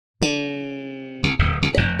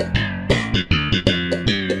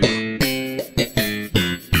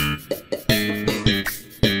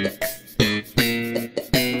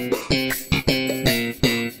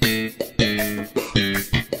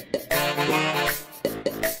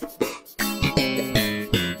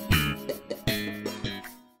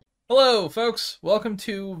folks, welcome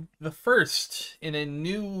to the first in a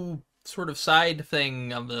new sort of side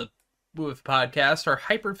thing on the Booth podcast, our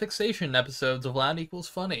Hyperfixation episodes of Loud Equals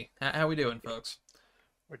Funny. How we doing, folks?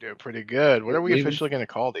 We're doing pretty good. What are we We officially going to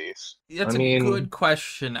call these? That's I a mean, good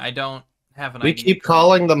question. I don't have an we idea. keep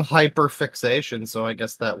calling them hyperfixation, so I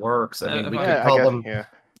guess that works. I mean, we could Yeah, I call guess, them. yeah.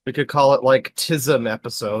 We could call it like Tism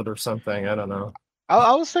episode or something. I don't know.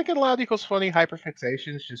 I was thinking loud equals funny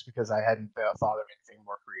hyperfixations just because I hadn't thought of anything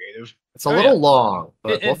more creative. It's a Oh, little yeah. long,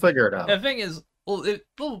 but we'll figure it The out. thing is, well,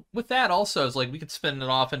 with that also is like we could spin it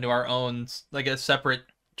off into our own, like a separate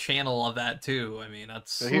channel of that too. I mean,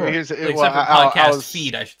 that's So Sure. here's like well, separate I podcast was,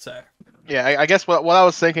 feed, I should say. Yeah, I guess what I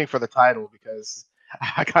was thinking for the title, because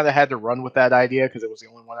I kind of had to run with that idea because it was the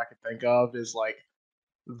only one I could think of, is like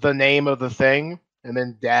the name of the thing and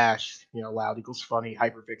then dash, loud equals funny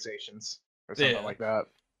hyperfixations or something like that.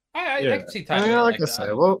 I Yeah. can see I timing mean, it like like I that.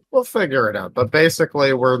 say, we'll figure it out. But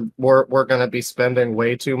basically, we're gonna be spending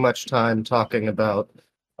way too much time talking about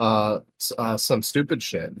some stupid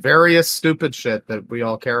shit, various stupid shit that we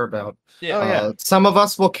all care about. Yeah. Oh, yeah. Some of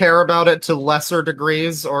us will care about it to lesser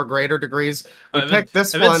degrees or greater degrees. We picked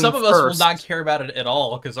this and then one some of us first. will not care about it at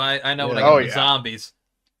all because I know when I Yeah. get Oh, into yeah. zombies,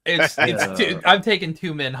 it's Yeah. dude, I'm taking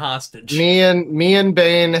 2 men hostage. Me and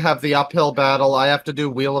Bane have the uphill battle. I have to do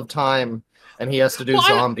Wheel of Time, and he has to do Well,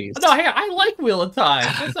 zombies. I like Wheel of Time.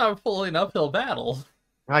 That's not fully an uphill battle.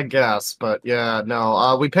 I guess, but yeah,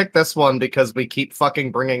 no. We picked this one because we keep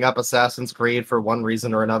fucking bringing up Assassin's Creed for one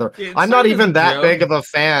reason or another. It I'm not started as a even that joke. big of a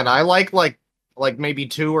fan. I like maybe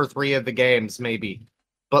 2 or 3 of the games, maybe.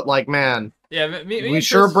 But like, man, Yeah, me we and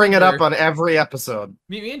sure bring it Tristan up on every episode.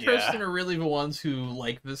 Me and Yeah. Tristan are really the ones who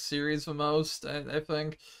like this series the most. I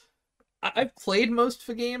think I've played most of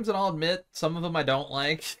the games, and I'll admit some of them I don't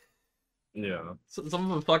like. Yeah. Some of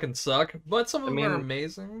them fucking suck, but some of them are mean,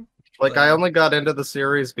 amazing. Like, I only got into the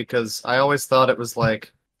series because I always thought it was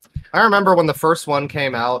like, I remember when the first one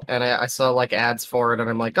came out and I saw like ads for it and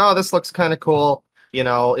I'm like, oh, this looks kind of cool.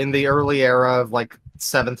 In the early era of like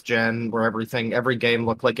 7th gen where every game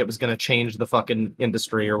looked like it was going to change the fucking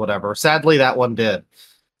industry or whatever. Sadly, that one did.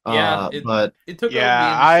 Yeah, But it took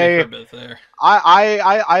Yeah, over the industry for a bit there.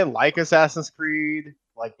 I like Assassin's Creed,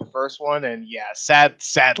 like the first one, and yeah,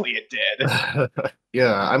 sadly it did.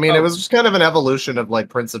 yeah, I mean, it was just kind of an evolution of like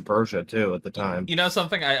Prince of Persia too at the time. You know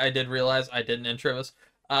something I did realize I didn't intro this.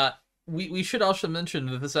 We should also mention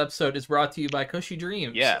that this episode is brought to you by Cushy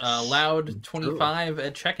Dreams. Yes. Loud 25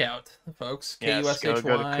 at checkout, folks. Yes, go to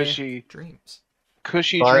KUSHY Cushy Dreams.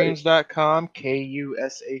 cushydreams.com,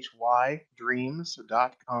 KUSHY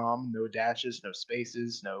dreams.com. No dashes, no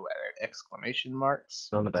spaces, no exclamation marks.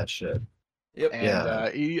 None of that shit. Yep.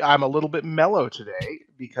 And I'm a little bit mellow today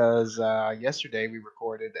because yesterday we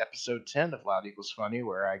recorded episode 10 of Loud Equals Funny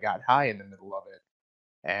where I got high in the middle of it.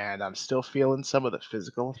 And I'm still feeling some of the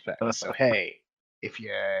physical effects. So hey, if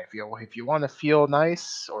you want to feel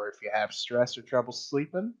nice or if you have stress or trouble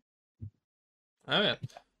sleeping, Oh yeah.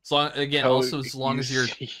 As long as you're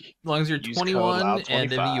use code 21 and in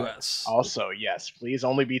the LOUD25. US. Also, yes, please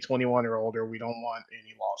only be 21 or older. We don't want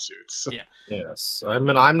any lawsuits. Yeah. Yes, I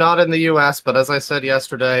mean, I'm not in the U.S., but as I said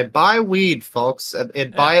yesterday, buy weed, folks.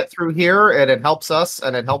 Buy it through here, and it helps us,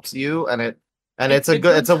 and it helps you, and it's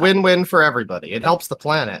a win-win for everybody. It helps the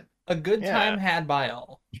planet. A good time had by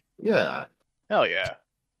all. Yeah. Hell yeah.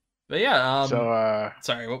 But yeah, So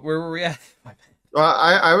sorry, where were we at? Well,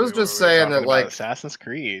 I was we just were saying talking that about like Assassin's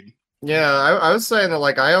Creed. yeah, I was saying that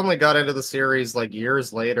like I only got into the series like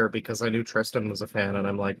years later because I knew Tristan was a fan, and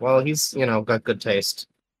I'm like, well, he's got good taste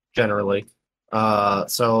generally.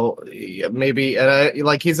 So maybe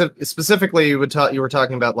he's specificicly you were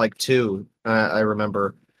talking about like 2. I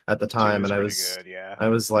remember at the time, and I was good, yeah. I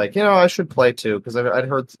was like, I should play 2 because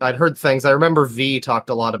I'd heard things. I remember V talked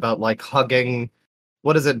a lot about like hugging.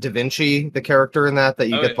 What is it, Da Vinci, the character in that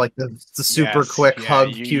you get like the super quick hug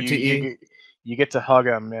QTE. You get to hug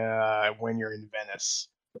him when you're in Venice.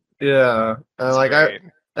 Yeah, Great.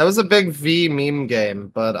 that was a big V meme game,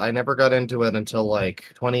 but I never got into it until like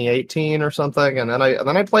 2018 or something, and then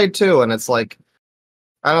I played 2, and it's like,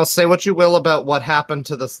 I don't say what you will about what happened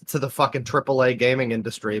to the fucking AAA gaming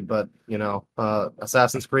industry, but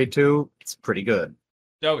Assassin's Creed 2, it's pretty good.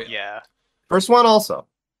 Oh yeah. Yeah. First one also.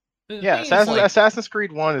 Yeah, Assassin's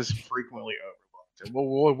Creed 1 is frequently overlooked.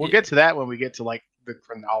 And we'll get to that when we get to like the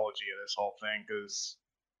chronology of this whole thing, because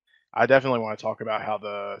I definitely want to talk about how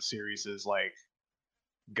the series is like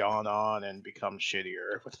gone on and become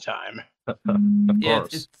shittier with time. Of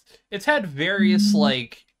course. It's had various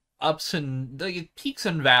like ups and like peaks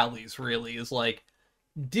and valleys. Really, is like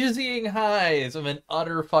dizzying highs and then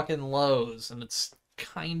utter fucking lows, and it's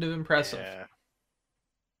kind of impressive. Yeah.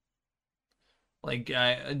 Like,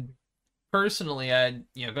 personally,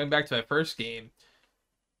 going back to my first game,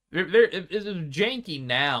 it was janky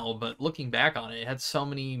now, but looking back on it, it had so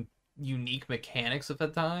many unique mechanics at the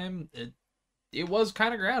time. It was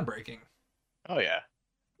kind of groundbreaking. Oh yeah.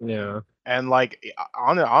 Yeah. And like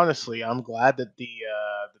honestly, I'm glad that the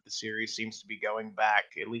series seems to be going back,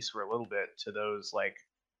 at least for a little bit, to those like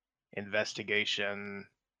investigation,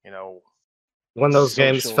 you know, When those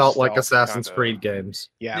games social felt like stealth Assassin's kinda. Creed games.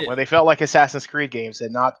 Yeah, Yeah. when they felt like Assassin's Creed games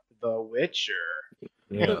and not The Witcher.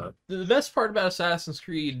 Yeah. The best part about Assassin's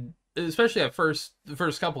Creed, especially at the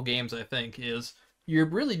first couple games, I think, is you're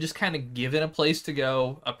really just kind of given a place to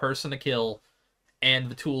go, a person to kill, and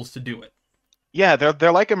the tools to do it. Yeah,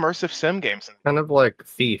 they're like immersive sim games. Kind of like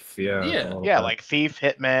Thief, yeah. Yeah. a Yeah, bit. like Thief,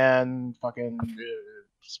 Hitman, fucking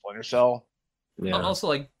Splinter Cell. Yeah. Also,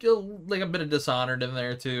 like a bit of Dishonored in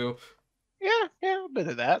there too. Yeah, a bit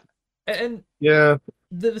of that. And Yeah.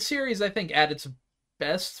 the series, I think, at its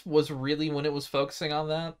best was really when it was focusing on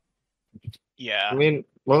that. Yeah. I mean,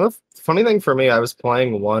 one of the funny thing for me, I was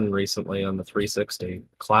playing one recently on the 360,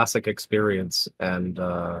 classic experience, and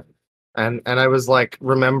I was like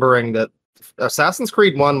remembering that Assassin's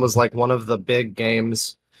Creed 1 was like one of the big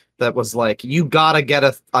games that was like you gotta get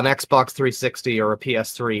an Xbox 360 or a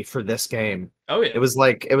PS3 for this game. Oh yeah. It was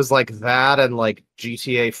like that and like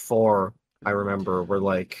GTA 4, I remember, were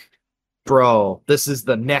like, bro, this is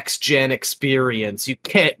the next gen experience. You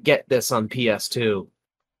can't get this on PS2.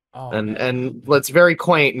 Oh, and man. and it's very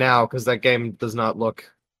quaint now because that game does not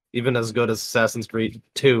look even as good as Assassin's Creed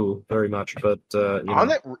 2 very much. But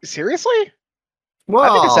Seriously? I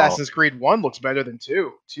think well, Assassin's Creed 1 looks better than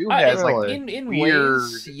 2. 2 has like really? in weird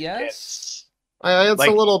ways, yes. bits. it's like-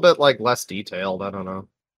 a little bit like less detailed. I don't know.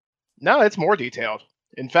 No, it's more detailed.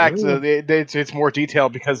 In fact, Ooh. it's more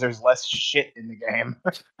detailed because there's less shit in the game.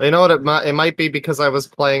 You know what? It might be because I was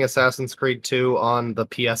playing Assassin's Creed 2 on the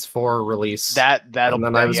PS4 release. And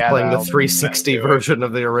then I was playing the 360 version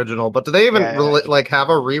of the original. But do they even like have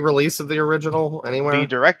a re-release of the original anywhere? The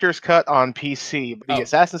director's cut on PC, the Oh.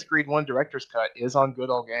 Assassin's Creed 1 director's cut is on Good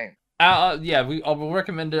Old Game. Yeah, I'll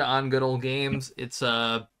recommend it on Good Old Games. It's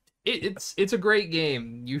a great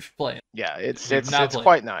game. You should play it. Yeah, it's not played.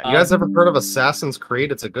 quite nice. You guys ever heard of Assassin's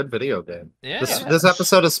Creed? It's a good video game. Yeah. This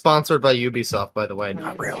episode is sponsored by Ubisoft, by the way.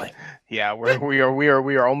 Not really. Yeah, we are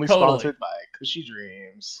only Totally. sponsored by Cushy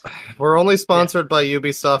Dreams. We're only sponsored by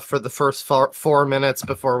Ubisoft for the first 4 minutes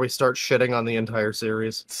before we start shitting on the entire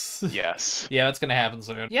series. Yes. Yeah, that's gonna happen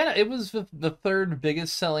soon. Yeah, it was the third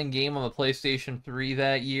biggest selling game on the PlayStation 3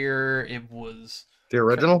 that year. It was The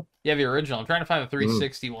original? the original. I'm trying to find the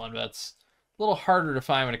 360 one, but that's a little harder to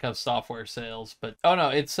find when it comes to software sales. But oh no,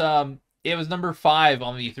 it was number 5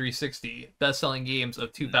 on the 360 best-selling games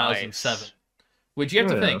of 2007. Nice. Which you have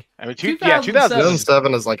to Yeah. think. I mean, 2007.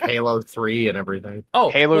 2007 is like Halo 3 and everything. Oh,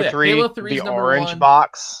 Halo 3, Halo 3 the is number orange 1.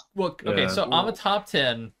 box. Well, okay, Yeah. so on the top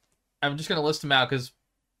 10, I'm just gonna list them out because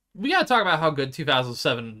we gotta talk about how good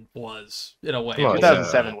 2007 was in a way. Oh,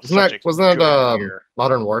 2007 was Wasn't such that, a wasn't good that year.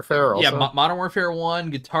 Modern Warfare also? Yeah, Modern Warfare 1,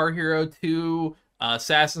 Guitar Hero 2,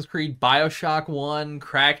 Assassin's Creed, BioShock 1,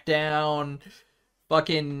 Crackdown,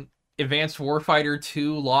 fucking Advanced Warfighter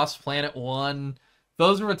 2, Lost Planet 1.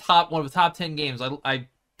 Those were one of the top 10 games. I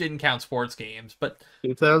didn't count sports games, but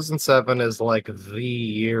 2007 is like the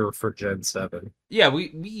year for Gen 7. yeah,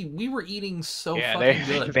 we were eating so fucking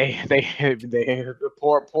good. They the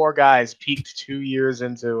poor guys peaked 2 years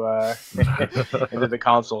into into the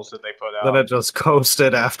consoles that they put out. Then it just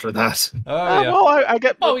coasted after that. Oh yeah. Well, I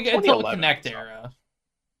get. Oh, we get until the 2011, Kinect so. era.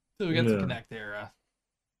 Until we get to the Yeah. Kinect era.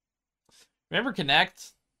 Remember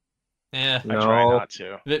Kinect? Yeah. I try No. not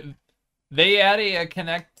to. They had a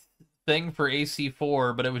Kinect thing for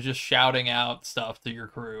AC4, but it was just shouting out stuff to your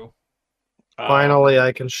crew. Finally,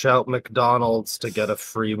 I can shout McDonald's to get a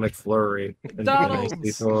free McFlurry. in McDonald's!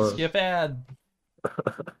 N64. Skip ad.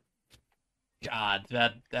 God,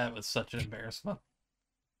 that was such an embarrassment.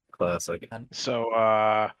 Classic. So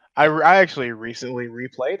I actually recently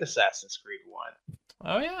replayed Assassin's Creed 1.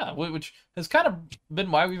 Oh yeah, which has kind of been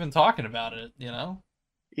why we've been talking about it, you know?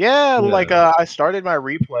 Yeah, like Yeah. I started my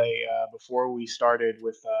replay before we started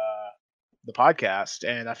with the podcast,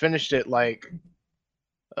 and I finished it like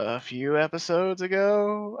a few episodes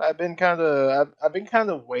ago. I've been kind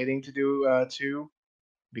of waiting to do 2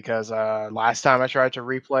 because last time I tried to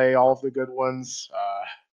replay all of the good ones,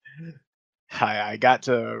 I got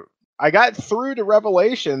through to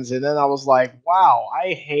Revelations, and then I was like, wow,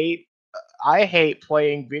 I hate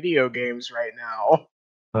playing video games right now.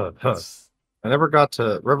 Huh. I never got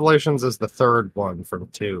to Revelations is the third one from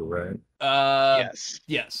 2, right? Yes.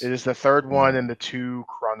 Yes. It is the third one in the 2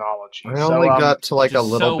 chronology. I So only got to which like a is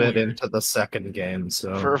little so bit weird. into the second game,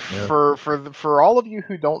 so yeah. for all of you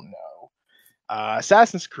who don't know,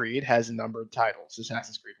 Assassin's Creed has numbered titles: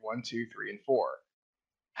 Assassin's Creed 1, 2, 3, and 4.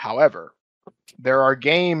 However, there are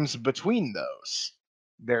games between those.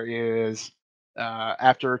 There is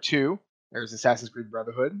after 2, there's Assassin's Creed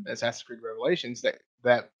Brotherhood, Assassin's Creed Revelations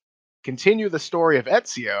that continue the story of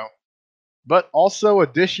Ezio, but also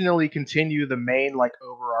additionally continue the main like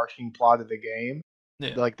overarching plot of the game,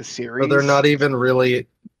 Yeah. like the So they're series. not even really.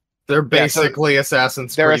 They're Yeah, so basically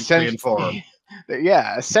Assassin's they're Creed 3 and 4. essentially,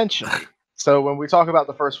 yeah, essentially. So when we talk about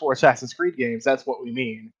the first 4 Assassin's Creed games, that's what we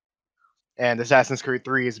mean. And Assassin's Creed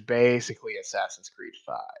 3 is basically Assassin's Creed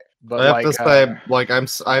 5. I But have to like, say, like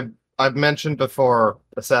I've mentioned before,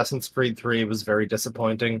 Assassin's Creed 3 was very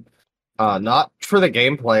disappointing. Not for the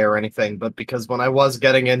gameplay or anything, but because when I was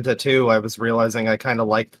getting into 2, I was realizing I kind of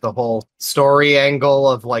liked the whole story angle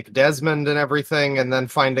of like Desmond and everything, and then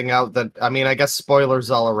finding out that, I mean, I guess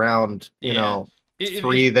spoilers all around, you Yeah. know,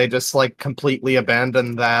 3, they just like completely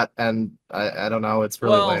abandoned that, and I don't know, it's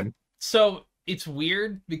really lame. So it's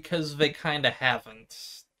weird because they kind of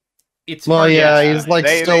haven't. It's Well, hard to yeah, yeah, he's like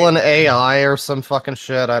explain. still an AI or some fucking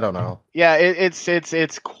shit. I don't know. yeah,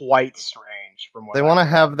 it's quite strange from what They I want to read.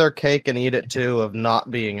 have their cake and eat it too of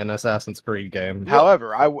not being an Assassin's Creed game. Well,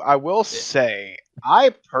 However, I will say I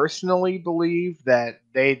personally believe that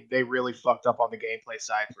they really fucked up on the gameplay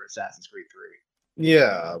side for Assassin's Creed 3.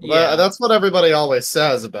 Yeah, Yeah. that's what everybody always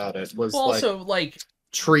says about it. Was Well, like also, like,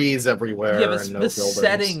 trees yeah, everywhere and no the buildings.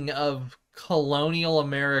 setting of colonial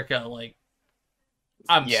America, like,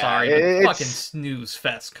 I'm Yeah, sorry, but fucking it's snooze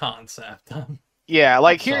fest concept. yeah,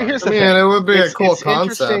 like Sorry. here's I the mean, thing. it would be a It's cool it's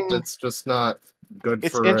concept. interesting. It's just not good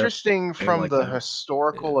It's for a interesting game from like the that.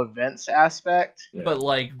 historical events aspect, Yeah. But,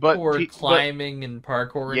 like, but poor but climbing and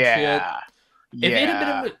parkour and shit. yeah, If it had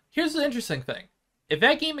yeah, been, here's the interesting thing: if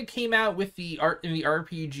that game had came out with the art in the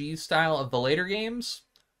RPG style of the later games,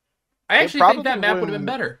 I it actually think probably that map would have been wouldn't.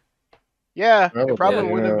 better. Yeah, it Probably, probably The,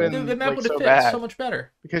 wouldn't have yeah. the been map like would have so fit so bad much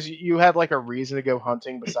better. because you had like a reason to go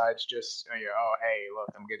hunting besides just oh hey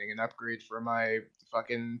look I'm getting an upgrade for my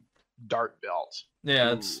fucking dart belt.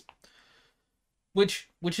 Yeah, Ooh. it's which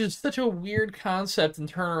is such a weird concept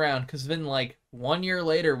and turnaround because then like 1 year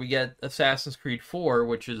later we get Assassin's Creed 4,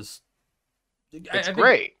 which is It's I think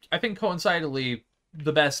great. I think coincidentally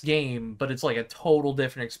the best game, but it's like a total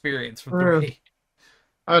different experience from Yeah. 3.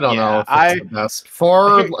 I don't know Yeah, if it's the best.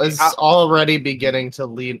 4 is already beginning to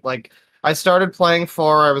lead. Like, I started playing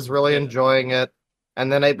 4, I was really Yeah. enjoying it,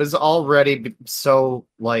 and then it was already so,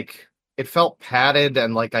 like, it felt padded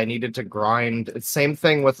and like I needed to grind. It's same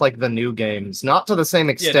thing with like the new games. Not to the same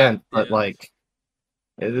extent, but yeah. like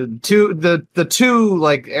the two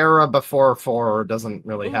like era before 4 doesn't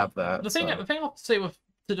really Well, have that. the thing So. I have to say with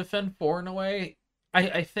to defend 4 in a way,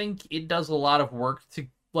 I think it does a lot of work to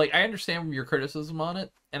like I understand your criticism on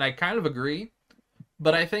it, and I kind of agree,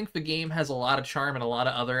 but I think the game has a lot of charm and a lot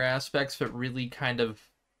of other aspects that really kind of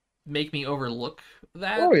make me overlook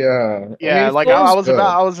that. Oh yeah, I Yeah, mean, like 4's good.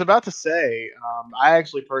 I was about to say, I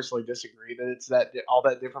actually personally disagree that it's all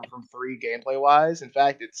that different from 3 gameplay wise. In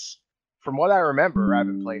fact, it's from what I remember, I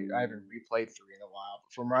haven't replayed 3 in a while.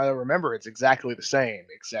 But from what I remember, it's exactly the same,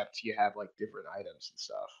 except you have like different items and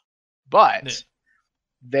stuff. Yeah. But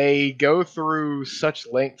they go through such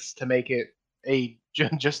lengths to make it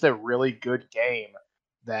just a really good game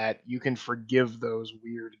that you can forgive those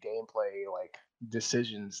weird gameplay like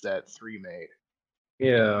decisions that 3 made.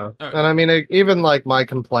 Yeah, Okay. and I mean, even like my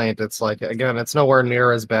complaint, it's like again, it's nowhere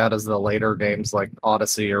near as bad as the later games like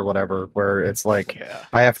Odyssey or whatever, where it's like Yeah.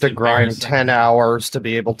 I have It's to grind embarrassing. 10 hours to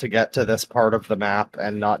be able to get to this part of the map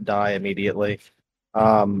and not die immediately.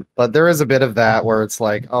 But there is a bit of that where it's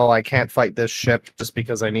like, oh, I can't fight this ship just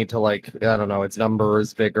because I need to like, I don't know, its number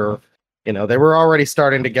is bigger. You know, they were already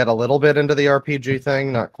starting to get a little bit into the RPG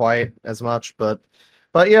thing, not quite as much, but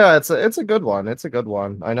yeah, it's a good one. It's a good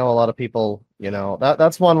one. I know a lot of people, you know,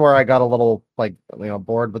 that's one where I got a little like, you know,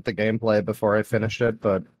 bored with the gameplay before I finished it,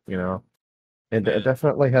 but you know, it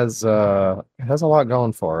definitely has it has a lot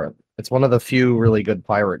going for it. It's one of the few really good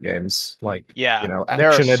pirate games, like, Yeah, you know, there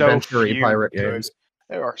are action so adventure few pirate good. games.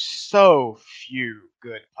 There are so few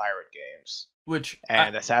good pirate games, Which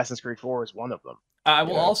and Assassin's Creed 4 is one of them. I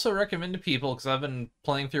will Yeah. also recommend to people because I've been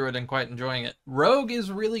playing through it and quite enjoying it. Rogue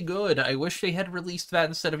is really good. I wish they had released that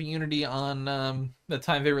instead of Unity on the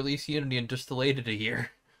time they released Unity and just delayed it a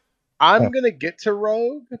year. I'm gonna get to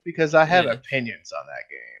Rogue because I have Yeah. opinions on that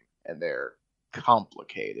game, and they're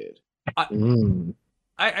complicated. Mm.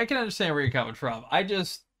 I can understand where you're coming from. I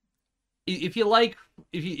just if you like,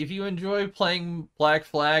 if you enjoy playing Black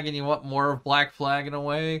Flag and you want more of Black Flag in a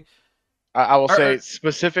way, I will say or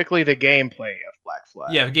specifically the gameplay of Black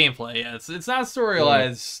yeah, Flag. gameplay. Yeah, it's not Yeah.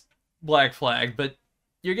 storyalized Black Flag, but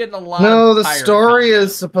you're getting a lot of No, the pirate story content.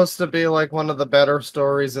 is supposed to be like one of the better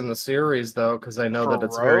stories in the series, though, because I know For that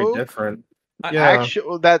it's very Rogue, different. I, Yeah.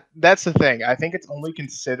 actually, that's the thing. I think it's only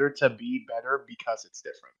considered to be better because it's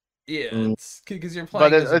different. yeah, Mm. it's because you're But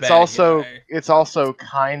playing as a it's bad also guy.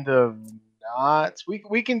 kind of not.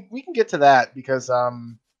 We can get to that because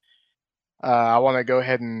I want to go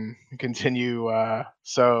ahead and continue.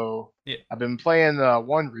 So Yeah. I've been playing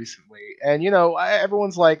one recently, and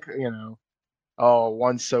everyone's like, oh,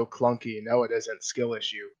 one's so clunky. No, it isn't. Skill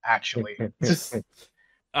issue, actually.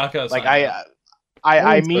 I'll Like co-sign I, that. uh, I I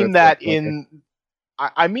wouldn't say mean it's so that funny.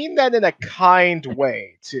 I mean that in a kind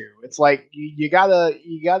way too. It's like you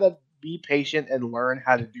gotta be patient and learn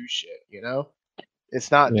how to do shit. It's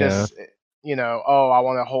not Yeah. just oh, I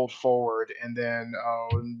want to hold forward and then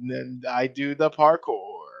I do the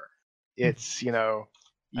parkour. It's you I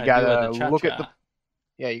do the gotta look at the cha-cha.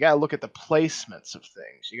 yeah, you gotta look at the placements of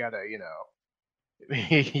things. You gotta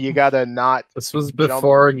you gotta not This was jump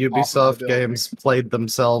before off of the Ubisoft building. games played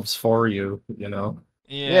themselves for you, you know?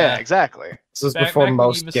 Yeah, Yeah, exactly. This is back before back when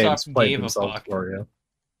most games Ubisoft played gave a themselves fuck. for you.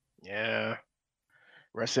 Yeah.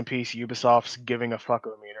 Rest in peace, Ubisoft's giving a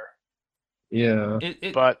fuckometer. Yeah.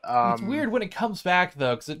 It But it's weird when it comes back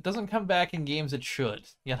though, because it doesn't come back in games it should.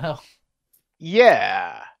 You know.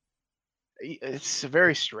 yeah, it's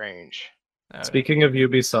very strange. Speaking of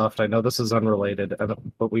Ubisoft, I know this is unrelated,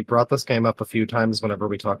 but we brought this game up a few times whenever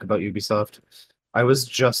we talk about Ubisoft. I was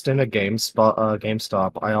just in a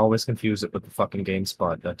GameStop. I always confuse it with the fucking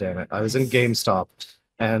GameSpot. God damn it! I was in GameStop,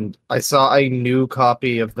 and I saw a new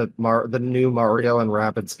copy of the new Mario and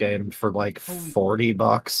Rabbids game for like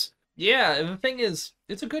 $40. Yeah, and the thing is,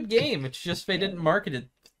 it's a good game. It's just they didn't market it at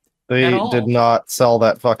They did all. not sell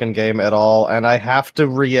that fucking game at all, and I have to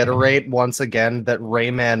reiterate once again that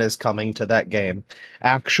Rayman is coming to that game. I think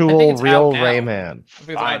Actual, it's out real now. Rayman. I think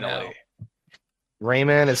it's out Finally, now.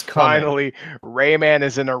 Rayman is coming. finally, Rayman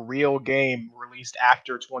is in a real game released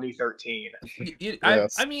after 2013. I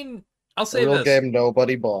Yes. mean, I'll A say real this: game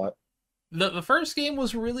nobody bought. the first game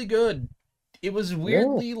was really good. It was Yeah.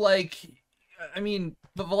 weirdly like, I mean,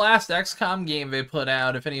 the last XCOM game they put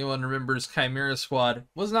out, if anyone remembers Chimera Squad,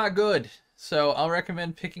 was not good. So I'll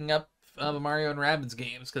recommend picking up the Mario and Rabbids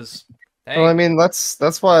games because, Well, I hey, mean, that's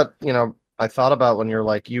what, I thought about when you're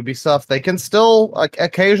like Ubisoft. They can still, like,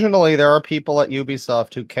 occasionally there are people at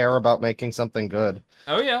Ubisoft who care about making something good.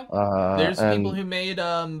 oh yeah, there's people And who made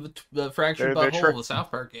the Fractured They're they're Butthole tr- of the South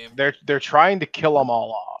Park game. they're trying to kill them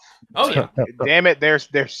all off. Oh But yeah, damn it,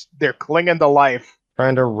 they're clinging to life.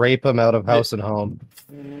 trying to rape him out of The- house and home.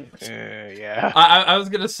 Yeah. I was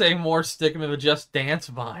gonna say more stick him in the Just Dance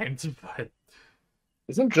vines, but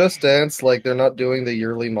Isn't Just Dance like they're not doing the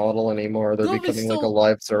yearly model anymore? They're no, they becoming like a still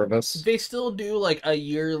live service. they still do like a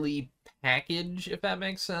yearly package, if that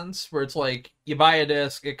makes sense, where it's like you buy a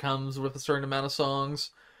disc, it comes with a certain amount of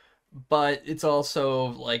songs, but it's also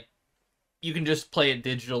like you can just play it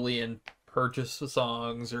digitally and purchase the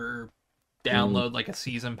songs or download like a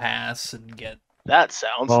season pass and get. That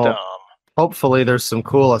sounds Well, dumb. hopefully there's some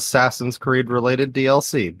cool Assassin's Creed related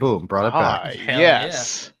DLC. Boom, brought it back. Hell yeah.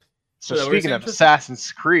 Yes. So So that what you're speaking saying, of Tristan?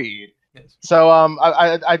 Assassin's Creed, Yes. so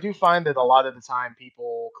I do find that a lot of the time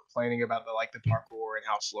people complaining about the parkour and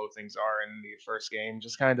how slow things are in the first game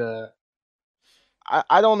just kind of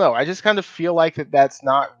I don't know. I just kind of feel like that's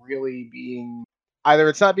not really being either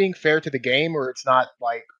it's not being fair to the game or it's not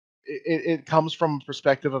like it comes from a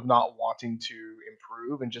perspective of not wanting to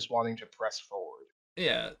improve and just wanting to press forward.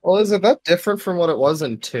 Yeah. Well, is it that different from what it was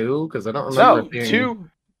in 2? Because I don't remember No, it being.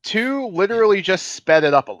 two literally just sped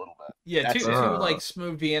it up a little bit. Yeah, That's it. two like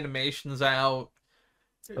smooth the animations out.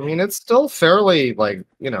 I mean, it's still fairly, like,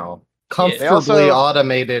 Yeah. They comfortably also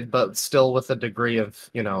automated, but still with a degree of,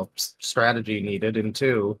 strategy needed in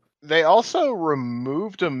 2. they also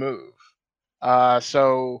removed a move.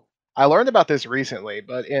 So I learned about this recently,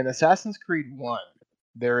 but in Assassin's Creed 1,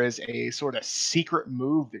 there is a sort of secret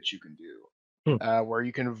move that you can do Hmm. where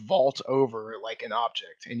you can vault over like an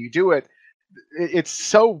object, and you do it. It's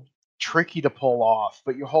so tricky to pull off,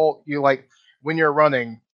 but you like when you're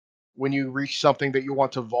running, when you reach something that you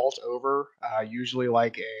want to vault over, usually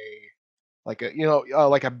like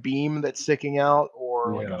a beam that's sticking out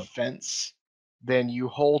or like a Yeah. fence, then you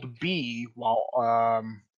hold B while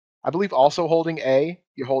I believe also holding A.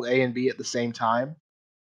 You hold A and B at the same time,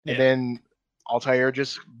 and Yeah. then Altair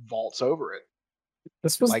just vaults over it.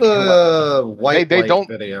 This was Like he'll the they White they Light don't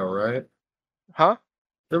video, right? huh?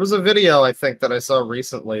 There was a video I think that I saw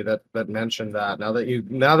recently that mentioned that. Now that you've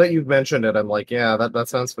mentioned it, I'm like, yeah, that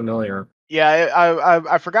sounds familiar. Yeah,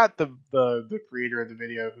 I forgot the creator of the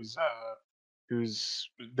video who's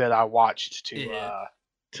that I watched to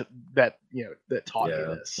that that taught me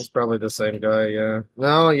Yeah, it's this. probably the same guy. Yeah.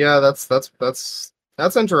 No, yeah, that's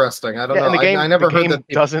interesting. I don't Yeah, know. and I never heard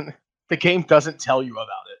that. the game doesn't tell you about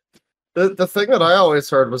it. The thing that I always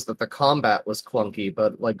heard was that the combat was clunky,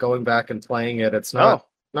 but like going back and playing it, it's not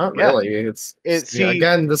No, not yeah, really. It's yeah, see,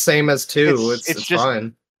 again the same as two. it's It's just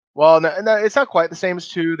fine. well, no, it's not quite the same as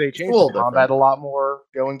two. They It's a changed the little different, combat a lot more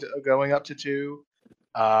going up to two,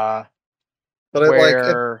 but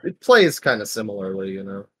where it plays kind of similarly, you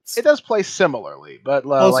know. It's it does play similarly, but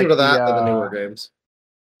closer like to that than the newer games.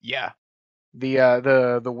 yeah,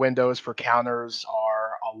 the windows for counters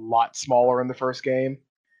are a lot smaller in the first game,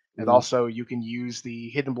 and Mhm. also you can use the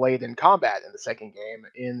hidden blade in combat in the second game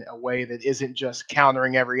in a way that isn't just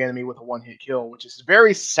countering every enemy with a one-hit kill, which is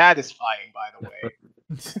very satisfying, by the way.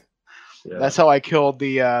 Yeah. That's how I killed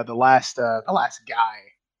the last guy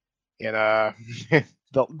in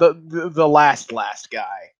the last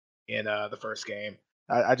guy in the first game.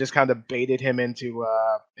 I just kind of baited him into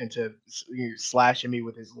slashing me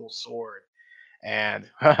with his little sword, and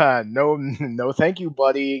no thank you,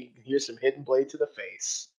 buddy. Here's some hidden blade to the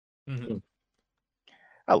face. Mm-hmm.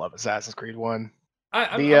 I love Assassin's Creed 1.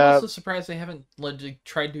 I'm The also surprised they haven't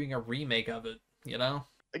tried doing a remake of it. You know?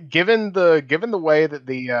 given the way that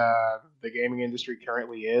the gaming industry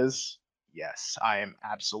currently is, yes, I am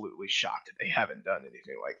absolutely shocked that they haven't done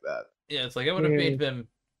anything like that. Yeah, it's like it would have made them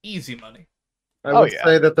easy money. I Oh, would yeah.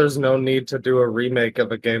 say that there's no need to do a remake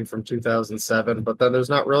of a game from 2007, but then there's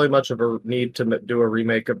not really much of a need to do a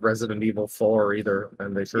remake of Resident Evil 4 either,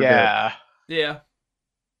 and they sure did. Yeah. Yeah.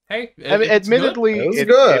 Hey, I mean, admittedly, It was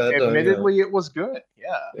good, admittedly, it was good.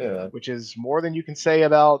 Yeah. Yeah. Which is more than you can say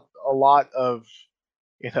about a lot of,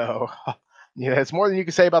 you know, it's more than you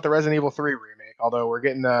can say about the Resident Evil 3 remake. Although we're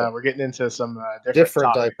getting into some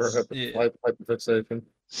different topics. Hyperfixation.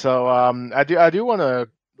 So I do want to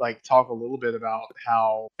like talk a little bit about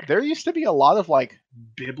how there used to be a lot of like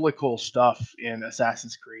biblical stuff in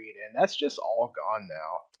Assassin's Creed, and that's just all gone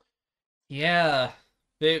now. Yeah.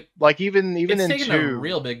 Like even It's in taken 2, a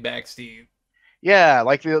real big backseat. yeah,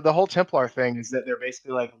 like the whole Templar thing is that they're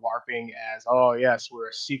basically like LARPing as, oh yes, we're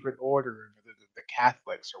a secret order, the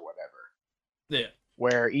Catholics or whatever. Yeah.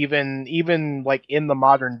 Where even like in the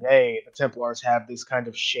modern day, the Templars have this kind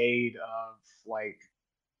of shade of like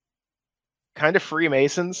kind of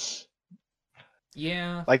Freemasons.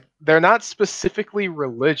 Yeah. Like they're not specifically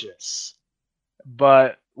religious,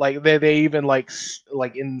 but like they even like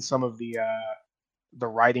in some of the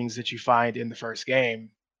writings that you find in the first game,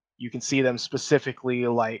 you can see them specifically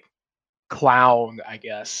like clown, I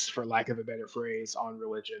guess, for lack of a better phrase, on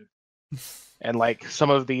religion. And like some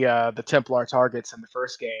of the Templar targets in the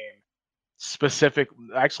first game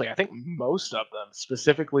actually I think most of them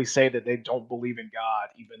specifically say that they don't believe in God,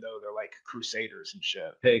 even though they're like crusaders and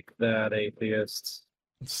shit. Take that, atheists.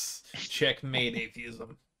 Checkmate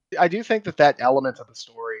atheism. I do think that element of the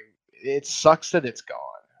story, it sucks that it's gone.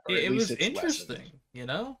 Or at It least was it's interesting, lessened. you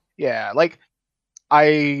know? Yeah, like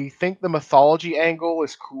I think the mythology angle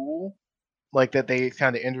is cool, like that they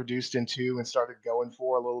kind of introduced into and started going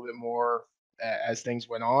for a little bit more as things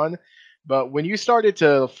went on. But when you started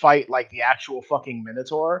to fight like the actual fucking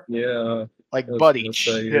Minotaur, Yeah. like I was buddy, gonna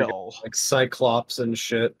say, you're chill. like Cyclops and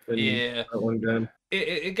shit. Yeah. That one game.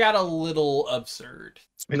 It got a little absurd.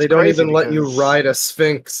 And It's they don't crazy even let you because- ride a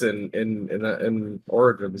Sphinx in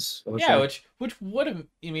Origins. Yeah, which would have,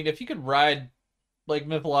 I mean, if you could ride like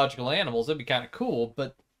mythological animals, that'd be kind of cool,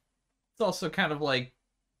 but it's also kind of like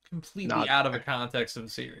completely Not- out of a context of the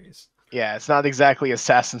series. Yeah, it's not exactly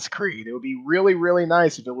Assassin's Creed. It would be really, really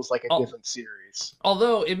nice if it was like a different series.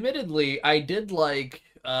 Although, admittedly, I did like,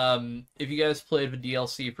 if you guys played the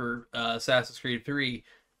DLC for Assassin's Creed 3,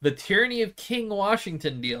 the Tyranny of King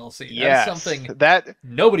Washington DLC. Yes, That's something that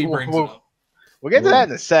nobody brings up. we'll get to that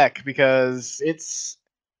in a sec because It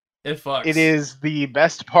fucks. it is the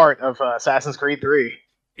best part of Assassin's Creed 3.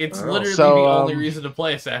 It's Oh. literally So, the only reason to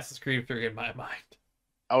play Assassin's Creed 3 in my mind.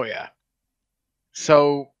 Oh yeah.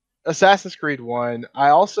 So Assassin's Creed 1, I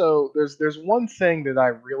also there's one thing that I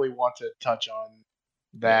really want to touch on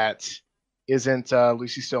that isn't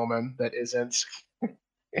Lucy Stillman, that isn't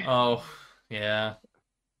Oh, yeah.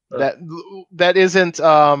 that isn't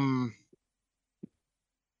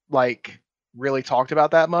like really talked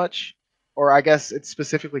about that much, or I guess it's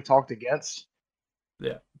specifically talked against.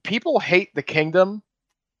 Yeah. People hate the kingdom,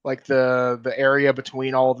 like the area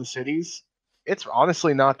between all of the cities. It's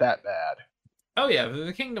honestly not that bad. Oh yeah,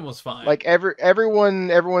 the kingdom was fine. Like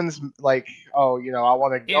everyone's like, oh, I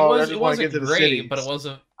want to. I just It want to wasn't get to the great, but it cities.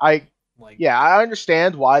 wasn't I like Yeah, I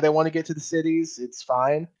understand why they want to get to the cities. It's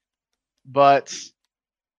fine, but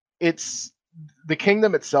it's the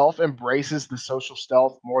kingdom itself embraces the social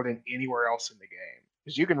stealth more than anywhere else in the game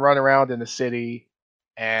because you can run around in the city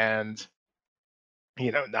and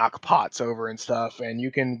knock pots over and stuff, and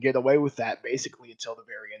you can get away with that basically until the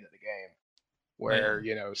very end of the game, yeah.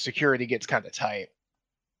 where security gets kind of tight.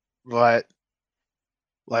 But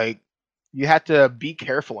like, you have to be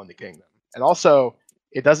careful in the kingdom, and also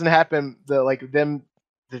it doesn't happen the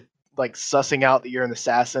like sussing out that you're an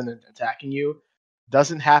assassin and attacking you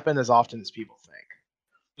doesn't happen as often as people think.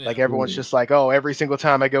 Like Yeah. everyone's just like, oh, every single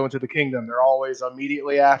time I go into the kingdom, they're always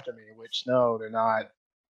immediately after me. Which no, they're not.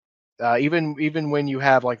 Even when you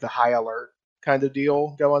have like the high alert kind of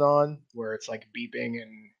deal going on, where it's like beeping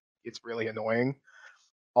and it's really annoying.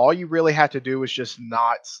 All you really have to do is just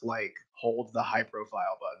not like hold the high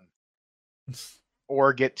profile button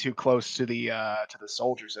or get too close to the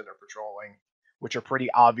soldiers that are patrolling, which are pretty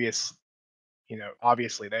obvious,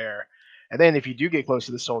 obviously there. And then if you do get close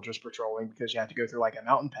to the soldiers patrolling because you have to go through like a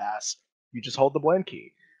mountain pass, you just hold the blend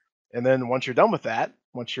key. And then once you're done with that,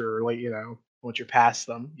 once you're like, once you're past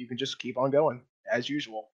them, you can just keep on going as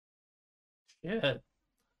usual. Yeah.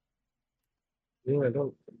 Yeah, I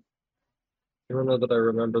don't know that I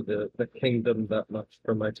remember the kingdom that much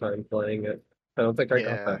from my time playing it. I don't think I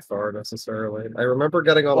got Yeah. that far necessarily. I remember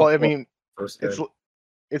getting on Well, a I horse mean, first it's game.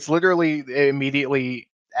 it's literally immediately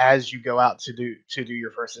as you go out to do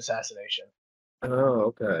your first assassination.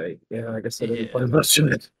 Oh, okay. Yeah, I guess I didn't Yeah. play much of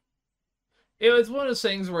it. It was one of those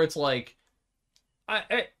things where it's like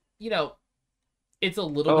I it's a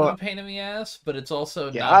little bit of Oh, a pain in the ass, but it's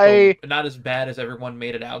also Yeah, not as bad as everyone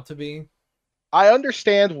made it out to be. I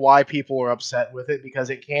understand why people are upset with it because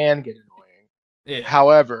it can get annoying. Yeah.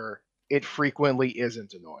 However, it frequently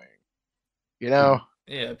isn't annoying. You know?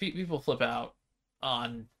 Yeah, people flip out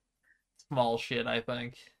on small shit, I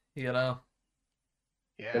think. You know?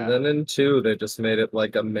 and Yeah. then in 2, they just made it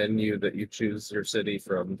like a menu that you choose your city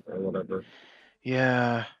from or whatever.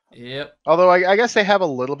 Yeah. Yep. Although I guess they have a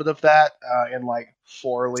little bit of that in like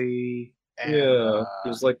Forley and Yeah,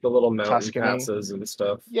 there's like the little mountain Tuscany. passes and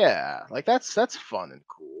stuff. Yeah, like that's fun and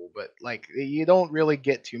cool, but like you don't really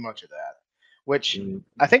get too much of that, which Mm.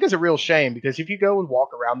 I think is a real shame because if you go and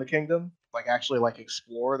walk around the kingdom, like actually like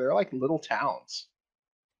explore, they're like little towns,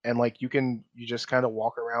 and like you just kind of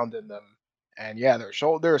walk around in them, and yeah,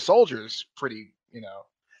 there are soldiers pretty,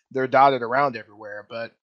 they're dotted around everywhere,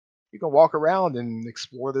 but you can walk around and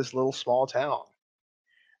explore this little small town.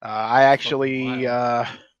 I It's fucking actually wild.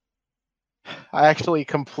 I actually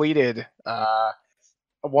completed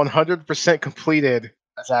 100% completed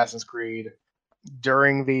Assassin's Creed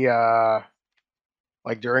during the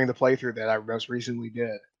playthrough that I most recently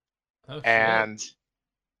did. Oh shit. And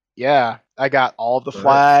yeah, I got all of the Nice.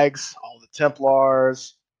 flags, all the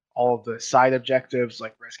Templars, all of the side objectives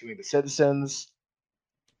like rescuing the citizens.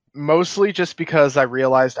 Mostly just because I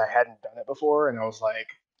realized I hadn't done it before and I was like,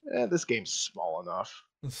 this game's small enough.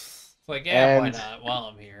 It's like, yeah, why And not while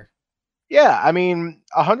I'm here? yeah, I mean,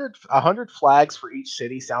 a hundred flags for each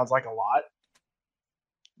city sounds like a lot,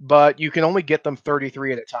 but you can only get them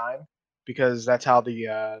 33 at a time because that's how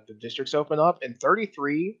the districts open up, and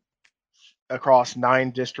 33 across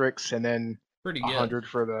 9 districts, and then Pretty a good. hundred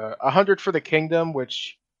for the kingdom,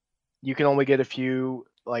 which you can only get a few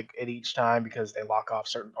like at each time because they lock off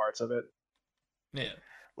certain parts of it. Yeah.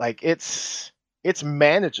 Like it's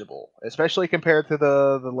manageable, especially compared to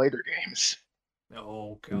the later games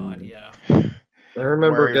Oh god, yeah. I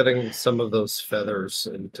remember where getting some of those feathers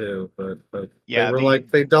in 2, but they yeah were the like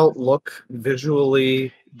they don't look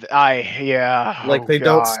visually I yeah like oh they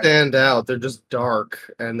don't god stand out. They're just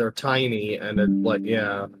dark and they're tiny and it like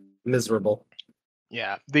yeah, miserable.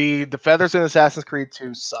 yeah the feathers in Assassin's Creed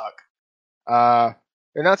 2 suck. Uh,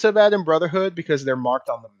 they're not so bad in Brotherhood because they're marked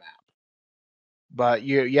on the map. But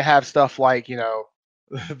you have stuff like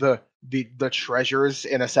the treasures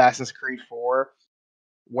in Assassin's Creed 4,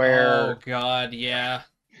 Oh where god, yeah.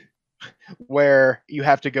 where you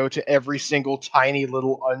have to go to every single tiny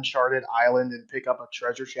little uncharted island and pick up a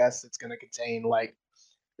treasure chest that's going to contain like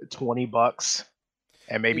 $20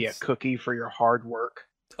 and maybe a It's cookie for your hard work.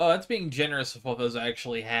 that's being generous with what those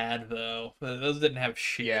actually had though. Those didn't have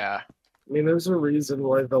shit. Yeah, I mean, there's a reason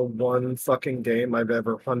why the one fucking game I've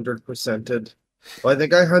ever 100%ed. Well, I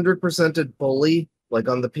think I 100%ed Bully, like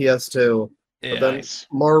on the PS2, but Yeah. then nice.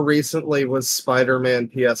 more recently was Spider-Man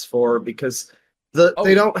PS4 because they Oh,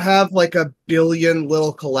 don't have like a billion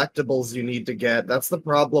little collectibles you need to get. That's the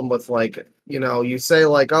problem with like you say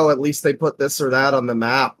like, oh, at least they put this or that on the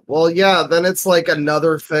map. Well, yeah, then it's like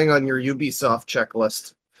another thing on your Ubisoft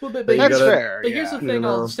checklist Well, but, that but you here's, That's gotta, fair. but here's the Yeah. thing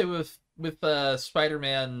I'll say with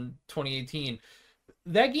Spider-Man 2018.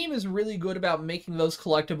 That game is really good about making those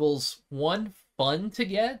collectibles, one, fun to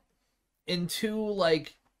get, and two,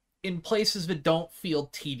 like, in places that don't feel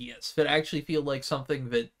tedious, that actually feel like something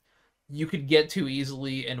that you could get to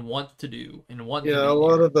easily and want to do and want to yeah, be here. a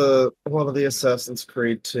lot of the Assassin's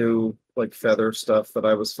Creed 2 like feather stuff that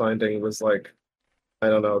I was finding was like, I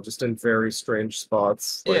don't know, just in very strange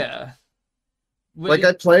spots. Yeah. Like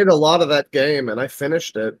I played a lot of that game and I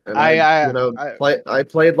finished it and I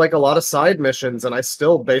played like a lot of side missions and I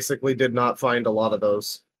still basically did not find a lot of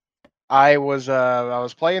those. I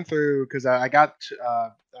was playing through because I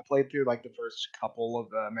played through like the first couple of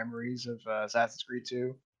memories of Assassin's Creed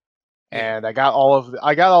 2, Yeah. and I got all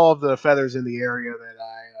of the feathers in the area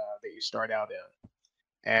that you start out in.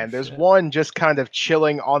 And there's Shit. one just kind of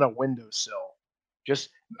chilling on a windowsill, just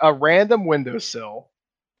a random windowsill,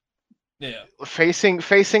 Yeah.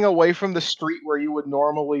 facing away from the street where you would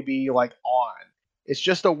normally be like on. It's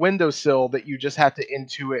just a windowsill that you just have to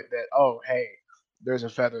intuit that, oh hey, there's a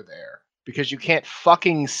feather there, because you can't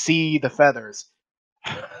fucking see the feathers.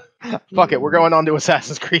 Fuck it, we're going on to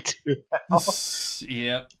Assassin's Creed 2 now.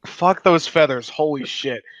 Yep. Fuck those feathers, holy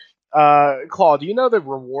shit. Claude, do you know the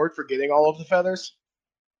reward for getting all of the feathers?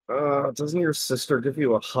 Doesn't your sister give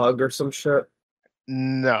you a hug or some shit?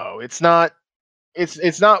 No, it's not.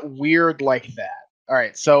 It's not weird like that. All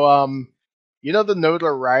right, so you know the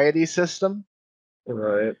notoriety system?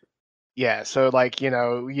 Right. Yeah, so like,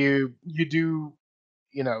 you do,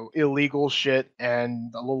 illegal shit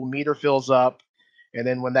and the little meter fills up, and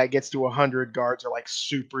then when that gets to 100, guards are like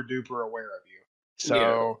super duper aware of you.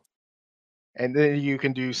 So, and then you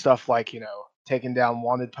can do stuff like, taking down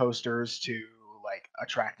wanted posters to like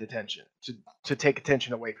attract attention, to take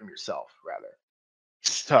attention away from yourself rather.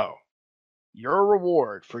 So, your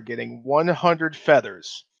reward for getting 100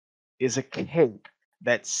 feathers is a cape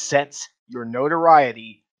that sets your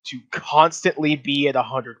notoriety to constantly be at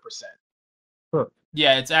 100%.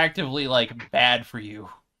 Yeah, it's actively, like, bad for you.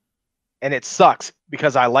 And it sucks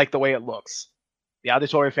because I like the way it looks. The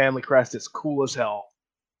Auditory Family crest is cool as hell.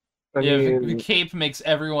 I Yeah, mean, the cape makes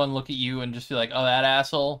everyone look at you and just be like, oh, that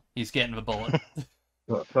asshole, he's getting the bullet.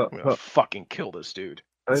 I'm gonna fucking kill this dude.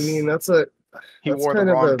 I mean, He wore the kind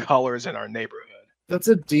of wrong colors in our neighborhood. that's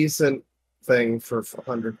a decent thing for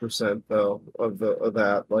 100% though of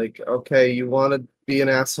that. Like, okay, you want to be an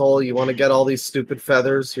asshole, you want to get all these stupid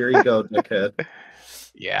feathers, here you go, dickhead.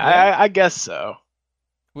 Yeah. I guess so.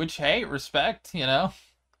 Which, hey, respect, you know?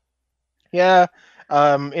 Yeah.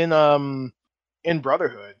 In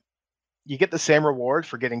Brotherhood, you get the same reward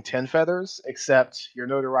for getting 10 feathers, except your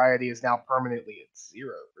notoriety is now permanently at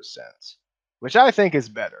 0%, which I think is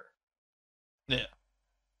better. Yeah.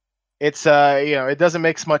 It's it doesn't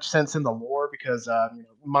make much sense in the lore because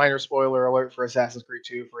minor spoiler alert for Assassin's Creed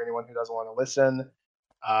 2 for anyone who doesn't want to listen.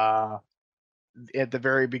 At the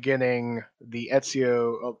very beginning, the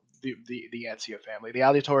Ezio the Ezio family, the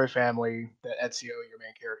Auditore family that Ezio, your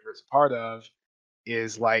main character, is a part of,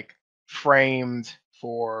 is like framed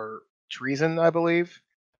for treason, I believe.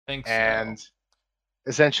 I think And so.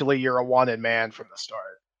 essentially you're a wanted man from the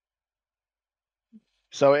start.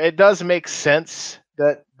 So it does make sense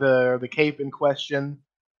that the cape in question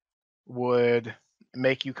would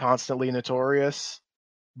make you constantly notorious,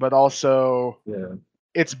 but also Yeah.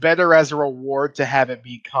 it's better as a reward to have it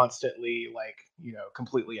be constantly like,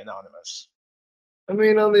 completely anonymous. I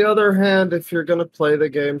mean, on the other hand, if you're gonna play the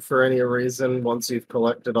game for any reason, once you've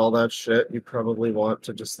collected all that shit, you probably want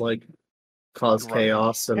to just like cause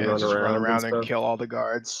chaos and run just run around around and stuff. kill all the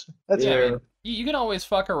guards. That's Yeah, fair. I mean, you can always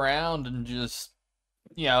fuck around and just,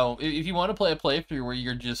 if you want to play a playthrough where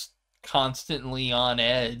you're just constantly on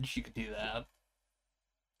edge, you could do that.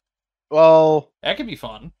 Well, That could be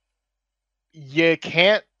fun. you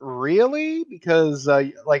can't really because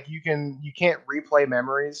like you can't replay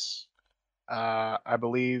memories. I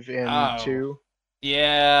believe in Oh. 2.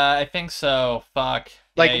 Yeah, I think so. Fuck.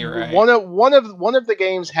 Like yeah, you're right. one of the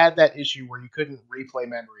games had that issue where you couldn't replay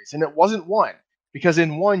memories, and it wasn't 1 because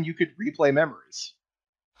in 1 you could replay memories.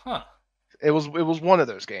 Huh. It was one of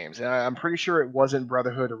those games, and I'm pretty sure it wasn't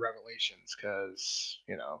Brotherhood or Revelations because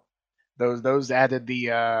those added the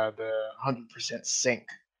 100% sync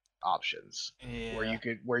options Yeah.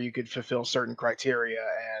 where you could fulfill certain criteria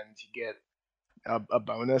and get a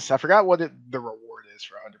bonus. I forgot what the reward is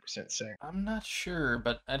for 100% sync. I'm not sure,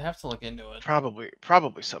 but I'd have to look into it.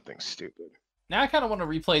 Probably something stupid. Now I kind of want to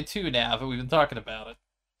replay 2 now that we've been talking about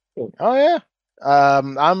it. Oh yeah.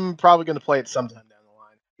 I'm probably gonna play it sometime down the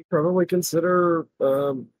line. probably consider,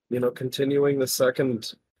 continuing the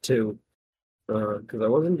second two, because I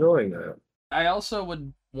was enjoying that. I also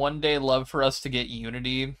would one day love for us to get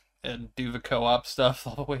Unity and do the co-op stuff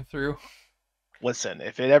all the way through. Listen,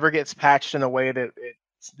 if it ever gets patched in a way that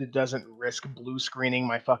it doesn't risk blue screening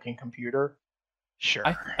my fucking computer, sure.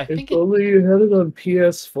 I If think it, only you had it on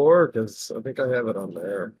PS4, because I think I have it on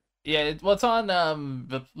there. yeah, it's on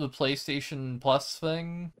the PlayStation Plus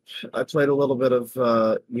thing. I played a little bit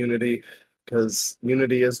of Unity, because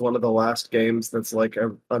Unity is one of the last games that's like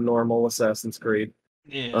a normal Assassin's Creed.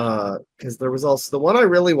 Yeah. Because there was also the one I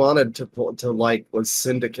really wanted to like was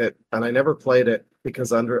Syndicate, and I never played it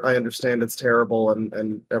because I understand it's terrible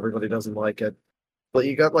and everybody doesn't like it. But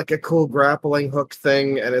you got like a cool grappling hook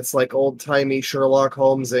thing, and it's like old-timey Sherlock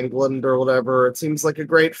Holmes England or whatever. It seems like a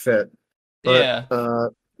great fit. But Yeah.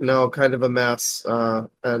 no, kind of a mess.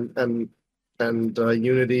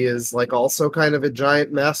 Unity is like also kind of a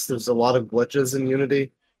giant mess. There's a lot of glitches in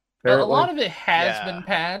Unity, A lot apparently. of it has Yeah. been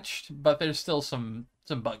patched, but there's still some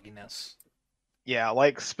bugginess. Yeah,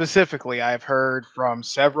 like specifically, I've heard from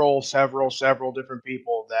several different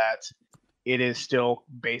people that it is still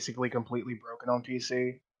basically completely broken on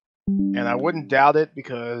PC, and I wouldn't doubt it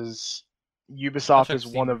because I'll Ubisoft check is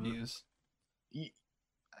Steam one of. reviews.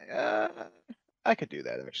 Uh, I could do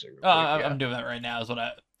that actually real Oh, quick. Yeah. I'm doing that right now. Is what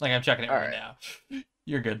I'm checking it All right right. now.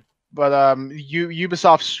 You're good. But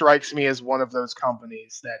Ubisoft strikes me as one of those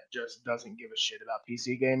companies that just doesn't give a shit about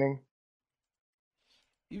PC gaming.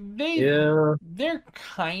 Yeah. They're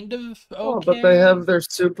kind of Oh, okay. but they have their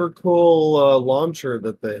super cool launcher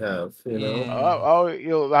that they have, you know?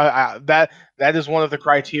 Yeah. That is one of the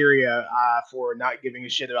criteria for not giving a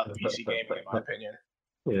shit about PC gaming, in my opinion.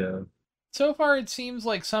 Yeah. So far, it seems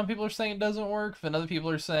like some people are saying it doesn't work, and other people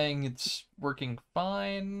are saying it's working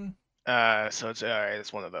fine. So it's all right.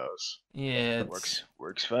 It's one of those. Yeah, It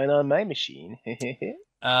works fine on my machine.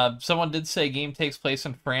 someone did say game takes place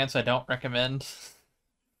in France. I don't recommend.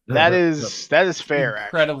 that is fair,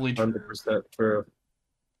 Incredibly actually. true. 100% true.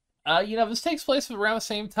 This takes place around the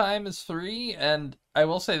same time as 3, and I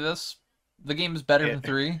will say this: the game is better than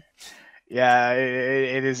 3. Yeah,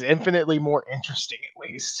 it is infinitely more interesting, at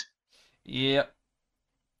least. Yep.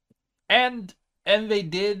 And they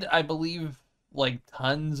did, I believe, like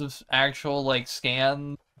tons of actual like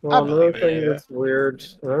scans. Well, believe it, yeah.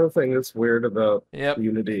 Another thing that's weird about Yep.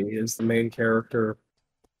 Unity is the main character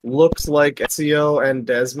looks like Ezio and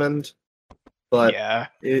Desmond, but Yeah.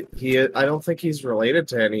 I don't think he's related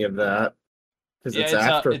to any of that because Yeah, it's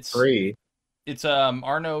after 3. It's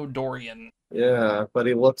Arno Dorian. Yeah, but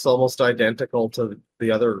he looks almost identical to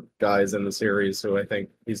the other guys in the series who I think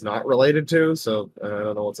he's not related to, so I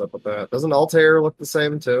don't know what's up with that. Doesn't Altair look the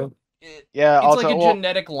same too? Yeah, It's like a well,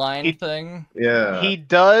 genetic line he- thing. Yeah. He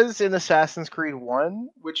does in Assassin's Creed 1,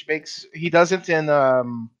 which makes he doesn't in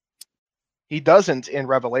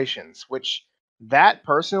Revelations, which that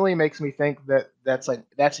personally makes me think that that's an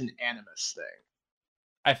animus thing.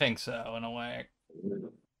 I think so, in a way.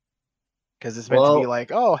 Because it's meant to be Well-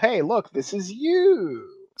 like, oh, hey, look, this is you.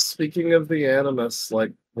 Speaking of the Animus,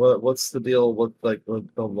 like what's the deal with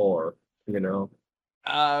with the lore, you know?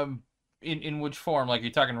 In which form? Like,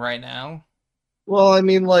 you're talking right now? Well, I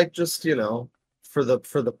mean, like, just, for the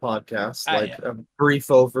podcast, Ah, like yeah. a brief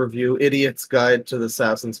overview, Idiot's Guide to the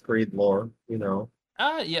Assassin's Creed lore, Yeah,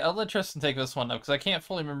 I'll let Tristan take this one up, because I can't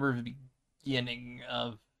fully remember the beginning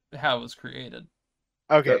of how it was created.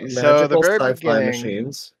 Okay, Got so the magical very sci-fi beginning,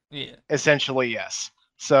 machines. Yeah. essentially, yes.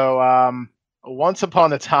 So, once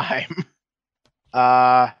upon a time,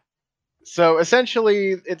 so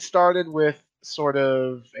essentially, it started with sort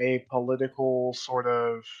of a political sort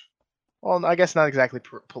of, well, I guess not exactly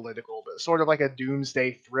political, but sort of like a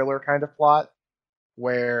doomsday thriller kind of plot,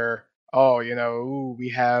 where we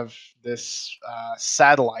have this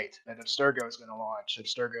satellite that Abstergo is going to launch.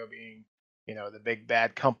 Abstergo being, the big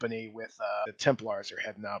bad company with the Templars are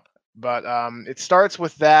heading up. But it starts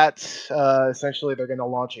with that. Essentially, they're going to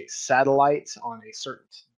launch a satellite on a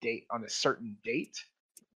certain date,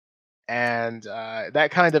 and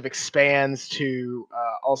that kind of expands to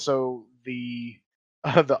also the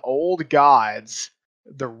the old gods.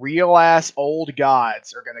 The real ass old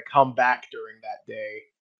gods are going to come back during that day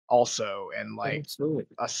also, and like Absolutely.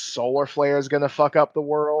 a solar flare is going to fuck up the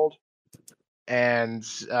world, and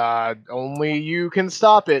only you can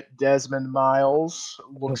stop it. Desmond Miles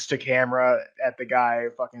looks to camera at the guy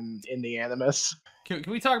fucking in the Animus. Can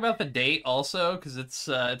we talk about the date also? Because it's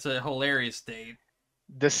a hilarious date.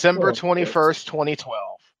 December Oh, 21st,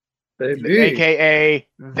 2012. Baby. AKA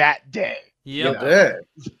that day. Yep. The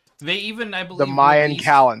day. They even, I The believe, Mayan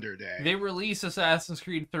calendar day. They released Assassin's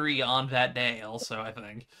Creed 3 on that day, also, I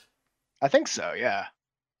think. I think so, yeah.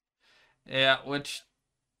 Yeah, which,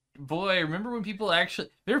 boy, remember when there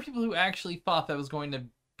were people who actually thought that was going to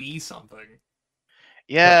be something.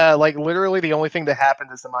 Yeah, like literally the only thing that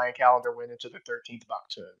happened is the Mayan calendar went into the 13th of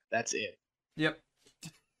October. That's it. Yep.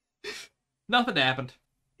 Nothing happened.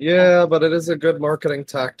 Yeah, but it is a good marketing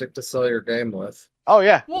tactic to sell your game with. Oh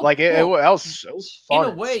yeah, Well, like it was fun. In a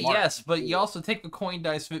and way, smart. yes, but you also take the coin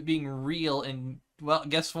dice of it being real, and, well,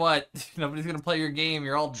 guess what? Nobody's going to play your game.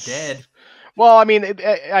 You're all dead. Well, I mean,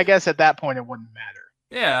 I guess at that point it wouldn't matter.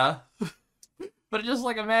 Yeah. But just,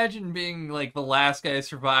 like, imagine being, like, the last guy who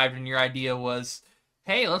survived, and your idea was,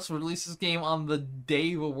 hey, let's release this game on the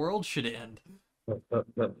day the world should end.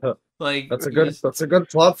 Like, That's a good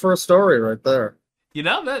plot for a story right there. You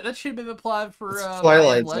know, that should have been the plot for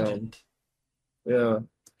Twilight Legend. Zone. Yeah.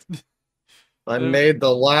 I made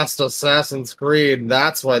the last Assassin's Creed.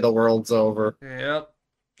 That's why the world's over. Yep.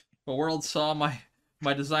 The world saw my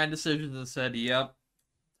design decisions and said, "Yep,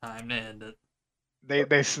 time to end it."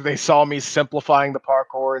 They saw me simplifying the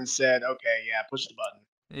parkour and said, "Okay, yeah, push the button."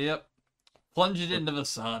 Yep. Plunge it into the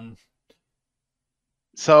sun.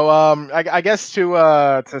 So I guess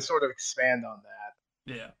to sort of expand on that.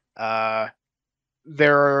 Yeah.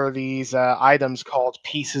 There are these items called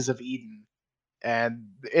Pieces of Eden, and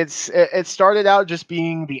it started out just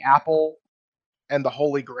being the apple and the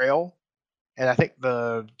Holy Grail, and I think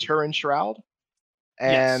the Turin Shroud,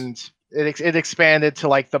 and it expanded to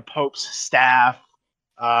like the Pope's staff,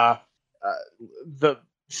 the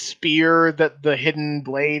spear that the hidden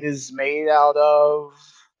blade is made out of.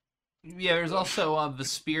 Yeah, there's also the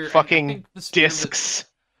spear. Fucking I think the spear discs.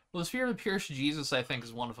 The spear of Pierce Jesus, I think,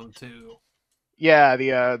 is one of them too. Yeah,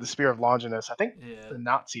 the spear of Longinus. I think Yeah. the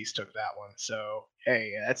Nazis took that one. So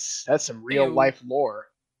hey, that's some real life lore.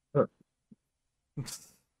 But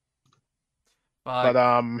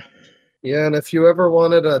yeah, and if you ever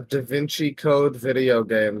wanted a Da Vinci Code video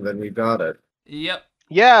game, then you got it. Yep.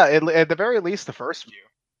 Yeah, at the very least, the first few.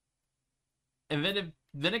 And then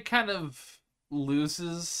it kind of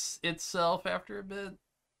loses itself after a bit.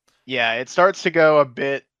 Yeah, it starts to go a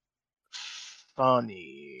bit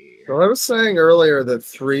funny. Well, I was saying earlier that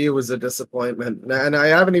 3 was a disappointment, and I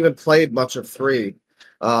haven't even played much of 3.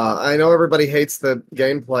 I know everybody hates the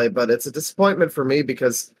gameplay, but it's a disappointment for me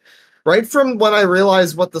because right from when I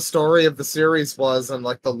realized what the story of the series was and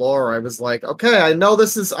like the lore, I was like, okay, I know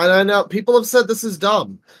people have said this is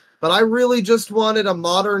dumb, but I really just wanted a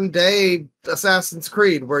modern day Assassin's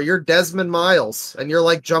Creed where you're Desmond Miles and you're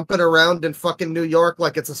like jumping around in fucking New York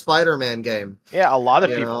like it's a Spider-Man game. Yeah, a lot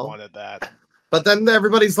of people wanted that. But then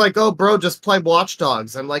everybody's like, oh, bro, just play Watch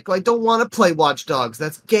Dogs. I'm like, I don't want to play Watch Dogs.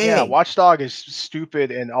 That's gay. Yeah, Watch Dog is stupid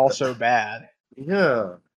and also bad.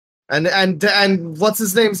 Yeah. And what's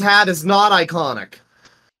his name's hat is not iconic.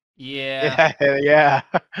 Yeah. Yeah.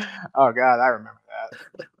 Oh god, I remember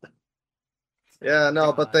that. Yeah,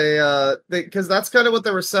 no, but they because that's kind of what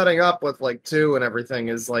they were setting up with like 2 and everything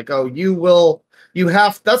is like, oh,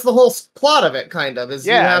 that's the whole plot of it kind of is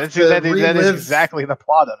that is exactly the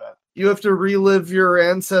plot of it. You have to relive your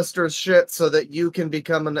ancestors' shit so that you can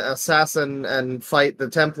become an assassin and fight the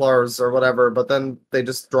Templars or whatever, but then they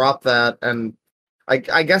just drop that, and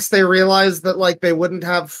I guess they realized that like they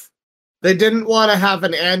didn't want to have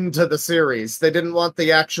an end to the series. They didn't want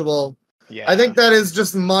the actual I think that is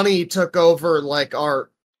just money took over like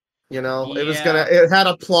art. You know, it had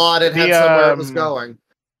a plot, it had somewhere it was going.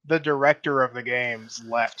 The director of the games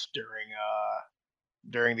left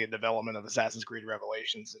during the development of Assassin's Creed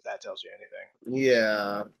Revelations, if that tells you anything.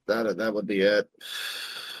 Yeah, that would be it.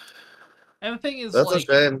 And the thing is, that's like,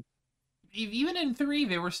 a shame. Even in 3,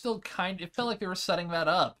 they were still it felt like they were setting that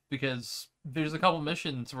up because there's a couple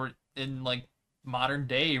missions where in like modern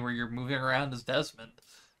day where you're moving around as Desmond.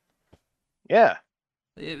 Yeah.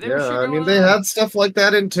 I mean, they had stuff like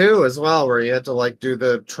that in 2 as well, where you had to like do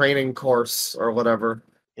the training course or whatever.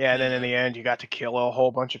 Yeah, and then in the end, you got to kill a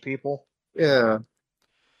whole bunch of people. Yeah.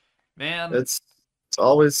 Man, it's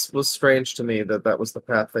always was strange to me that was the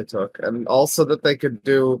path they took, and also that they could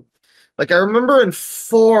do, like I remember in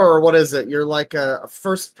 4, what is it? You're like a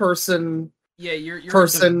first person, you're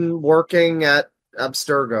person working at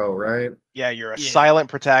Abstergo, right? Yeah, you're a silent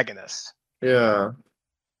protagonist. Yeah.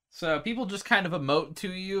 So people just kind of emote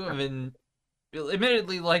to you. I mean,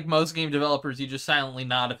 admittedly, like most game developers, you just silently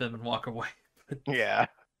nod at them and walk away. Yeah.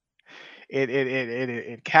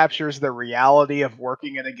 It captures the reality of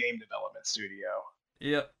working in a game development studio.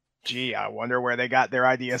 Yep. Gee, I wonder where they got their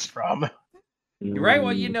ideas from. You write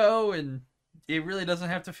what you know, and it really doesn't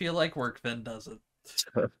have to feel like work then, does it?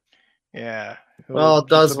 Yeah. Well, it Keeps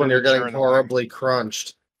does them when in you're the getting journaling. horribly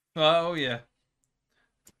crunched. Oh yeah.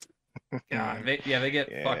 God, they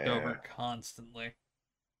get fucked Yeah. over constantly.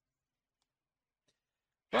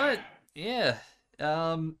 But yeah,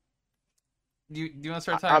 do you want to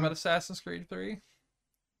start talking I'm about Assassin's Creed 3?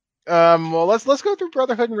 well, let's go through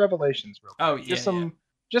Brotherhood and Revelations real Oh quick. yeah, yeah.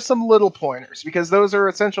 Just some little pointers because those are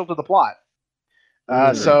essential to the plot.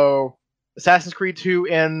 Mhm. So Assassin's Creed 2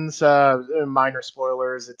 ends. Minor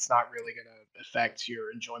spoilers. It's not really going to affect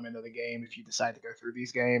your enjoyment of the game if you decide to go through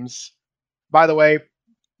these games. By the way,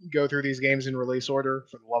 go through these games in release order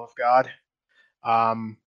for the love of God.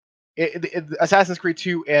 Um, Assassin's Creed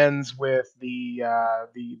 2 ends with the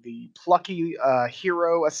plucky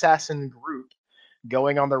hero assassin group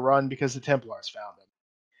going on the run because the Templars found them.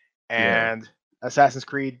 Yeah. And Assassin's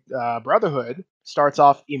Creed Brotherhood starts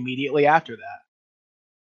off immediately after that,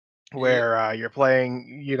 Yep. where you're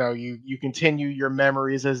playing. You continue your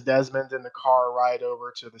memories as Desmond in the car ride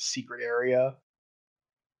over to the secret area,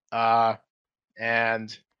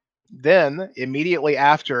 and then immediately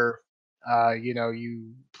after,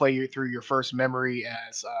 you play through your first memory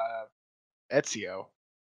as Ezio.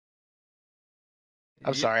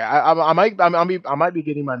 I'm Yep. sorry, I might be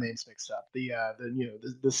getting my names mixed up.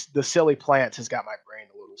 The silly plant has got my brain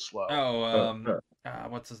a little slow. Oh, Uh,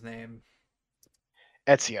 what's his name?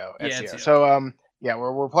 Ezio, Yeah, Ezio. Ezio. So yeah,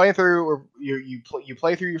 we're playing through. You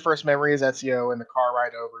play through your first memory as Ezio in the car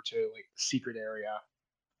ride over to like the secret area,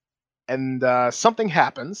 and something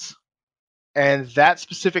happens, and that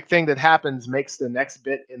specific thing that happens makes the next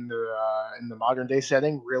bit in the modern day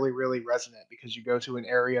setting really really resonant because you go to an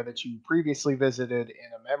area that you previously visited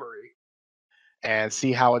in a memory and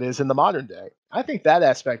see how it is in the modern day. I think that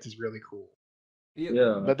aspect is really cool. Yep.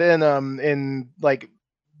 yeah. But then in like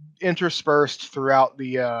interspersed throughout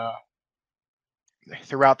the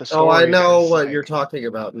Oh, I story, know there's what you're like, talking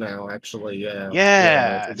about now, actually. Yeah. Yeah, yeah,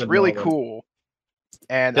 that's a it's good really moment. cool,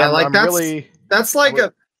 and Yeah, like I'm really that's I like re-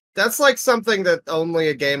 a that's like something that only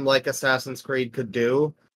a game like Assassin's Creed could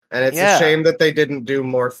do. And it's a yeah. shame that they didn't do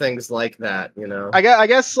more things like that, you know. I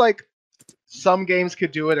guess like some games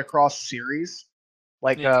could do it across series,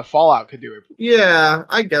 like Yeah. Fallout could do it pretty Yeah, well,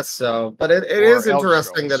 I guess so. But it is or Elder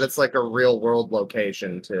interesting that Scrolls. it's like a real world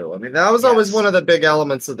location too. I mean, that was always one Yes, of the big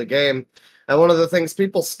elements of the game. And one of the things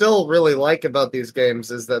people still really like about these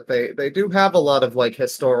games is that they do have a lot of like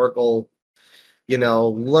historical,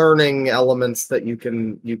 learning elements that you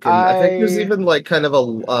can. I think there's I even like kind of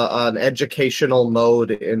an educational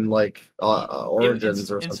mode in like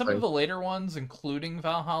Origins or In some of something. the later ones, including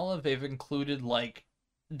Valhalla, they've included like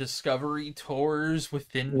discovery tours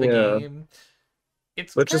within the Yeah. game.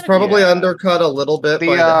 It's Which is kind of cool. probably yeah undercut a little bit the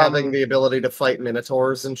by having the ability to fight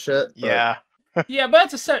minotaurs and shit, but yeah. Yeah,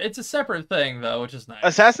 but it's a separate thing though, which is nice.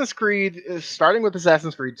 Assassin's Creed is starting with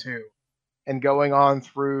Assassin's Creed 2 and going on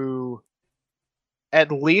through at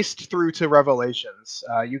least through to Revelations.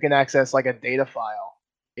 You can access like a data file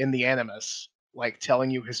in the Animus, like telling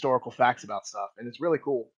you historical facts about stuff, and it's really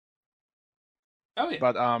cool. Oh yeah.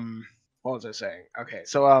 But what was I saying? Okay,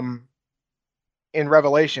 so in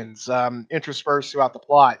Revelations, interspersed throughout the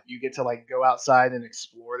plot, you get to like go outside and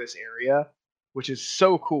explore this area, which is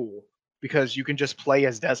so cool because you can just play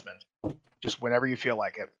as Desmond, just whenever you feel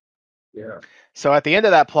like it. yeah. So at the end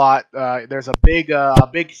of that plot, there's a big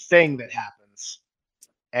thing that happens,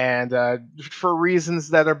 and for reasons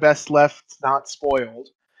that are best left not spoiled,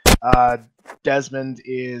 uh, Desmond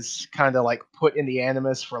is kind of like put in the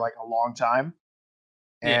Animus for like a long time,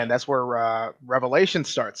 Yeah. and that's where Revelation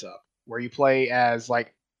starts up, where you play as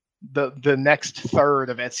like the next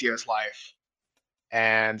third of Ezio's life,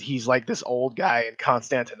 and he's like this old guy in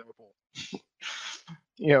Constantinople.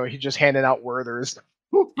 He's just handing out Werther's.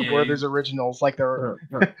 Yeah, Werther's originals, like they're,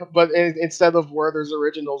 Uh, but instead of Werther's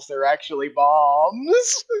originals, they're actually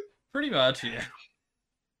bombs. pretty much, yeah.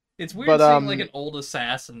 It's weird But seeing like an old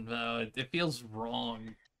assassin though. It feels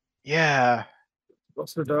wrong. yeah.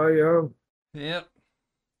 Supposed to die young. Yep.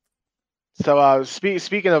 So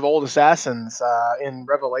speaking of old assassins, in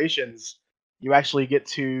Revelations, you actually get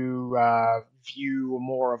to view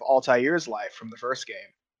more of Altair's life from the first game,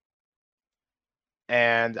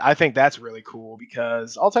 and I think that's really cool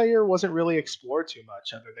because Altair wasn't really explored too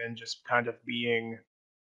much, other than just kind of being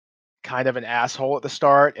kind of an asshole at the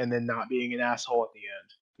start and then not being an asshole at the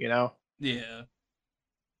end. You know? Yeah.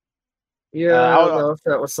 Yeah, I don't I, know if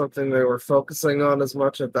that was something they were focusing on as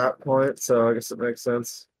much at that point, so I guess it makes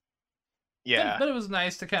sense. yeah, But it was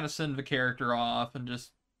nice to kind of send the character off and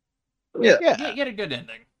just Yeah. yeah, get a good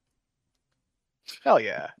ending. hell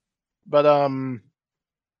yeah. But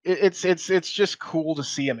it's just cool to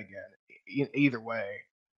see him again. Either way,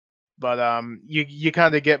 But you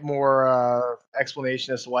kind of get more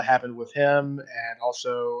explanation as to what happened with him, and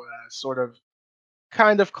also sort of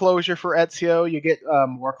kind of closure for Ezio. You get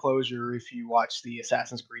more closure if you watch the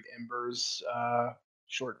Assassin's Creed Embers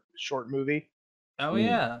short movie. Oh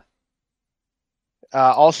yeah.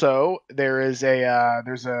 Also, there's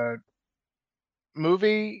a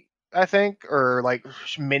movie, I think, or like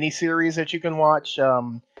mini series that you can watch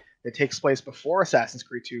that takes place before Assassin's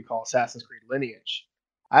Creed 2 called Assassin's Creed Lineage.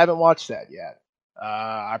 I haven't watched that yet.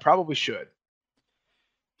 I probably should.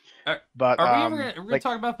 But Are we ever gonna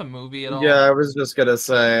talk about the movie at all? Yeah, I was just gonna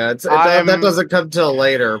say that doesn't come till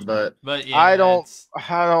later, but yeah, I don't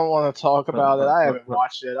want to talk about it. I haven't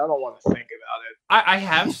watched it. I don't want to think about it. I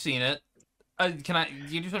have seen it. Do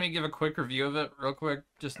you just want me to give a quick review of it, real quick?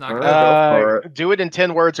 Just not. Do it in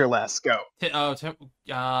 10 words or less. Go.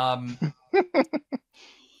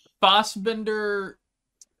 Fassbender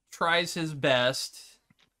tries his best.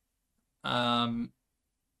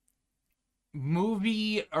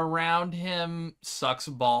 Movie around him sucks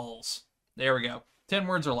balls. There we go. 10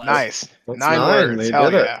 words or less. Nice. 9 words.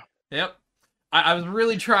 Hell yeah. Yep. I was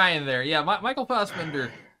really trying there. Yeah, Michael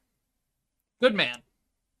Fassbender. Good man.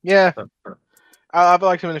 Yeah. I've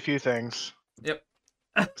liked him in a few things. Yep.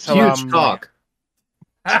 So, huge cock.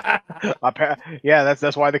 Yeah,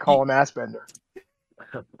 that's why they call him Assbender.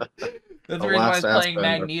 That's the reason why he's playing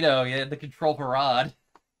Magneto. Yeah, the control parade.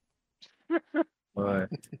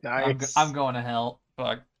 Nice. I'm going to hell.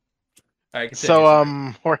 Fuck. All right, so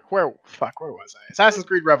where was I? Assassin's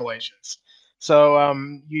Creed Revelations. So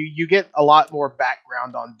you get a lot more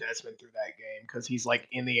background on Desmond through that game because he's like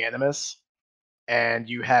in the Animus, and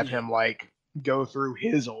you have him like go through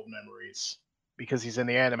his old memories because he's in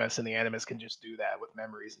the Animus, and the Animus can just do that with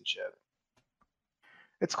memories and shit.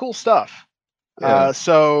 It's cool stuff. Yeah.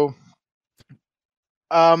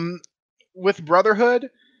 With Brotherhood,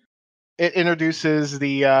 it introduces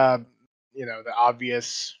the the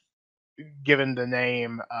obvious, given the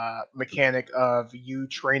name, mechanic of you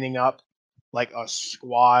training up like a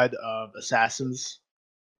squad of assassins,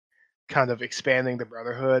 kind of expanding the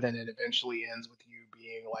Brotherhood, and it eventually ends with you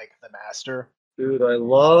being like the master. Dude, I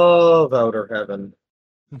love Outer Heaven.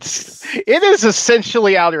 It is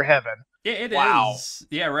essentially Outer Heaven. Yeah, it is.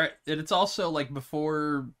 Yeah, right. And it's also like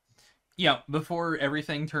before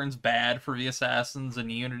everything turns bad for the assassins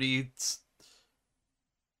and Unity.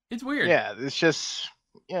 It's weird. Yeah, it's just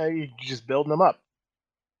you're just building them up.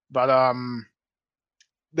 But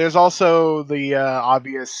there's also the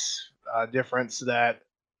obvious difference that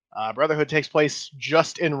Brotherhood takes place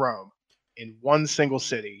just in Rome, in one single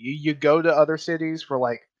city. You go to other cities for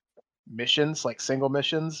like missions, like single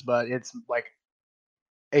missions, but it's like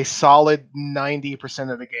a solid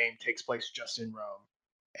 90% of the game takes place just in Rome.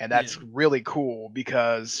 And that's really cool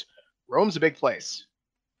because Rome's a big place.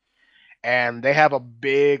 And they have a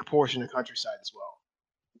big portion of countryside as well.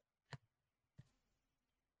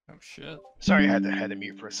 Oh shit! Sorry, I had to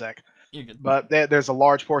mute for a sec. You're good. But there's a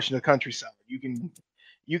large portion of countryside. You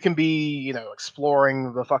can be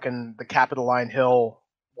exploring the Capitoline Hill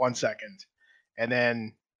 1 second, and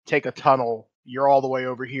then take a tunnel. You're all the way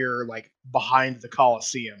over here, like behind the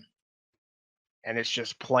Colosseum, and it's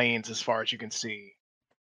just plains as far as you can see.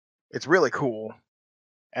 It's really cool.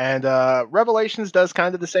 And Revelations does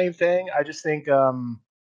kind of the same thing. I just think,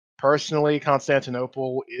 personally,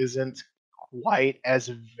 Constantinople isn't quite as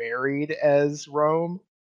varied as Rome.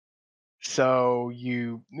 So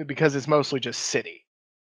because it's mostly just city,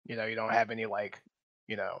 you don't have any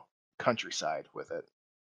countryside with it.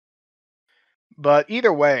 But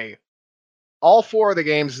either way, all 4 of the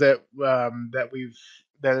games that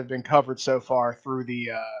have been covered so far through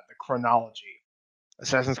the chronology.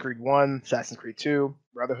 Assassin's Creed 1, Assassin's Creed 2,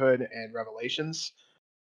 Brotherhood, and Revelations.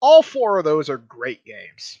 All 4 of those are great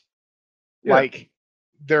games. Yeah. Like,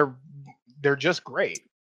 they're just great.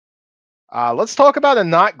 Let's talk about a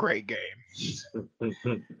not great game.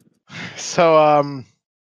 So,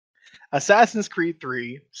 Assassin's Creed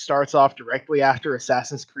 3 starts off directly after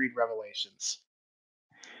Assassin's Creed Revelations.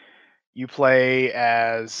 You play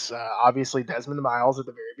as, obviously, Desmond Miles at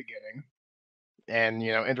the very beginning, and,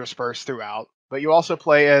 interspersed throughout. But you also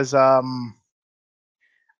play as I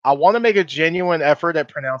want to make a genuine effort at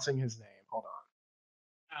pronouncing his name. Hold on.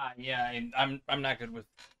 Yeah, I'm not good with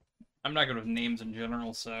names in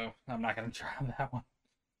general, so I'm not gonna try that one.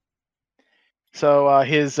 So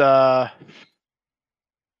his man,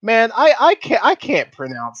 I can't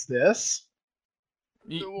pronounce this.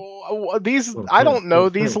 These I don't know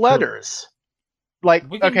these letters. Like,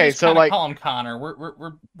 we can okay, just so like call him Connor.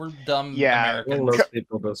 We're dumb Americans. Most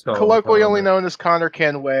people just call colloquially known as Connor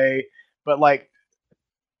Kenway, but like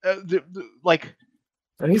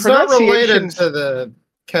And he's not related pronunciations- to the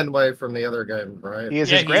Kenway from the other game, right? He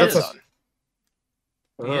is Yeah, his he is. grandson.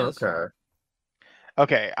 Oh, He is. okay.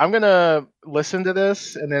 Okay, I'm gonna listen to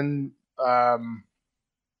this and then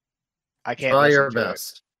I can't Try listen your to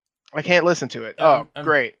best. it. I can't listen to it. Yeah, Oh, I'm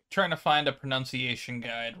great. trying to find a pronunciation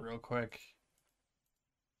guide real quick.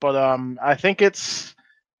 But I think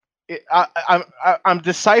I'm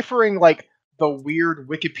deciphering like the weird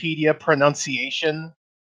Wikipedia pronunciation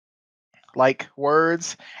like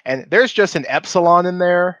words, and there's just an epsilon in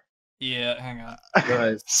there. Yeah, hang on.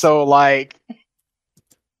 Nice. So like,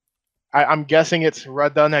 I'm guessing it's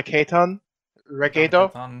Radonhaketon,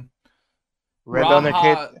 Reketo,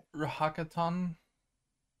 Radonhaketo, Rahakaton.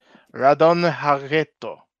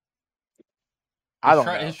 Radonhaketo. I don't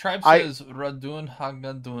know. His tribe I- says Radun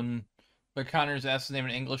Hagadun, but Connors asks his name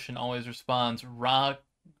in English and always responds Ratan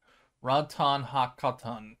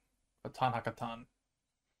Hakatan. Ratan Hakatan.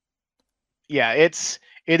 Yeah, it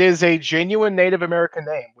is a genuine Native American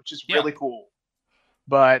name, which is really cool.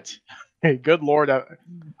 But good lord,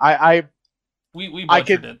 We I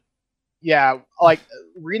butchered could- it. yeah, like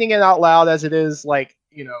reading it out loud as it is, like,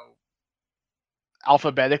 you know,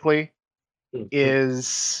 alphabetically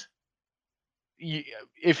is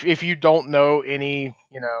if you don't know any,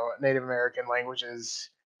 you know, Native American languages,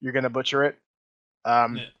 you're gonna butcher it.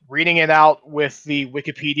 Yeah. Reading it out with the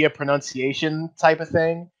Wikipedia pronunciation type of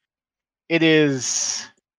thing, it is.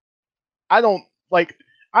 I don't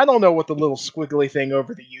know what the little squiggly thing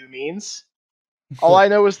over the U means. All I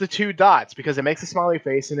know is the two dots because it makes a smiley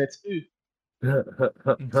face and it's ooh.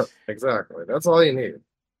 Exactly. That's all you need.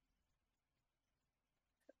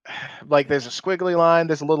 Like there's a squiggly line,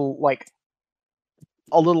 there's a little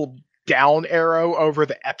down arrow over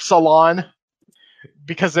the epsilon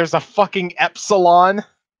because there's a fucking epsilon.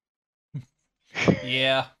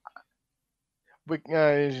 Yeah.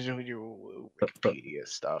 Wikipedia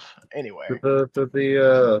stuff. Anyway, Did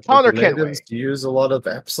the Connor natives use a lot of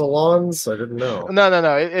epsilons? I didn't know.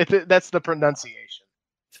 no. That's the pronunciation.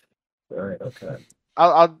 Right. Okay.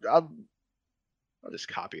 I'll just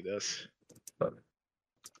copy this.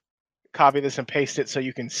 Copy this and paste it so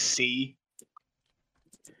you can see.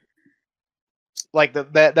 Like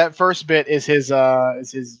that first bit is his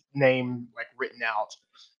name like written out.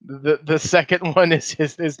 The second one is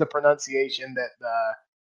the pronunciation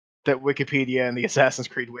that Wikipedia and the Assassin's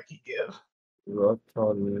Creed wiki give.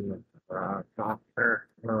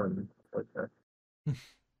 Okay.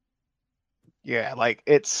 Yeah, like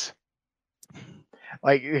it's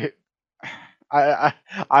like I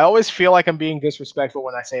always feel like I'm being disrespectful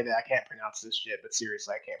when I say that I can't pronounce this shit, but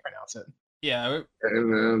seriously, I can't pronounce it. Yeah.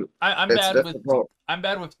 And, I'm it's bad difficult.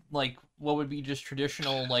 with like what would be just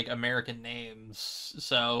traditional like American names.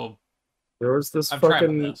 So There was this I'm trying my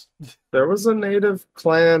fucking. best. There was a native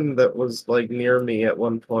clan that was like near me at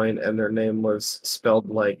one point, and their name was spelled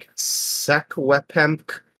like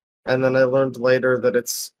Sekwepemk, and then I learned later that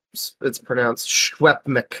it's pronounced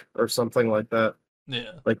Schwepmik or something like that.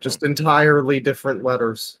 Yeah. Like just entirely different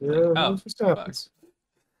letters. Yeah, Oh, it just happens.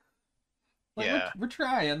 Like, Yeah. we're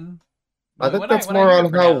trying. I think When that's when more hear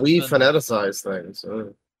on how we pronounced, then- phoneticize things.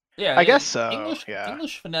 Yeah, I guess so, English yeah.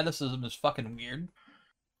 English phoneticism is fucking weird.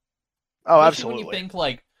 Oh, Especially absolutely. when you think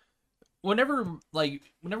like whenever we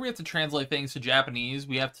have to translate things to Japanese,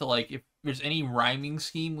 we have to like if there's any rhyming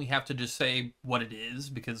scheme, we have to just say what it is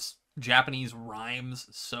because Japanese rhymes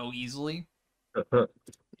so easily.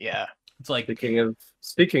 Yeah. It's like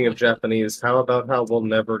Speaking of Japanese, how about how we'll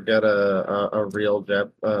never get a real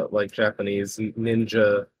Japanese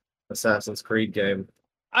ninja Assassin's Creed game?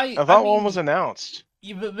 I thought one was announced.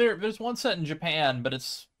 There's one set in Japan, but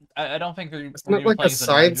I don't think they're. Isn't it like a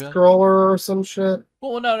side scroller or some shit?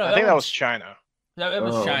 Well, no. I think that was China. That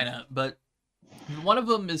was Oh. China, but one of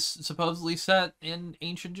them is supposedly set in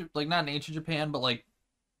not in ancient Japan, but like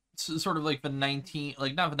sort of like not the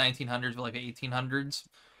 1900s, but like the 1800s.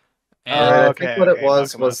 And I okay, think what it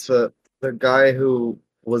was Bakamas. the guy who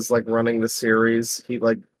was like running the series. He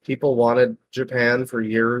like people wanted Japan for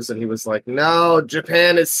years, and he was like, "No,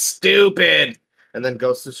 Japan is stupid." And then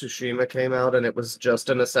Ghost of Tsushima came out, and it was just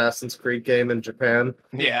an Assassin's Creed game in Japan,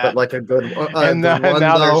 Yeah. but like a good one. And good one,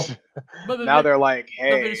 now though. now they're like,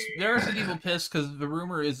 hey. there are some people pissed because the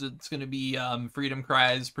rumor is it's going to be Freedom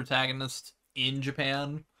Cry's protagonist in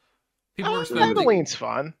Japan. People are expecting. Aveline's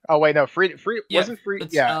fun. Oh wait, no, Yeah, wasn't free.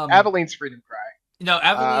 it's, Yeah, Aveline's Freedom Cry. No,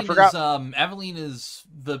 Aveline forgot- Aveline is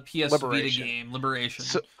the PS Liberation. Vita game, Liberation.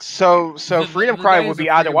 So Freedom Cry guy would is be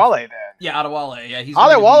a Freedom- Adewale then. Yeah, Adewale. Yeah, he's going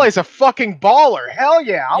to Adewale's a fucking baller. Hell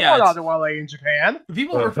yeah, I Yeah, want it's- Adewale in Japan.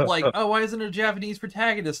 People were like, "Oh, why isn't there a Japanese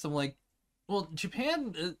protagonist?" I'm like, Well,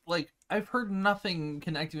 Japan, like, I've heard nothing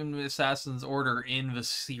connecting to Assassin's Order in the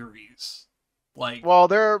series. Like, Well,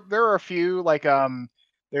 there are a few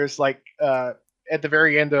there's like at the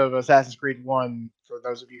very end of Assassin's Creed 1, for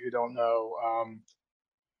those of you who don't know,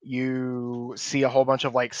 you see a whole bunch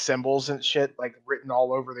of like symbols and shit like written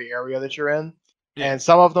all over the area that you're in. yeah, And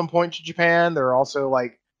some of them point to Japan. There are also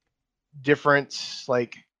like different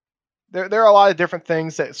like there are a lot of different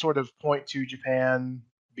things that sort of point to Japan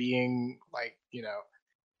being like,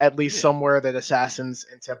 at least yeah, somewhere that assassins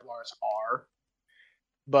and Templars are.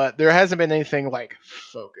 But there hasn't been anything like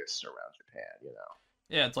focused around Japan,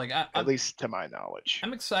 yeah. It's like at least to my knowledge.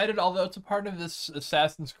 I'm excited, although it's a part of this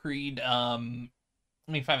Assassin's Creed. Let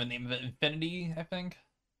me find the name of it. Infinity, I think.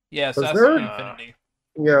 Yeah, Assassin's there- Creed Infinity.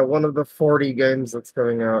 Yeah, one of the 40 games that's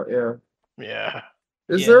coming out. Yeah. Yeah.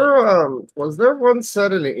 Is Yeah. there was there one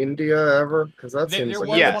set in India ever? Because that There seems was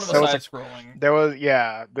like Yes, one of there the was side scrolling. There was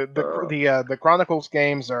the Chronicles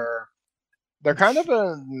games they're kind of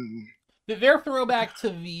a They're throwback to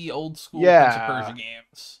the old school Prince of Yeah. Persia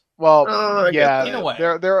games. well I get yeah that. In a way.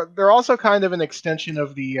 they're also kind of an extension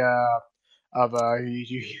of the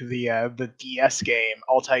DS game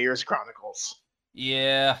Altair's Chronicles.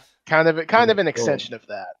 Yeah, Kind of an Cool. extension of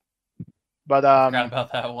that. But I forgot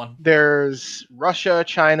about that one. there's Russia,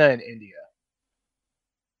 China, and India.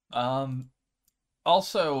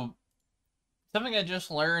 Also, something I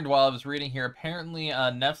just learned while I was reading here. Apparently,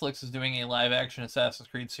 Netflix is doing a live-action Assassin's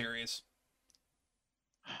Creed series.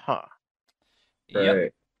 Huh. Yep,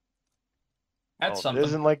 Right. that's Well, if something. it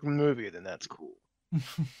isn't like the movie, then that's cool.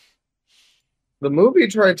 The movie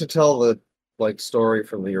tried to tell the story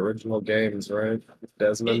from the original games, right?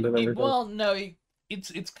 Desmond and everything. Well, no,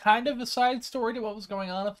 it's kind of a side story to what was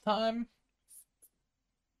going on at the time.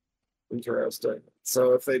 Interesting.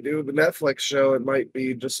 So if they do the Netflix show, it might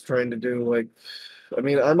be just trying to do I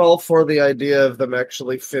mean, I'm all for the idea of them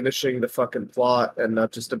actually finishing the fucking plot and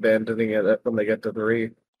not just abandoning it when they get to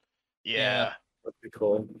 3. Yeah. That'd be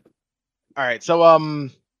cool. All right, so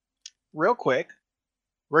real quick,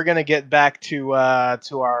 we're gonna get back to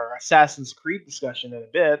our Assassin's Creed discussion in a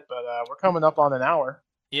bit, but we're coming up on an hour.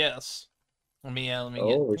 Yes. Let me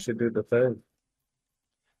We should do the thing.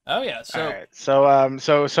 Oh yeah. All right, so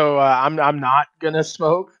I'm not gonna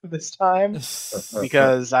smoke this time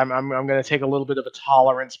because I'm gonna take a little bit of a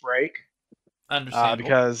tolerance break. Understandable.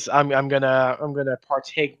 Because I'm gonna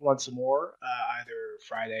partake once more, either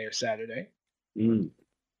Friday or Saturday.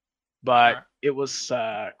 But Alright. it was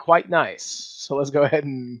quite nice. So let's go ahead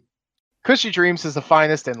and Cushy Dreams is the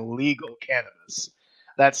finest and legal cannabis.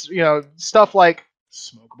 That's stuff like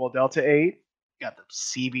smokable Delta 8, got the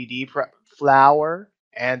CBD flower,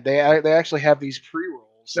 and they actually have these pre-rolls.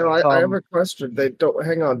 So I have a question. They don't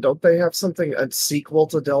hang on. Don't they have a sequel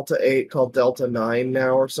to Delta 8 called Delta 9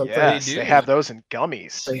 now or something? Yes, They they do. have those in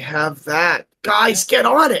gummies. They have that. Guys, get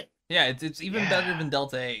on it. Yeah, it's even better than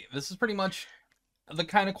Delta 8. This is pretty much the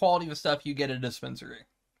kind of quality of stuff you get at a dispensary.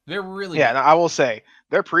 They're really Yeah, good. and I will say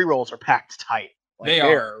their pre-rolls are packed tight. They are.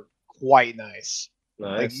 They're quite nice.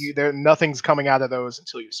 Nice. Nothing's coming out of those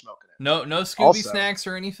until you smoke it. No Scooby Also- snacks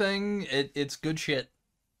or anything. It's good shit.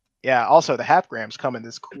 Yeah. Also, the half grams come in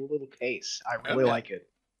this cool little case. I really yeah. like it.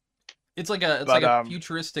 It's like a But,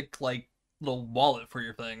 futuristic little wallet for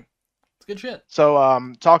your thing. It's good shit. So,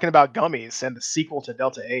 talking about gummies and the sequel to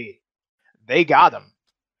Delta 8, they got them.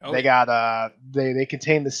 Oh, They got they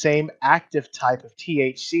contain the same active type of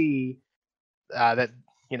THC that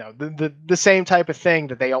the same type of thing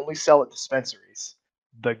that they only sell at dispensaries.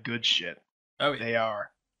 The good shit. oh yeah. They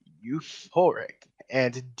are euphoric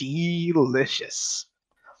and delicious.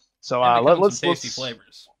 So And they come in let's some tasty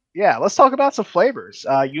flavors. Yeah, let's talk about some flavors.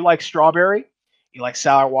 You like strawberry? You like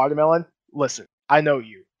sour watermelon? Listen, I know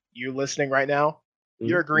you. You listening right now?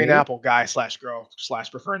 You're a green apple guy / girl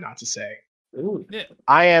 / prefer not to say. Ooh. Yeah.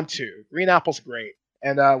 I am too. Green apple's great,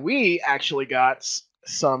 and we actually got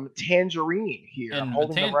some tangerine here. I'm And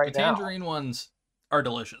holding them right the now. tangerine ones are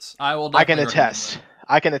delicious. I will. I can definitely recommend attest. them.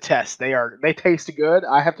 I can attest. They taste good.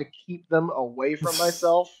 I have to keep them away from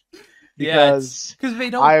myself because because they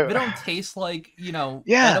don't taste like edibles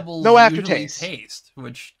no usually aftertaste. taste,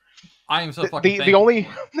 which I am so the fucking the thankful only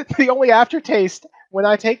the only aftertaste when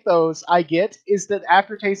I take those I get is the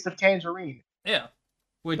aftertaste of tangerine. for. Yeah,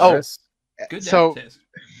 which Oh, good so aftertaste.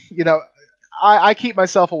 I keep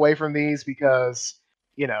myself away from these because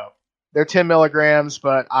they're 10 milligrams,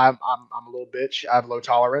 but I'm a little bitch. I have low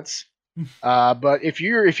tolerance. But if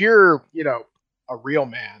you're a real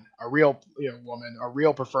man, a real woman, a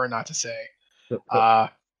real prefer not to say,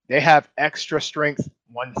 they have extra strength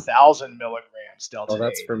 1,000 milligrams Delta Oh,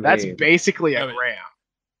 that's 8. for That's me. basically a Oh, yeah. gram.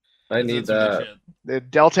 I need That's some good that. shit. The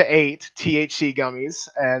Delta 8 THC gummies,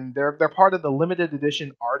 and they're part of the limited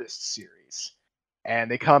edition artist series.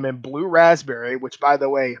 And they come in blue raspberry, which, by the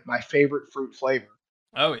way, my favorite fruit flavor.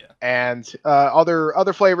 Oh yeah. And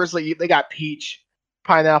other flavors. Like they got peach,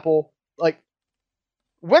 pineapple. Like,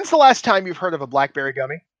 when's the last time you've heard of a blackberry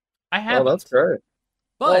gummy? I Oh, haven't. that's great.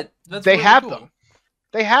 But Well, that's they really have cool. them.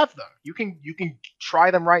 They have them. You can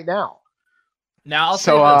try them right now. Now I'll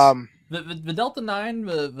So say this: the Delta 9,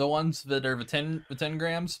 the ones that are the 10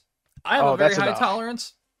 grams, I have a very that's high enough.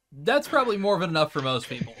 tolerance. That's probably more than enough for most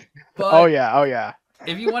people. But Oh yeah.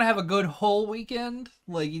 if you want to have a good whole weekend,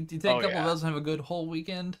 like you take Oh, a couple yeah. of those and have a good whole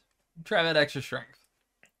weekend, try that extra strength.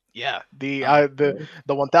 Yeah. The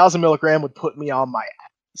 1000 milligram would put me on my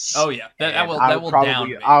ass. Oh yeah, that And will I that would will down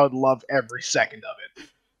me. I would love every second of it.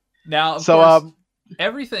 Now, of So course,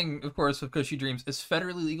 everything, of course, with Cushy Dreams is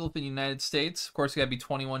federally legal in the United States. Of course, you gotta be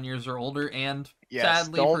 21 years or older, and yes,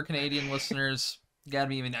 sadly don't- for Canadian listeners, you gotta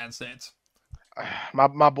be in the United States.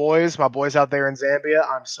 my boys out there in Zambia,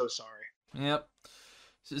 I'm so sorry. Yep.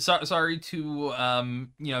 Sorry to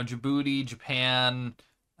Djibouti, Japan,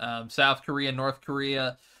 South Korea, North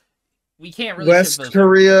Korea. We can't really ship West those.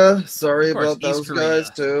 Korea. Sorry Of course, about those East Korea. guys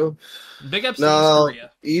too. Big ups to No, East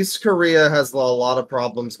Korea. East Korea has a lot of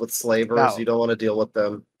problems with slavers. No. You don't want to deal with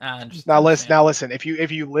them. Just Now understand. listen. If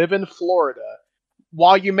you live in Florida,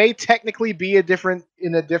 while you may technically be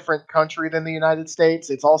in a different country than the United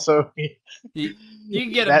States, it's also You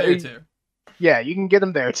can get them there too. Yeah, you can get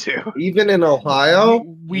them there too. Even in Ohio.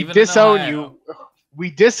 We Even in disown Ohio. you.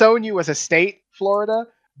 We disown you as a state, Florida.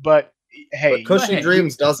 But hey, But Cushy hey,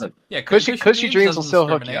 Dreams doesn't. Yeah, Cushy Dreams will doesn't still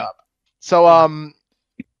hook you discriminate. up. So I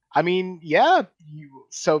mean, yeah.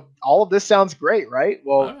 So all of this sounds great, right?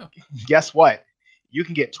 Well, Oh, guess what? You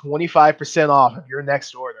can get 25% off of your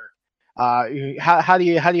next order. How do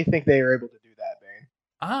you think they are able to do that, Bane?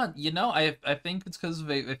 I think it's because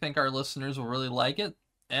they think our listeners will really like it,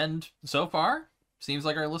 and so far, seems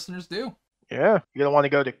like our listeners do. Yeah, you're gonna want to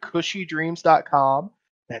go to cushydreams.com.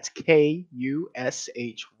 That's KUSHY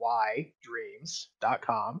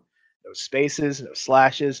dreams.com. No spaces, no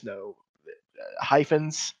slashes, no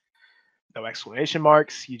hyphens, no exclamation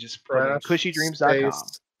marks. You just put in cushydreams.com.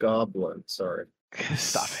 Space Goblin. Sorry.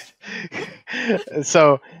 Stop it.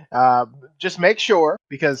 So just make sure,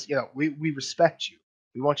 because we respect you.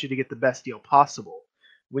 We want you to get the best deal possible.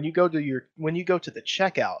 When you go to the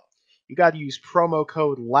checkout, you got to use promo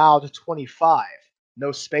code LOUD25,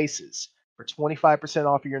 no spaces, for 25%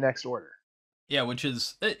 off of your next order. Yeah, which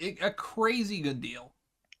is a crazy good deal.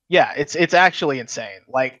 Yeah, it's actually insane.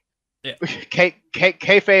 Like, Yeah.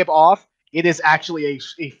 kayfabe off. It is actually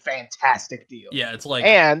a fantastic deal. Yeah, it's like,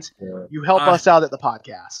 And Yeah. you help us out at the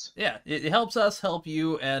podcast. yeah, it helps us help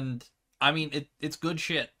you, and I mean it's good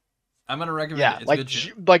shit. I'm gonna recommend Yeah, it. It's good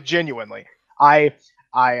shit. like genuinely. I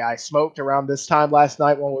smoked around this time last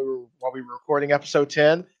night while we were recording episode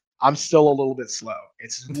 10. I'm still a little bit slow.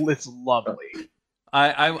 It's lovely.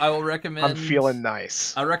 I will recommend. I'm feeling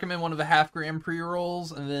nice. I recommend one of the half-gram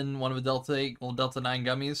pre-rolls and then one of the Delta 9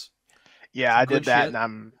 gummies. Yeah, I did Good that, shit.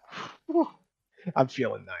 and I'm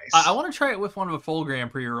feeling nice. I want to try it with one of the full-gram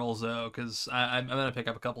pre-rolls though, because I'm gonna pick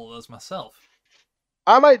up a couple of those myself.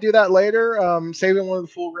 I might do that later. Saving one of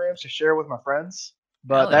the full grams to share with my friends.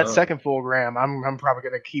 But Hell that yeah. second full gram, I'm probably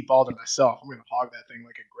gonna keep all to myself. I'm gonna hog that thing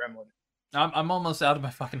like a gremlin. I'm almost out of my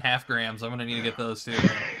fucking half grams. I'm gonna need to get those too.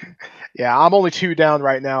 Yeah, I'm only 2 down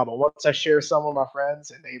right now, but once I share some with my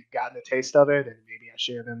friends and they've gotten a taste of it, and maybe I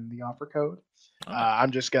share them the offer code,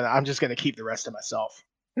 I'm just gonna keep the rest to myself.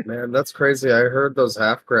 Man, that's crazy. I heard those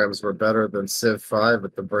half grams were better than Civ 5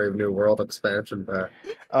 at the Brave New World expansion pack.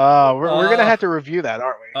 We're gonna have to review that,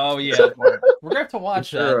 aren't we? Oh At yeah, some point. we're gonna have to watch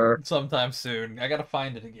Sure. that sometime soon. I gotta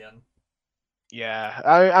find it again. Yeah,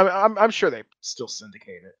 I'm sure they still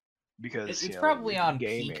syndicate it because It's probably on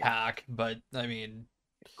gaming. Peacock, but I mean,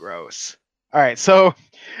 Gross. All right, so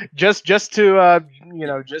just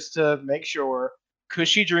to just to make sure,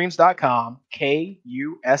 cushydreams.com,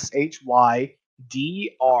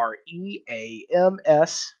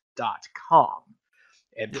 KUSHYDREAMS.com,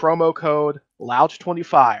 and promo code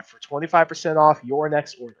LOUD25 for 25% off your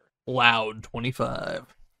next order. Loud 25.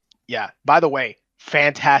 Yeah. By the way,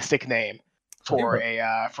 fantastic name for a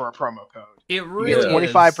promo code. It You really get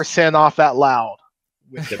 25% off that loud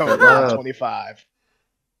with Get code that loud. LOUD25.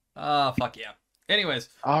 Oh, fuck yeah. Anyways,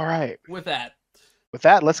 All right. with that,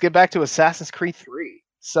 Let's get back to Assassin's Creed 3.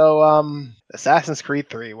 So, Assassin's Creed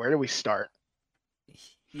 3, where do we start?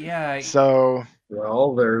 yeah, So,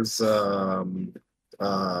 Well, there's early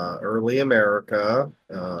America.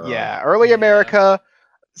 yeah, early yeah. America.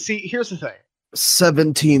 See, here's the thing.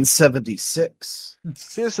 1776.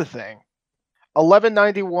 Here's the thing: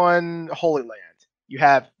 1191 Holy Land. You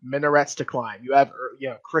have minarets to climb. You have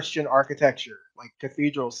Christian architecture, like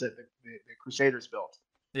cathedrals that the Crusaders built.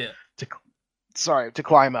 Yeah. To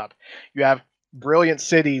climb up. You have brilliant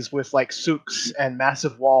cities with like souks and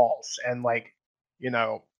massive walls and like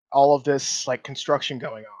all of this like construction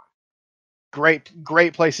going on.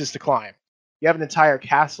 Great places to climb. You have an entire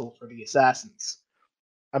castle for the assassins.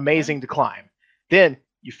 Amazing to climb. Then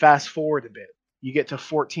you fast forward a bit. You get to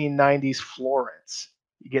 1490s Florence.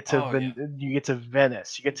 You get to you get to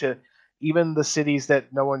Venice. You get to even the cities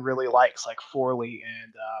that no one really likes, like Forli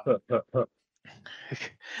and.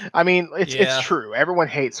 I mean, it's true. Everyone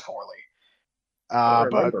hates Forli.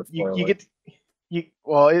 But you get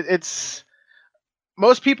it's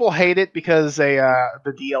most people hate it because the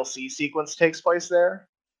DLC sequence takes place there,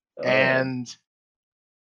 and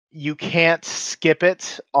you can't skip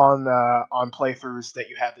it on playthroughs that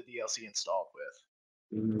you have the DLC installed with.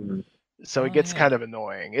 So it gets kind of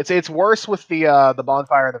annoying. It's worse with the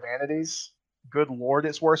Bonfire of the Vanities. Good lord,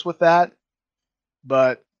 it's worse with that.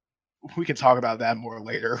 But we can talk about that more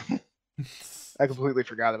later. I completely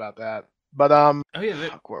forgot about that. But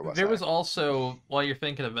there was also, while you're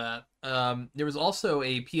thinking of that, there was also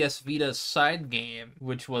a PS Vita side game,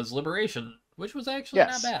 which was Liberation, which was actually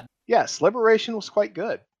not bad. Yes, Liberation was quite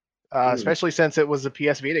good, especially since it was a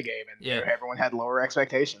PS Vita game and everyone had lower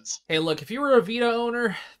expectations. Hey, look, if you were a Vita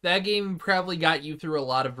owner, that game probably got you through a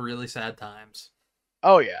lot of really sad times.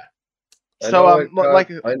 Oh yeah. I know it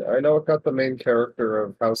got the main character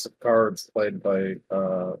of House of Cards played by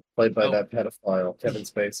that pedophile Kevin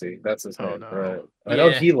Spacey. That's his name, right? I know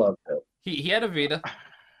he loved it. He had a Vita.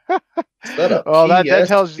 That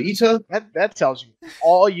tells you Vita? That tells you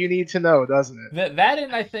all you need to know, doesn't it? That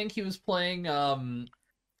and I think he was playing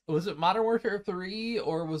was it Modern Warfare 3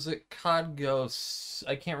 or was it COD Ghosts?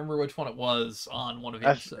 I can't remember which one it was on one of the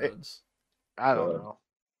episodes. I don't know.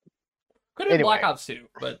 Could have been Black Ops 2,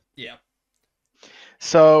 but yeah.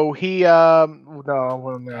 So he I'm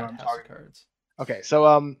talking cards. Okay,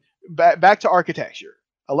 so back to architecture.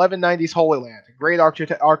 1190s Holy Land, great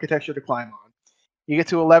architecture to climb on. You get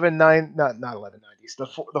to not 1190s, the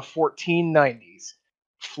 1490s,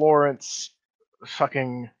 Florence,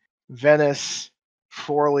 fucking Venice,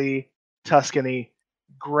 Forli, Tuscany,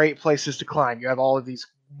 great places to climb. You have all of these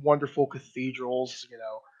wonderful cathedrals,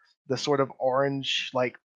 the sort of orange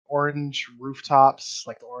rooftops,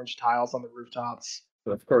 like the orange tiles on the rooftops.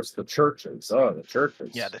 But of course, the churches. Oh, the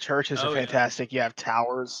churches. Yeah, the churches are fantastic. You have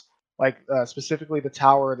towers, like specifically the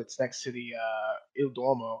tower that's next to the Il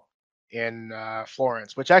Duomo in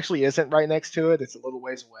Florence, which actually isn't right next to it. It's a little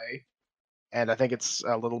ways away, and I think it's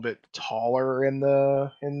a little bit taller in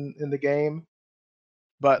the game.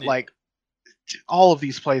 But like all of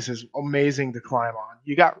these places, amazing to climb on.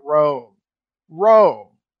 You got Rome.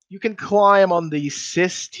 You can climb on the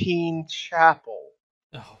Sistine Chapel.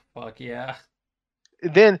 Oh fuck yeah!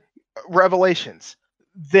 Then Revelations,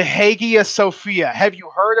 the Hagia Sophia. Have you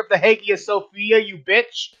heard of the Hagia Sophia, you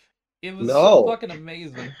bitch? It was so fucking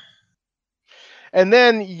amazing. And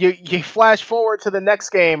then you flash forward to the next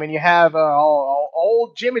game, and you have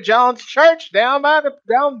old Jimmy John's church down by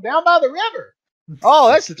the river. Oh,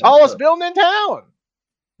 that's the tallest building in town.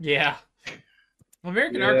 Yeah.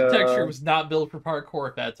 American architecture was not built for parkour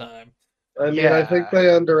at that time. I mean, I think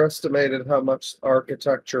they underestimated how much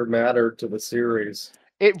architecture mattered to the series.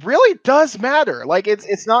 It really does matter. Like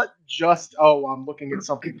it's not just I'm looking at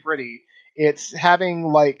something pretty. It's having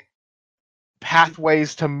like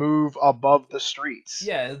pathways to move above the streets.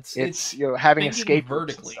 Yeah, it's having escape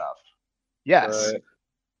vertically stuff. Yes, right.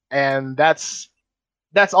 And that's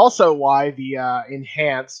also why the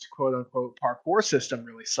enhanced quote unquote parkour system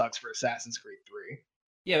really sucks for Assassin's Creed 3.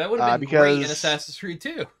 Yeah, that would have been great in Assassin's Creed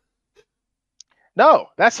 2. No,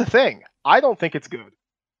 that's the thing. I don't think it's good.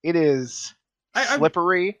 It is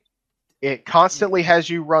slippery. It constantly has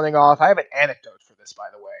you running off. I have an anecdote for this, by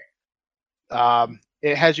the way.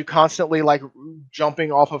 It has you constantly like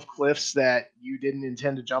jumping off of cliffs that you didn't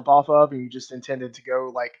intend to jump off of, and you just intended to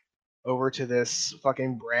go like over to this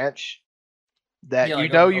fucking branch that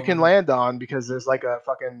you can land on because there's like a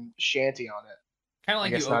fucking shanty on it. Kind of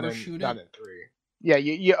like you overshoot it. Not in 3. Yeah,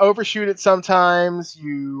 you overshoot it sometimes.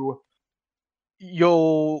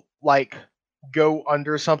 You'll like go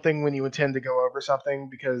under something when you intend to go over something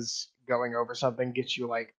because going over something gets you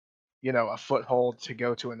like a foothold to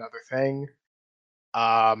go to another thing.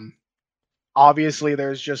 Obviously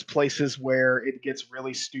there's just places where it gets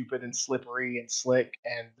really stupid and slippery and slick,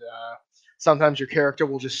 and sometimes your character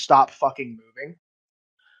will just stop fucking moving,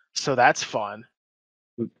 so that's fun.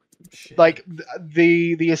 Shit. Like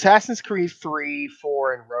the Assassin's Creed 3,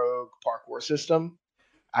 4, and Rogue parkour system.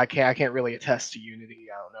 I can't really attest to Unity.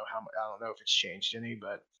 I don't know if it's changed any,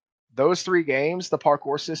 but those 3 games, the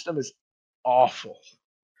parkour system is awful.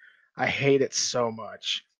 I hate it so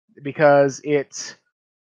much because it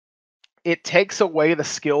takes away the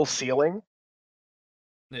skill ceiling.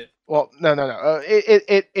 Yeah. Well, no.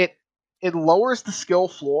 It lowers the skill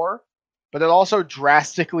floor, but it also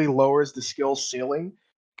drastically lowers the skill ceiling,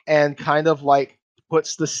 and kind of like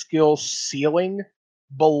puts the skill ceiling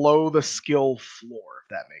below the skill floor.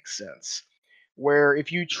 If that makes sense. Where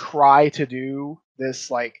if you try to do this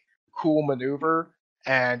like cool maneuver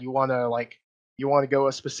and you want to go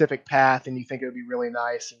a specific path and you think it would be really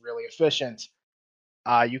nice and really efficient,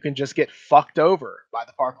 you can just get fucked over by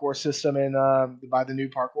the parkour system and by the new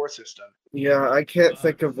parkour system. Yeah, I can't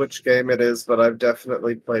think of which game it is, but I've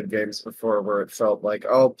definitely played games before where it felt like,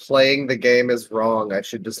 oh, playing the game is wrong. I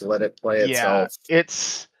should just let it play Yeah, itself.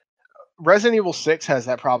 it's Resident Evil 6 has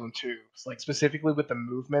that problem too. It's like specifically with the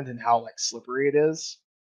movement and how like slippery it is.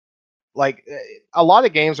 Like a lot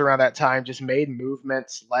of games around that time just made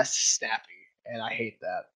movements less snappy, and I hate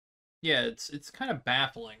that. Yeah, it's kind of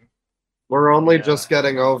baffling. We're only Yeah. just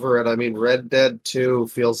getting over it. I mean, Red Dead 2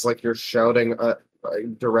 feels like you're shouting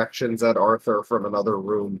directions at Arthur from another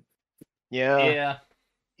room. Yeah. Yeah.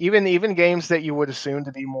 Even games that you would assume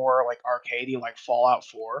to be more like arcadey, like Fallout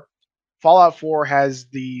 4. Fallout 4 has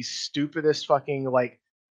the stupidest fucking like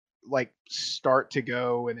start to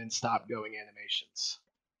go and then stop going animations.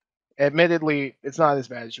 Admittedly, it's not as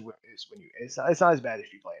bad as it's not as bad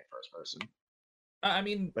if you play it first person, I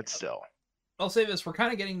mean, but still. I'll say this: we're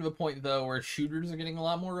kind of getting to the point though where shooters are getting a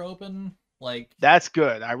lot more open. Like That's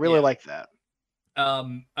good. I really like that.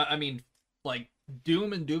 I mean, like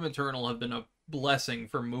Doom and Doom Eternal have been a blessing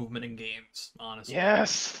for movement in games. Honestly,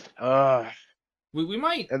 Yes. we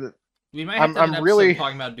might And we might have to have an episode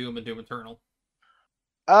talking about Doom and Doom Eternal.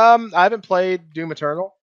 I haven't played Doom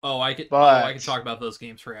Eternal. I could talk about those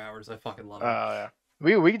games for hours. I fucking love them. Yeah.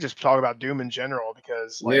 We could just talk about Doom in general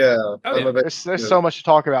because like there's so much to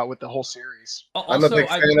talk about with the whole series. I'm a big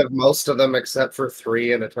fan of most of them except for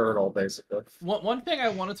 3 and Eternal, basically. One thing I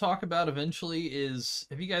want to talk about eventually is,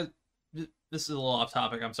 have you guys? This is a little off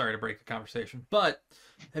topic. I'm sorry to break the conversation, but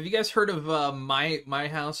have you guys heard of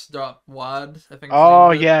myhouse.wad? I think.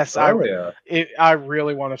 Oh yes, I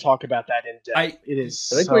really want to talk about that in depth. I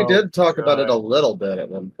think we did talk about it a little bit at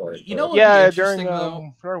one point. You know what? Yeah, during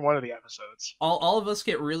one of the episodes. All of us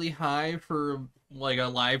get really high for like a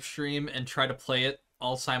live stream and try to play it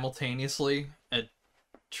all simultaneously and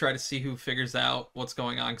try to see who figures out what's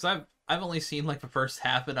going on. Because I've only seen like the first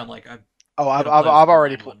half, and I'm like, I've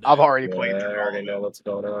already played. I already know what's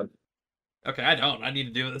going on. Okay, I don't. I need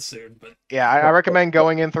to do this soon, but yeah, I recommend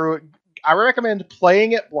going in through it. I recommend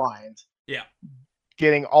playing it blind. Yeah.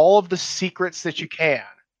 Getting all of the secrets that you can,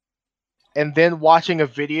 and then watching a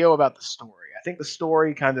video about the story. I think the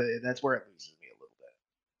story that's where it loses me a little bit.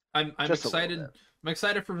 I'm excited. I'm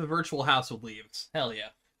excited for the virtual House of Leaves. Hell yeah.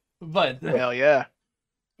 But hell yeah.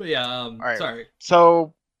 But yeah, all right. Sorry.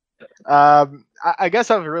 So I guess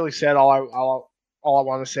I've really said all I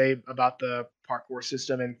want to say about the parkour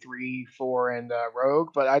system in 3, 4, and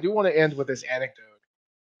Rogue, but I do want to end with this anecdote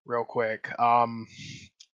real quick.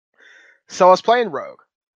 So I was playing Rogue.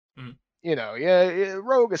 Mm. You know,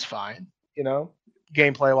 Rogue is fine,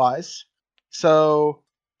 gameplay wise. So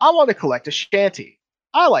I want to collect a shanty.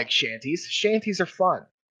 I like shanties. Shanties are fun.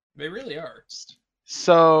 They really are.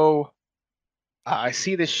 So I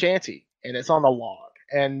see this shanty, and it's on the log.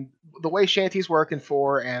 And the way shanties work in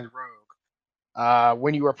 4 and Rogue,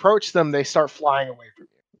 when you approach them, they start flying away from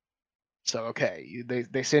you. So okay,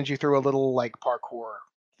 they send you through a little like parkour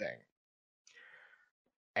thing.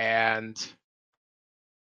 And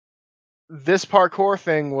this parkour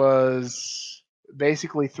thing was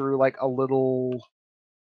basically through like a little,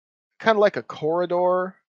 kind of like a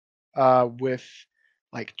corridor, with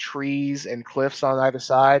like trees and cliffs on either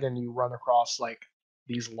side, and you run across like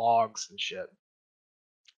these logs and shit.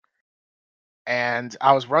 And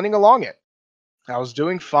I was running along it. I was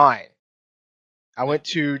doing fine. I went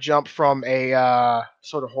to jump from a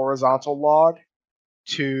sort of horizontal log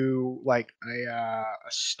to like a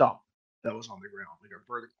stump that was on the ground, like a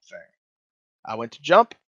vertical thing. I went to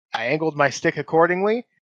jump. I angled my stick accordingly,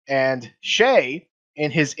 and Shay,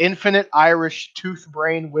 in his infinite Irish tooth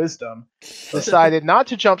brain wisdom, decided not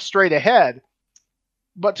to jump straight ahead,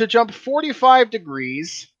 but to jump 45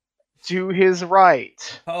 degrees to his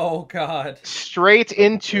right. Oh God! Straight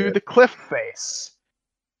into the cliff face,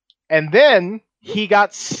 and then he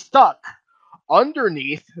got stuck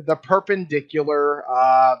underneath the perpendicular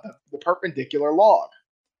log.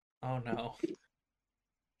 Oh no.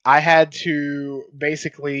 I had to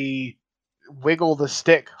basically wiggle the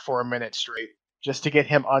stick for a minute straight just to get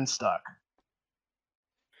him unstuck.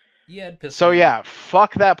 Yeah, it pissed So me off. yeah,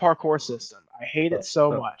 fuck that parkour system. I hate it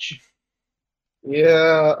so much.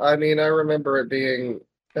 Yeah, I mean, I remember it being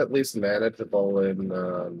at least manageable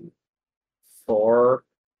in 4.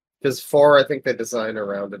 Because 4, I think they designed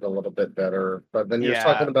around it a little bit better. But then you're Yeah,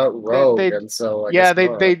 talking about Rogue, they and so I yeah guess they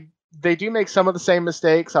not. they they do make some of the same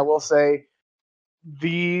mistakes. I will say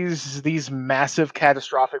these massive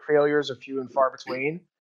catastrophic failures are few and far between.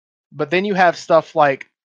 But then you have stuff like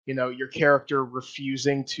your character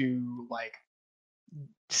refusing to like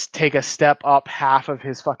take a step up half of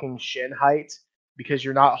his fucking shin height because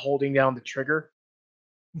you're not holding down the trigger,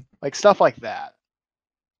 like stuff like that.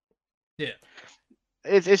 Yeah.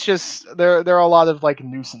 It's just there are a lot of like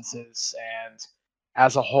nuisances, and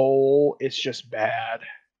as a whole, it's just bad.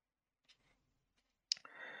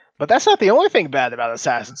 But that's not the only thing bad about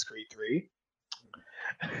Assassin's Creed 3.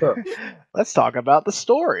 Huh. Let's talk about the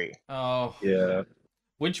story. Oh. Yeah.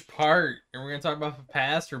 Which part? Are we gonna talk about the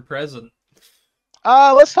past or present?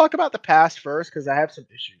 Let's talk about the past first because I have some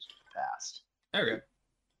issues with the past. Okay.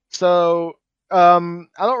 So, I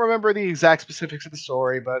don't remember the exact specifics of the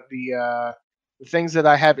story, but the things that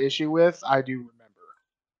I have issue with, I do remember.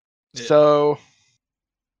 Yeah. So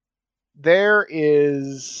there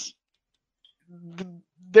is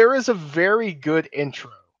there is a very good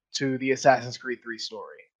intro to the Assassin's Creed 3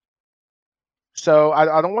 story. So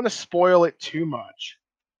I don't want to spoil it too much,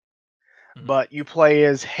 but you play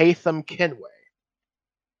as Haytham Kenway,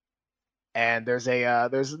 and there's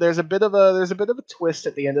a bit of a twist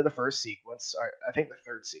at the end of the first sequence. Or I think the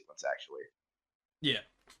third sequence actually. Yeah.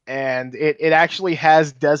 And it actually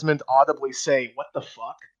has Desmond audibly say, "What the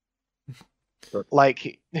fuck?"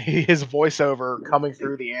 Like his voiceover coming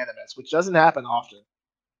through the animus, which doesn't happen often.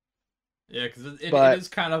 Yeah, because it But is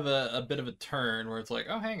kind of a bit of a turn where it's like,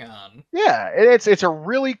 oh, hang on. yeah, it's a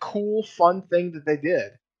really cool, fun thing that they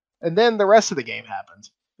did, and then the rest of the game happened.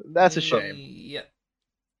 That's a shame. Yeah.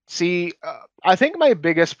 See, I think my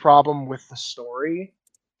biggest problem with the story,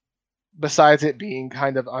 besides it being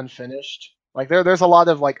kind of unfinished, like there's a lot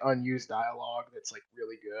of like unused dialogue that's like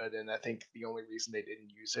really good, and I think the only reason they didn't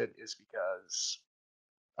use it is because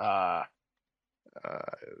uh, uh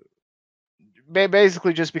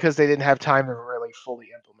basically just because they didn't have time to really fully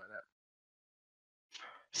implement it.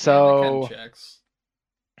 Yeah, that kind of So checks.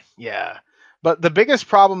 yeah, but the biggest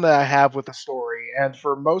problem that I have with the story, and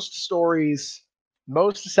for most stories,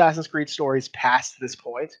 most Assassin's Creed stories past this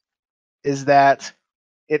point, is that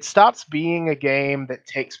it stops being a game that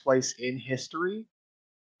takes place in history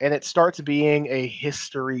and it starts being a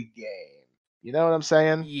history game. You know what I'm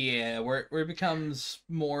saying? Yeah, where it becomes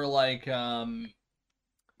more like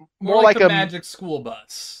More the like a Magic School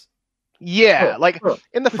Bus. yeah, Huh. like Huh.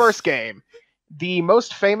 in the first game, the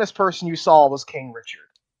most famous person you saw was King Richard.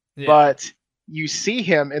 Yeah. But you see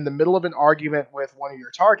him in the middle of an argument with one of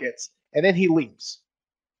your targets and then he leaves.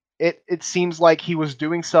 It seems like he was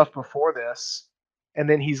doing stuff before this and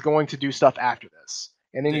then he's going to do stuff after this.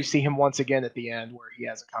 And then Yeah. you see him once again at the end where he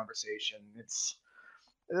has a conversation. It's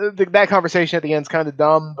that conversation at the end is kind of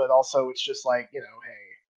dumb, but also it's just like, hey,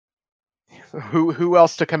 who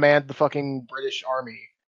else to command the fucking British army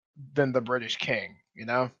than the British king, you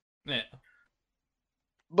know? Yeah.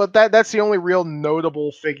 But that's the only real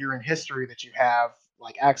notable figure in history that you have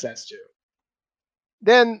like access to.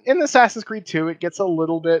 Then in Assassin's Creed 2, it gets a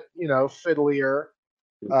little bit, fiddlier.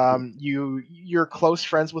 You're close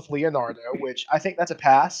friends with Leonardo, which I think that's a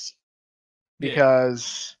pass Yeah.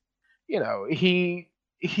 because he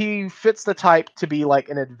fits the type to be like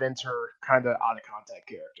an inventor kind of out of contact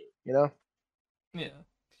character, you know? Yeah.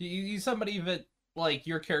 He's somebody that like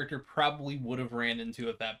your character probably would have ran into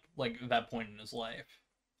at that point in his life.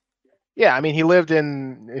 Yeah, I mean he lived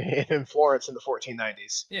in in Florence in the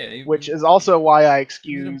 1490s, Yeah, which is also why I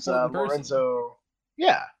he's an excuse important person. Lorenzo.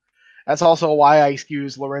 Yeah, that's also why I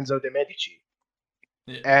excuse Lorenzo de Medici,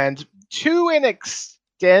 Yeah. and to an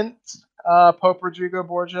extent, Pope Rodrigo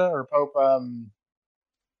Borgia or Pope.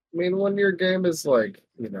 I mean, when your game is like,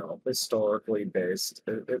 historically based,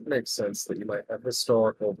 it makes sense that you might have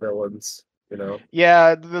historical villains,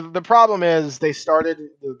 Yeah, the problem is they started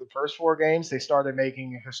the first four games. They started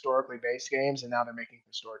making historically based games, and now they're making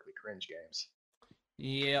historically cringe games.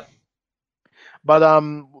 Yep. But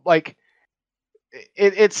like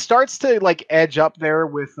it starts to like edge up there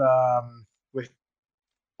with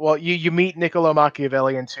well, you meet Niccolo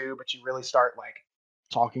Machiavelli in 2, but you really start like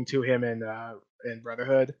talking to him in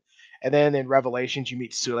Brotherhood, and then in Revelations you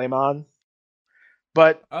meet Suleiman.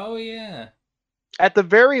 But Oh yeah. at the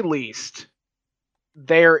very least,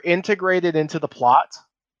 they're integrated into the plot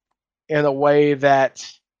in a way that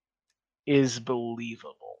is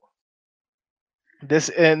believable. This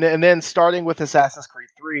and then starting with Assassin's Creed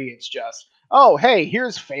 3, it's just, oh hey,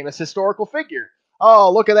 here's famous historical figure.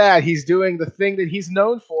 Oh, look at that, he's doing the thing that he's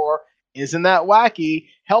known for. Isn't that wacky?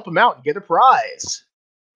 Help him out and get a prize.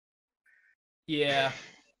 Yeah,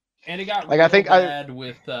 and it got Like real I think bad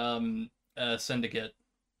with Syndicate.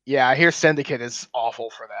 Yeah, I hear Syndicate is awful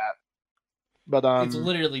for that. But It's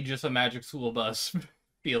literally just a magic school bus.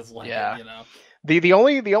 Feels like yeah. it, you know. The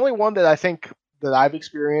only one that I think that I've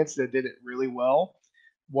experienced that did it really well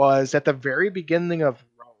was at the very beginning of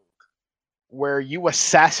Rogue, where you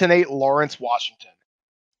assassinate Lawrence Washington.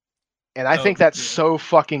 And I think that's so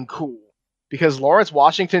fucking cool because Lawrence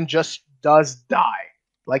Washington just does die.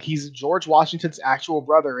 Like he's George Washington's actual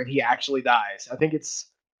brother and he actually dies. I think it's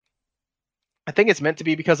meant to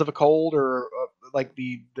be because of a cold or like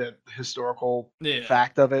the historical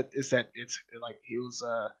fact of it is that it's like he was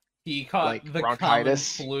he caught like the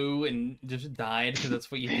bronchitis. common flu and just died because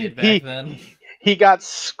that's what you did back then. He got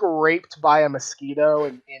scraped by a mosquito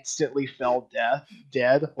and instantly fell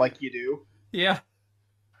dead like you do. Yeah.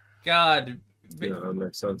 God. Yeah, that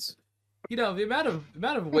makes sense. You know, the amount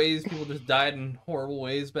of ways people just died in horrible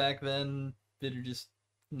ways back then that are just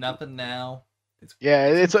nothing now. It's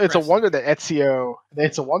a wonder that Ezio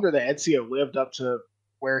lived up to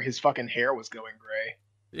where his fucking hair was going gray.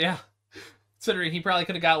 Yeah. Considering he probably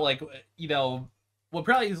could have got like, you know, what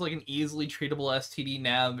probably is like an easily treatable STD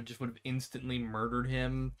now, but just would have instantly murdered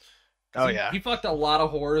him. Oh he fucked a lot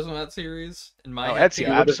of horrors in that series. In my Ezio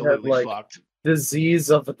absolutely fucked.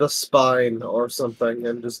 Disease of the spine or something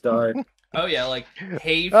and just died. Oh yeah, like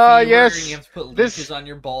hay fever, yes, and you have to put leeches on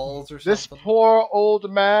your balls or something. This poor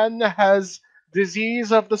old man has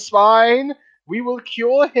disease of the spine. We will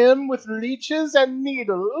cure him with leeches and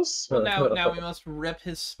needles. Well, now we must rip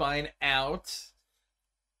his spine out.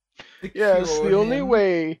 Yes, the only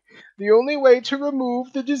way to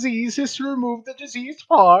remove the disease is to remove the diseased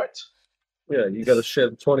part. Yeah, you gotta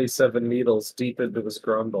shove 27 needles deep into his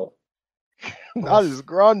grundle. Not his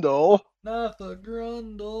grundle. Not the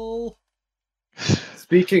grundle.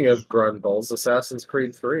 Speaking of grundles, Assassin's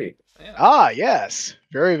Creed 3. Yeah. Ah, yes.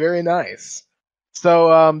 Very, very nice. So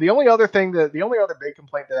the only other big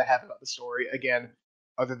complaint that I have about the story, again,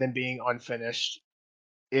 other than being unfinished,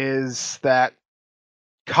 is that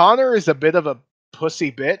Connor is a bit of a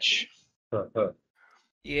pussy bitch.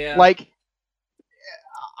 Yeah. Like,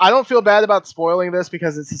 I don't feel bad about spoiling this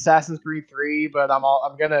because it's Assassin's Creed 3, but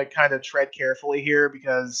I'm gonna kind of tread carefully here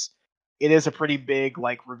because it is a pretty big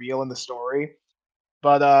like reveal in the story.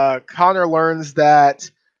 But Connor learns that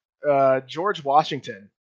George Washington,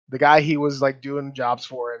 the guy he was like doing jobs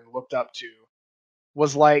for and looked up to,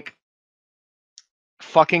 was like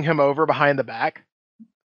fucking him over behind the back.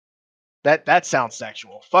 That sounds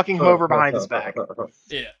sexual. Fucking him over behind his back.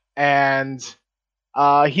 Yeah. And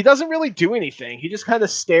he doesn't really do anything. He just kind of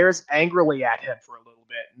stares angrily at him for a little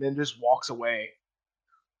bit and then just walks away.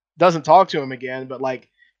 Doesn't talk to him again, but like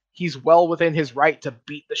he's well within his right to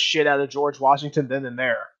beat the shit out of George Washington then and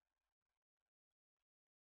there.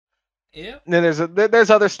 Yeah. And then there's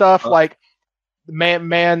other stuff like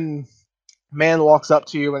man walks up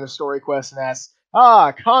to you in a story quest and asks,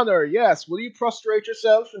 "Ah, Connor, yes, will you prostrate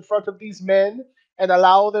yourself in front of these men and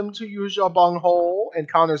allow them to use your bunghole?" And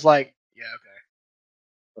Connor's like, "Yeah,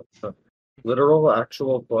 okay." Literal,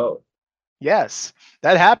 actual quote. Yes,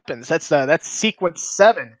 that happens. That's sequence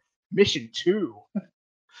 7, mission 2.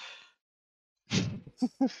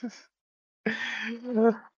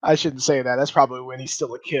 I shouldn't say that. That's probably when he's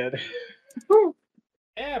still a kid.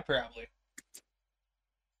 Yeah, probably.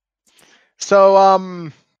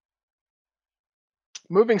 So,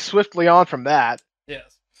 moving swiftly on from that.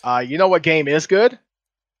 Yes. You know what game is good?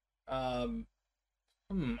 I'm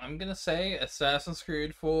gonna say Assassin's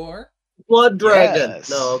Creed 4. Blood Dragon. Yes.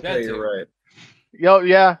 No, okay, you're right.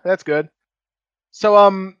 Yeah, that's good.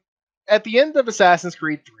 So, at the end of Assassin's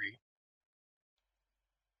Creed 3,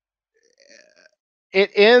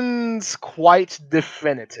 it ends quite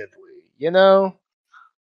definitively, you know?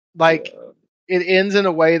 Like, it ends in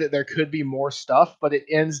a way that there could be more stuff, but it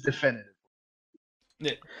ends definitively.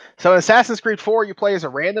 Yeah. So in Assassin's Creed 4, you play as a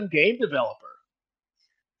random game developer.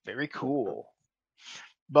 Very cool.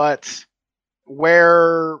 But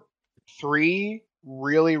where 3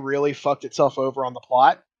 really, really fucked itself over on the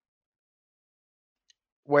plot,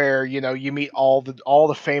 where, you know, you meet all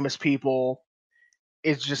the famous people,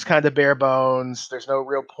 it's just kind of bare bones. There's no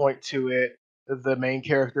real point to it. The main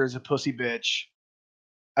character is a pussy bitch.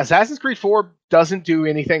 Assassin's Creed 4 doesn't do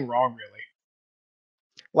anything wrong, really.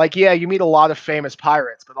 Like, yeah, you meet a lot of famous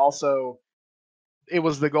pirates, but also it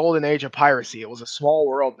was the golden age of piracy. It was a small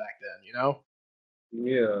world back then, you know?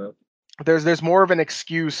 Yeah. There's more of an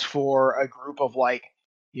excuse for a group of like,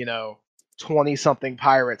 20 something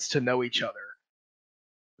pirates to know each other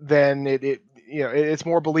than it's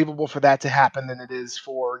more believable for that to happen than it is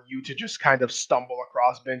for you to just kind of stumble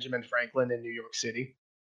across Benjamin Franklin in New York City.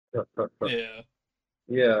 Yeah.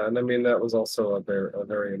 Yeah, and I mean that was also a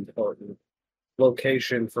very important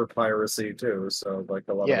location for piracy too. So like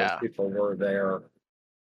a lot of those Yeah. people were there.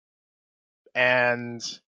 And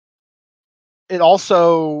it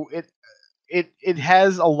also it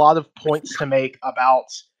has a lot of points to make about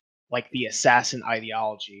like the assassin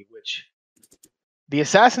ideology, which the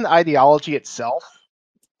assassin ideology itself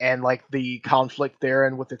and like the conflict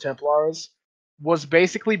therein with the Templars was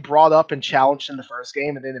basically brought up and challenged in the first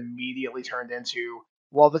game and then immediately turned into,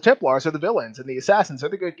 well, the Templars are the villains and the assassins are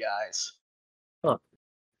the good guys. Huh.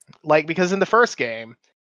 Like, because in the first game,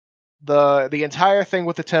 the entire thing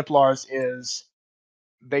with the Templars is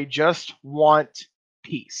they just want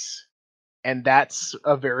peace. And that's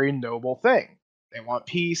a very noble thing. They want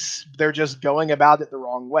peace. They're just going about it the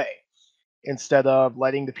wrong way. Instead of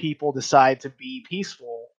letting the people decide to be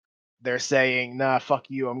peaceful, they're saying, nah, fuck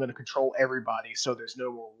you, I'm going to control everybody so there's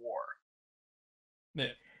no more war. Yeah.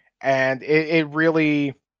 And it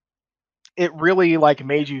really like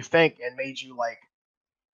made you think and made you like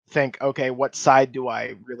think, okay, what side do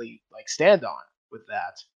I really like stand on with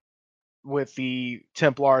that? With the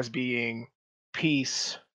Templars being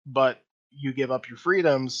peace, but you give up your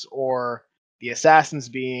freedoms, or the assassins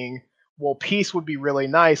being, well, peace would be really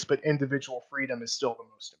nice, but individual freedom is still the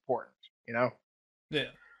most important, you know?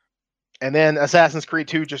 Yeah. And then Assassin's Creed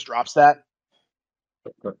 2 just drops that.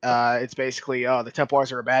 It's basically, oh, the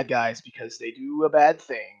Templars are bad guys because they do bad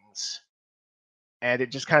things. And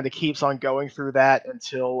it just kind of keeps on going through that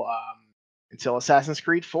until Assassin's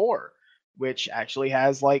Creed 4, which actually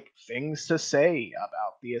has like things to say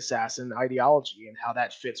about the assassin ideology and how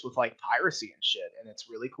that fits with like piracy and shit, and it's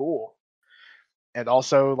really cool. And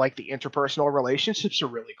also like the interpersonal relationships are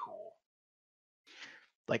really cool.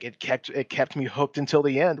 Like it kept me hooked until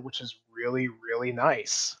the end, which is really really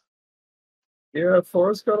nice. Yeah,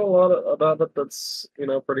 Forrest got a lot about it that's,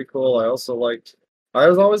 pretty cool. I was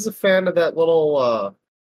always a fan of that little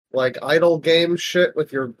like idle game shit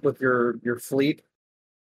with your fleet.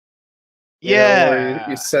 Where you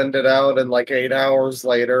Yeah. send it out and like 8 hours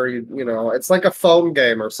later, it's like a phone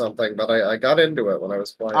game or something, but I got into it when I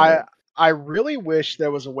was playing I it. I really wish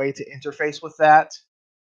there was a way to interface with that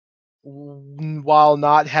while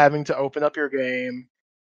not having to open up your game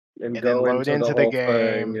And and then go load into the into the whole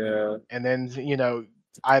thing, game yeah. and then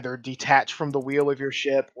either detach from the wheel of your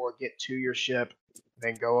ship or get to your ship,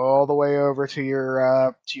 then go all the way over to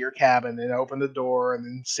your cabin and open the door and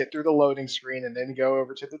then sit through the loading screen and then go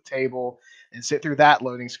over to the table and sit through that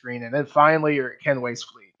loading screen and then finally you're at Kenway's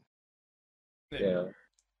fleet. Yeah.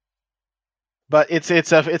 But it's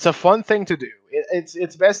a fun thing to do.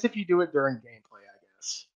 It's best if you do it during gameplay, I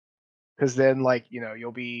guess, because then like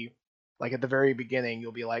you'll be like at the very beginning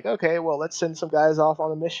you'll be like, okay, well let's send some guys off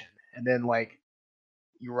on a mission, and then like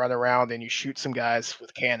you run around and you shoot some guys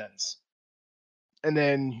with cannons, and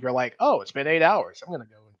then you're like, oh, it's been 8 hours. I'm gonna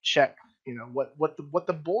go and check, what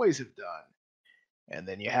the boys have done, and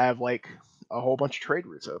then you have like a whole bunch of trade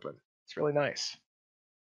routes open. It's really nice.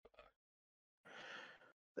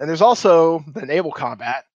 And there's also the naval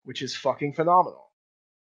combat, which is fucking phenomenal.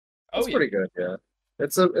 That's Yeah. pretty good, yeah.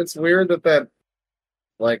 It's weird that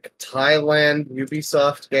like Thailand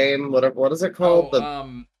Ubisoft game, what is it called?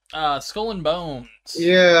 Skull and Bones.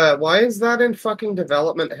 Yeah, why is that in fucking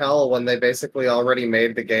development hell when they basically already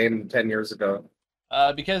made the game 10 years ago?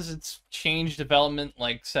 Because it's changed development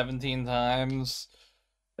like 17 times.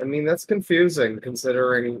 I mean, that's confusing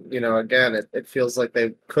considering, again, it feels like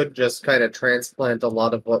they could just kind of transplant a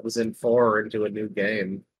lot of what was in 4 into a new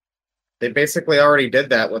game. They basically already did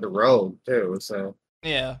that with Rogue, too, so.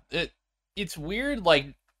 Yeah, it's weird,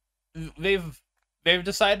 like, they've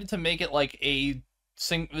decided to make it like there's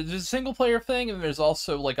a single player thing, and there's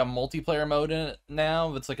also like a multiplayer mode in it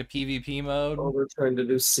now. It's like a PvP mode. Oh, they're trying to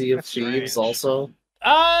do Sea of That's Thieves strange. also?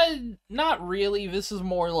 Not really. This is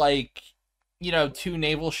more like, two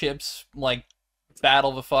naval ships like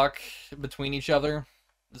battle the fuck between each other.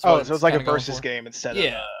 That's Oh, what so it's like a kinda going versus for. game instead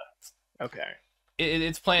Yeah. of okay.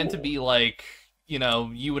 It's planned to be like, you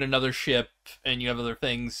and another ship, and you have other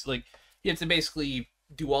things. Like, you have to basically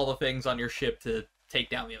do all the things on your ship to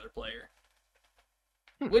take down the other player.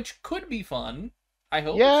 Which could be fun. I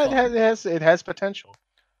hope Yeah, it's fun. it has potential.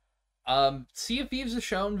 Sea of Thieves has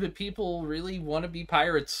shown that people really want to be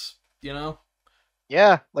pirates,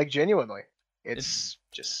 Yeah, like genuinely. It's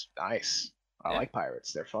just nice. I Yeah. like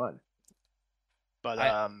pirates; they're fun. But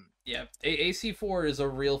Yeah, AC4 is a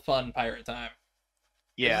real fun pirate time. As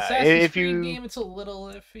yeah, Assassin's if Creed you, game, it's a little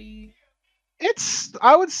iffy.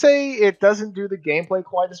 I would say it doesn't do the gameplay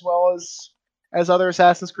quite as well as other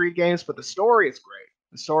Assassin's Creed games, but the story is great.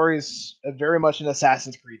 The story is very much an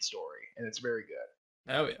Assassin's Creed story, and it's very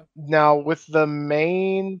good. Oh yeah. Now, with the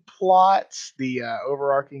main plot, the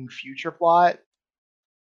overarching future plot,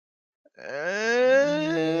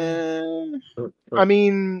 I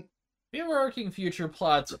mean, The overarching future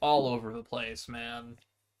plot's all over the place, man.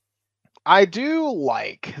 I do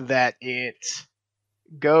like that it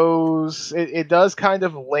does kind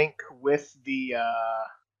of link with the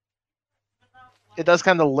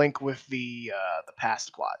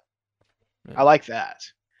past plot. I like that.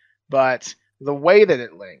 But the way that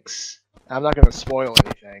it links, I'm not going to spoil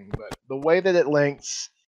anything, but the way that it links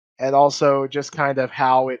and also just kind of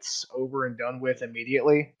how it's over and done with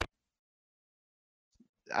immediately,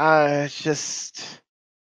 it's just,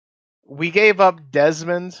 we gave up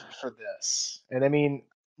Desmond for this. And I mean,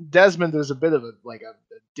 Desmond is a bit of a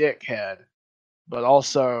dickhead, but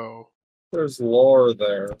also, There's lore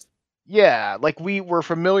there. yeah, like we were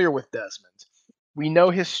familiar with Desmond. We know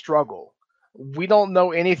his struggle. We don't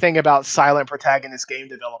know anything about silent protagonist game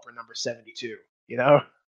developer number 72, you know?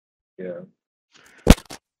 Yeah.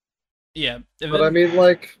 Yeah. But I mean,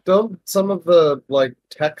 like, don't some of the like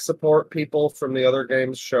tech support people from the other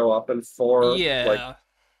games show up in 4? Yeah. Like,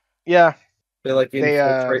 Yeah, they like they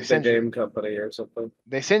infiltrate the send you game company or something.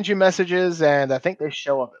 they send you messages, and I think they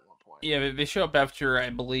show up at one point. Yeah, they show up after, I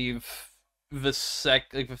believe, the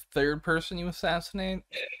third person you assassinate.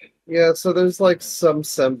 Yeah, so there's like some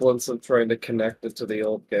semblance of trying to connect it to the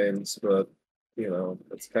old games, but you know,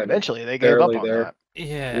 it's kind of Eventually, they gave up barely on there. that.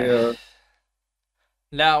 Yeah. Yeah.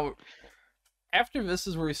 Now, after this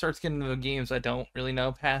is where we start getting into the games I don't really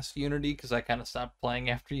know past Unity, because I kind of stopped playing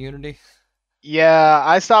after Unity. Yeah,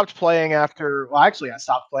 I stopped playing after. Well, actually, I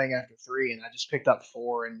stopped playing after 3, and I just picked up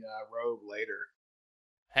 4 and Rogue later.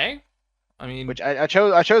 Hey, I mean, Which I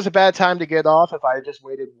chose a bad time to get off. If I had just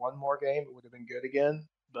waited one more game, it would have been good again.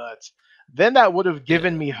 But then that would have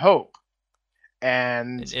given me hope.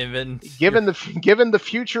 And even given the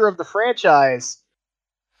future of the franchise,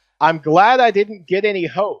 I'm glad I didn't get any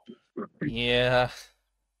hope. yeah,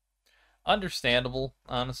 understandable,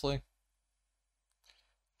 honestly.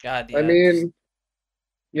 God, yeah. I mean,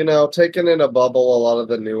 you know, taken in a bubble, a lot of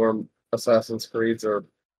the newer Assassin's Creeds are,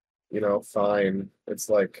 you know, fine. It's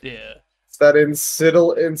like Yeah. it's that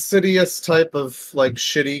insidious type of like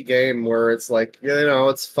shitty game where it's like, you know,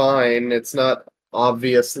 it's fine. It's not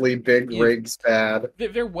obviously big rigs bad.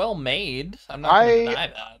 They're well made. I'm not going to deny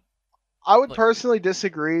that. I would personally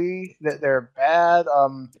disagree that they're bad.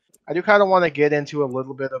 I do kind of want to get into a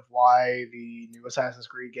little bit of why the new Assassin's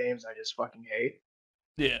Creed games I just fucking hate.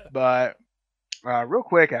 Yeah. But real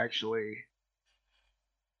quick, actually,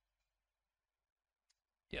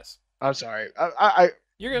 Yes. I'm sorry. I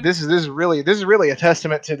You're good. this is really a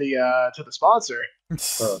testament to the sponsor,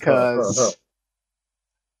 because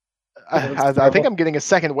I think I'm getting a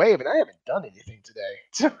second wave and I haven't done anything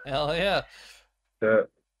today. Hell yeah. Yeah.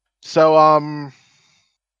 So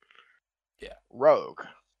Yeah. Rogue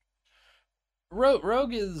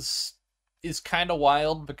is kind of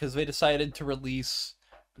wild because they decided to release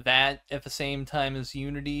that at the same time as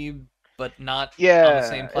Unity, but not on the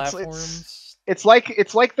same platforms. It's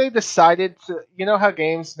like they decided to, you know how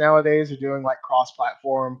games nowadays are doing like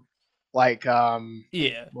cross-platform, like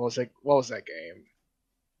Yeah. what was that game?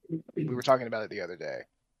 We were talking about it the other day.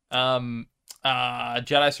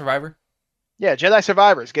 Jedi Survivor. Yeah, Jedi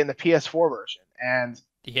Survivor is getting the PS4 version, and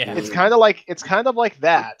Yeah. it's kind of like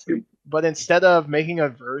that, but instead of making a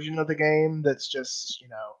version of the game that's just, you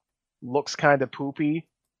know, looks kind of poopy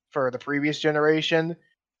for the previous generation,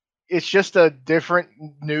 it's just a different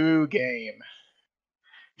new game.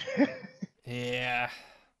 Yeah.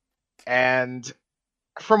 And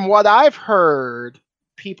from what I've heard,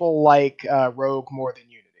 people like Rogue more than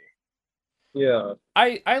Unity. Yeah.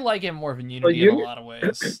 I like it more than Unity in a lot of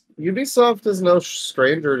ways. Ubisoft is no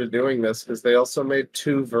stranger to doing this because they also made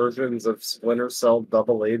 2 versions of Splinter Cell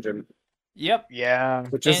Double Agent. Yep. Yeah.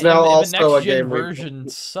 Which is now also a game version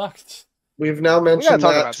sucked. We've now We gotta mentioned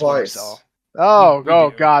talk that about Splinter twice. Cell. Oh, We oh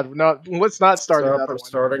do. God! No, let's not start So another I'm one.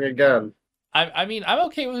 starting again. I mean, I'm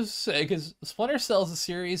okay with, because Splinter Cell is a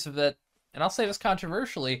series that, and I'll say this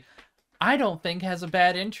controversially, I don't think has a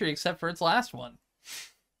bad entry except for its last one.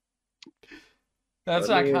 That's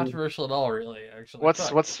not controversial at all, really. Actually, What's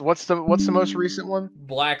the most recent one?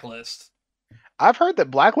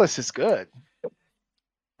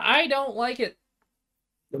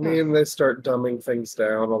 I mean, they start dumbing things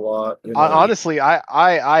down a lot. You know? Honestly,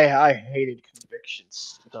 I hated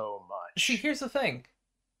Convictions so See, much. here's the thing.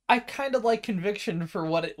 I kind of like Conviction for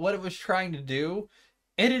what it was trying to do,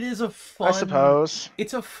 and it is a I fun. suppose.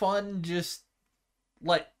 It's a fun just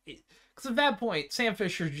like because at that point, Sam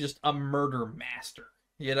Fisher's just a murder master.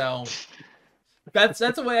 You know, that's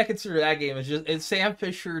the way I consider that game. It's Sam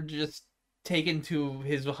Fisher just taken to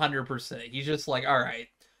his 100%. He's just like, all right,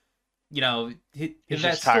 you know, He's in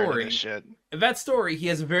just tired of this shit. in that story, he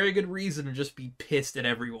has a very good reason to just be pissed at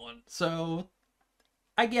everyone. So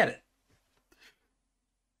I get it.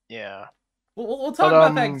 Yeah. We'll talk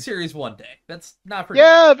But, about that series one day. That's not for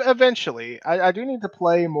Yeah, eventually. I do need to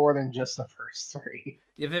play more than just the first 3.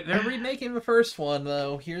 If they're remaking the first one,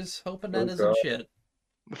 though, here's hoping that isn't shit.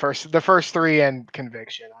 The first 3 and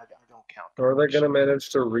Conviction. I don't count. Or are they going to manage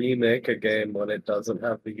to remake a game when it doesn't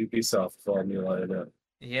have the Ubisoft formula in it?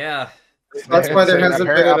 Yeah. That's why there hasn't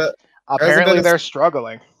been apparently they're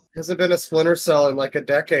struggling. Hasn't been a Splinter Cell in like a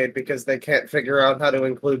decade because they can't figure out how to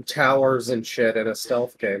include towers and shit in a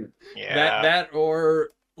stealth game. Yeah. That or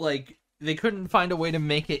like they couldn't find a way to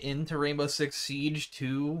make it into Rainbow Six Siege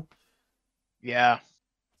too. Yeah.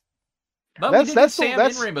 But we did get Sam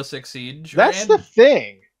in Rainbow Six Siege. That's the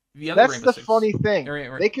thing. That's the funny thing.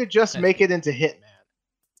 Or they could just make it into Hitman.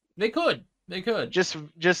 They could. Just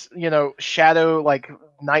shadow like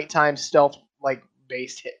nighttime stealth like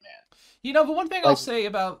based Hitman. You know, the one thing I'll say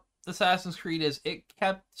about Assassin's Creed is it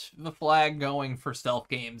kept the flag going for stealth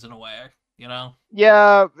games in a way, you know?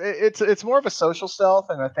 Yeah, it's more of a social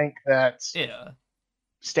stealth, and I think that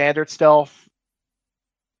standard stealth.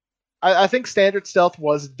 I think standard stealth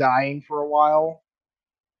was dying for a while,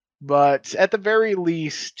 but at the very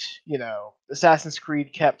least, Assassin's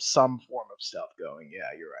Creed kept some form of stealth going.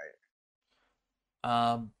 Yeah, you're right.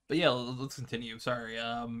 But yeah, let's continue. Sorry,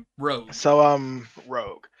 Rogue. So,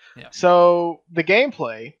 Rogue. Yeah. So the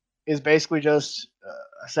gameplay is basically just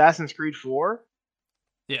Assassin's Creed 4.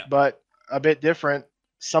 Yeah. But a bit different.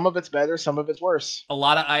 Some of it's better, some of it's worse. A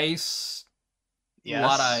lot of ice. Yes. A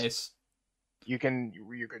lot of ice. You can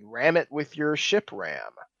ram it with your ship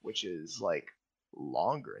ram, which is like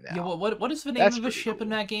longer now. Yeah. What is the name of the ship in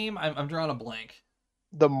that game? I'm drawing a blank.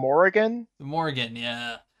 The Morrigan. The Morrigan.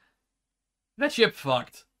 Yeah. That ship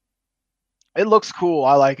fucked. It looks cool.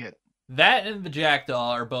 I like it. That and the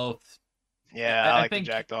Jackdaw are both. Yeah, I like the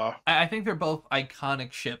Jackdaw. I think they're both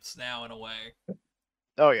iconic ships now in a way.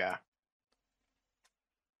 Oh yeah.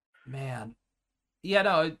 Man. Yeah,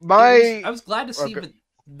 no. I was glad to see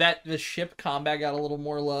that the ship combat got a little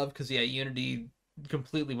more love because Unity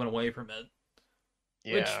completely went away from it.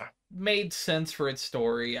 Yeah. Which made sense for its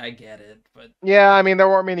story. I get it, but yeah, I mean there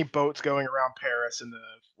weren't many boats going around Paris in the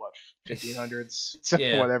 1500s,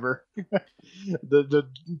 whatever. the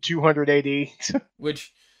 200 AD.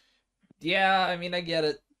 Which, yeah, I mean I get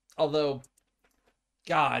it. Although,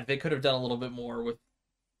 God, they could have done a little bit more with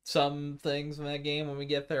some things in that game when we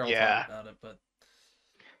get there. I'll talk about it, but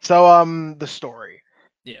so the story.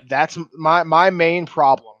 Yeah, that's my main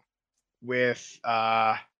problem with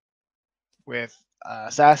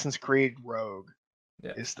Assassin's Creed Rogue.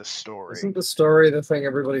 Yeah. Is the story. Isn't the story the thing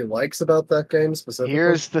everybody likes about that game specifically?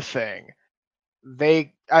 Here's the thing.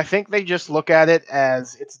 I think they just look at it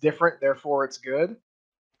as it's different, therefore it's good.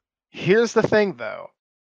 Here's the thing, though.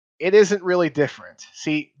 It isn't really different.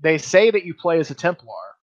 See, they say that you play as a Templar.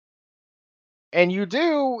 And you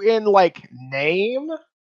do in, like, name.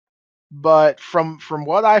 But from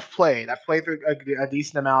what I've played through a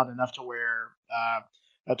decent amount, enough to where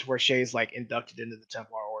Shay's, like, inducted into the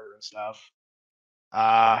Templar Order and stuff.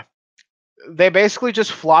 They basically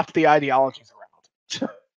just flopped the ideologies around.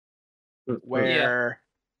 Where,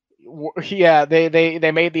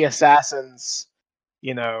 they made the assassins,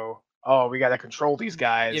 we got to control these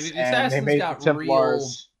guys. Yeah, the assassins and they made got the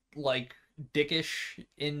Templars real, like, dickish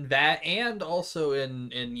in that, and also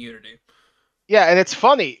in Unity. Yeah, and it's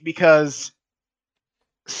funny because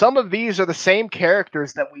some of these are the same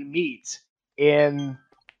characters that we meet in.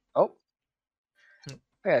 Oh,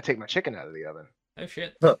 I gotta take my chicken out of the oven. Oh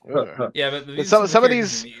shit! Yeah, but some of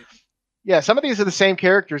these, some of these are the same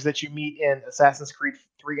characters that you meet in Assassin's Creed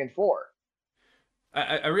 3 and 4.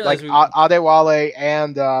 I realize like Adewale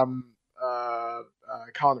and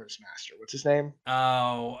Connor's master. What's his name?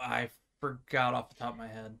 Oh, I forgot off the top of my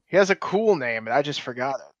head. He has a cool name, and I just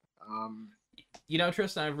forgot it.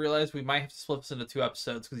 Tristan, I've realized we might have to split this into 2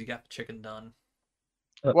 episodes because you got the chicken done.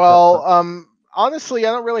 Well, honestly,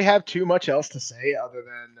 I don't really have too much else to say other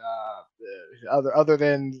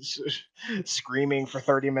than screaming for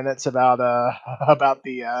 30 minutes about the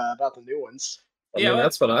new ones. I mean,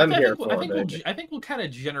 that's what I'm here for. I think we'll kind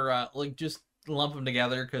of lump them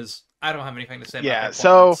together because I don't have anything to say about Yeah, their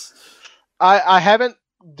so quads. I haven't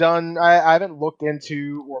I haven't looked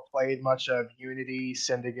into or played much of Unity,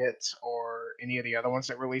 Syndicate, or any of the other ones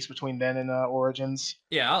that released between then and Origins.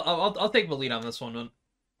 Yeah, I'll take the lead on this one.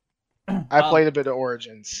 I played a bit of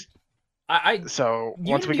Origins, I so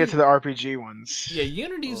once we get Unity, to the RPG ones, yeah,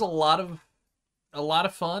 Unity's ugh. a lot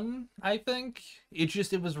of fun. I think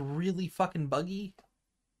it was really fucking buggy.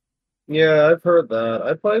 Yeah, I've heard that.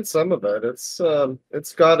 I played some of it.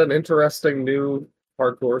 It's got an interesting new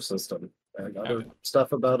parkour system and other Okay,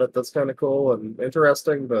 stuff about it that's kind of cool and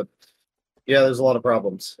interesting, but yeah, there's a lot of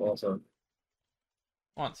problems also.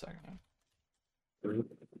 1 second. Mhm.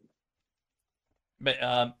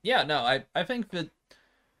 But yeah, no, I think that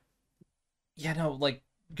yeah, no, like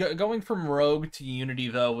going from Rogue to Unity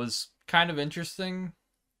though was kind of interesting,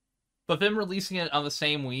 but them releasing it on the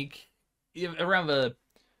same week, around the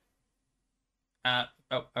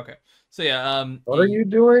oh, okay, so yeah, What are you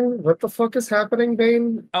doing? What the fuck is happening,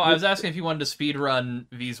 Bane? oh, I was asking if you wanted to speed run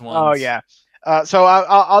these Oh ones. yeah. So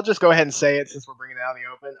I'll just go ahead and say it since we're bringing it out in the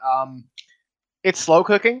open. It's slow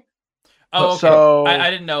cooking, Oh, okay. so I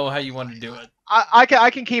didn't know how you wanted to do it. I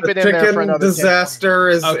can keep The it in there for chicken another 10, 20 disaster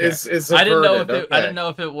minutes. Okay. is I didn't know if averted. I Okay. didn't know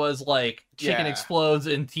if it was like chicken Yeah. explodes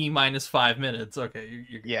in T minus 5 minutes. Okay,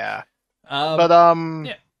 you're good. Yeah, Um, but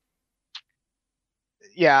yeah.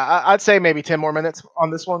 yeah, I'd say maybe 10 more minutes on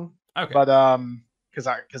this one. Okay. But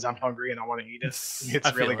because I'm hungry and I want to eat it. I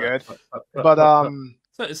It's really feel that. good. But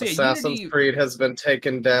So yeah, Assassin's Unity. Creed has been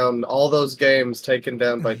taken down. All those games taken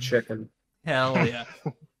down by chicken. Hell yeah.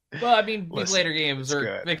 Well, I mean, these Listen, later games it's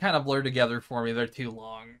good. they kind of blur together for me. They're too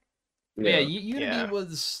long. But yeah, Unity Yeah.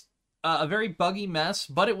 was a very buggy mess,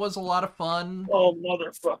 but it was a lot of fun. Oh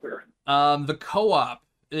motherfucker! The co-op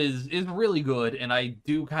is really good, and I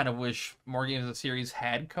do kind of wish more games of the series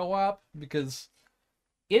had co-op because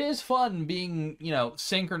it is fun being,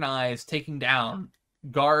 synchronized, taking down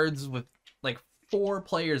guards with like 4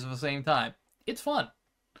 players at the same time. It's fun.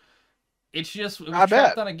 It's just it I was bet.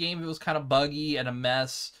 trapped on a game that was kind of buggy and a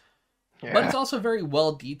mess, but it's Yeah, also a very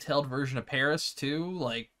well detailed version of Paris too.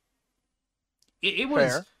 Like it was.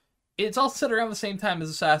 fair. It's all set around the same time as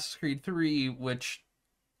Assassin's Creed 3, which,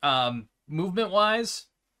 movement wise,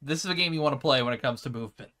 this is a game you want to play when it comes to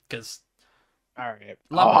movement because All right.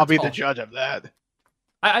 a lot more I'll be the tall. judge of that.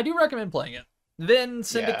 I do recommend playing it. Then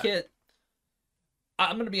Syndicate.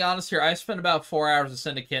 I'm gonna be honest here. I spent about 4 hours of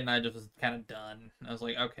Syndicate, and I just was kind of done. I was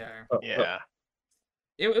like, okay, Yeah.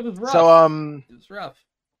 it was rough. So it was rough.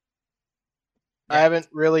 I haven't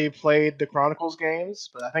really played the Chronicles games,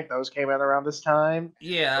 but I think those came out around this time.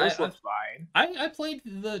 Yeah, Those look fine. I played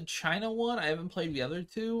the China one. I haven't played the other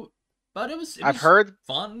two, but it was I've heard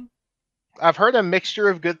fun. I've heard a mixture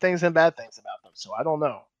of good things and bad things about them, so I don't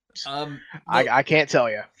know. I can't tell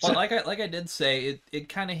you. Well, like I did say, it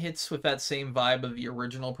kind of hits with that same vibe of the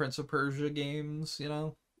original Prince of Persia games, you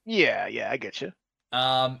know. Yeah, I get you.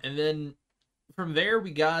 And then from there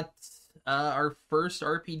we got our first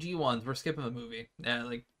RPG ones. We're skipping the movie. Yeah,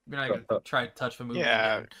 like we're not gonna try to touch the movie.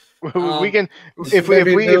 Yeah, again. we can if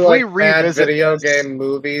Maybe we do, like, bad revisit video this. game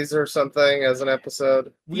movies or something as an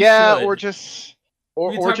episode. We Yeah, should. or just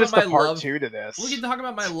We can or talk just about a my part love- 2 to this. We can talk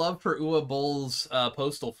about my love for Uwe Boll's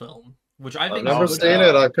Postal film, which I I've think never is good. seen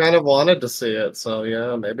it. I kind of wanted to see it, so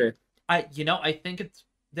yeah, maybe. I think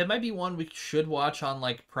that might be one we should watch on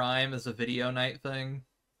like Prime as a video night thing.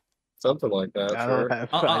 Something like that. I Sure.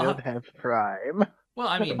 I don't have Prime. Well,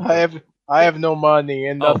 I mean, I have no money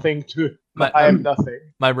and Oh, nothing to. my- I have nothing.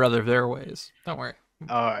 my brother, there are ways. Don't worry.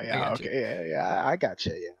 Oh yeah, got you. okay, yeah, I got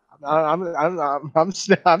you. Yeah, I'm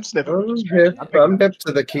sniffing. I'm hip, I'm picking I'm up hip what to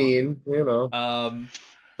you're the putting down. keen, you know.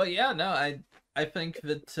 But yeah, no, I think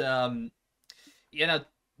that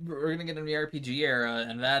we're gonna get in the RPG era,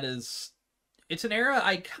 and that is, it's an era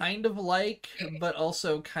I kind of like, but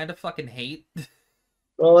also kind of fucking hate.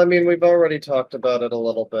 Well, I mean, we've already talked about it a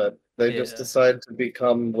little bit. They just Yeah. decide to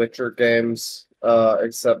become Witcher games,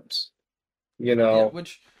 except, you know, Yeah,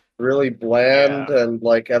 which really bland and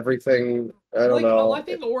like everything. I don't know. I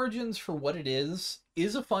think Origins, for what it is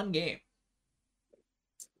a fun game.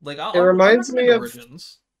 Like It reminds me of-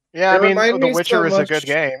 Origins. Yeah, I It mean, reminded The me Witcher so is a much- good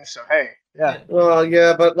game, so hey, yeah. Well,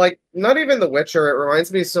 yeah, but like not even The Witcher. It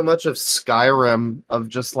reminds me so much of Skyrim, of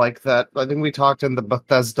just like that. I think we talked in the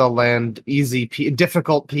Bethesda Land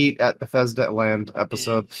difficult Pete at Bethesda Land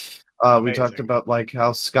episode. We talked Amazing. about like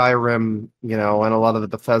how Skyrim, you know, and a lot of the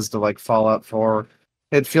Bethesda like Fallout 4.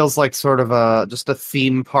 It feels like sort of just a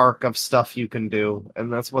theme park of stuff you can do,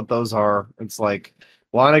 and that's what those are. It's like,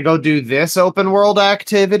 want to go do this open world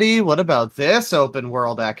activity? What about this open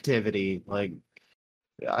world activity? Like,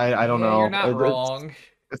 I don't know. You're not wrong.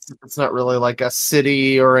 It's not really like a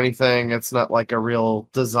city or anything. It's not like a real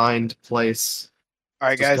designed place. All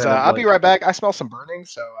right, It's just guys. kind of I'll be like, right back. I smell some burning,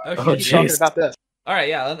 so Oh oh shit, keep you talking do? jeez. about this. All right,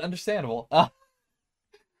 yeah, understandable.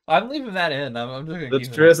 I'm leaving that in. I'm just gonna The,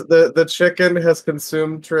 keep it. the chicken has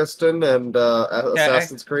consumed Tristan and Yeah,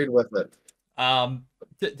 Assassin's Creed with it.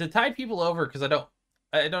 To tide people over because I don't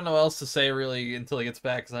know what else to say really until he gets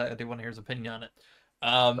back because I do want to hear his opinion on it.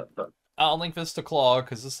 I'll link this to Claw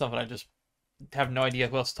because this is something I just have no idea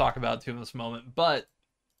who else to talk about to in this moment. But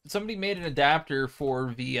somebody made an adapter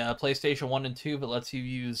for the PlayStation 1 and 2 that lets you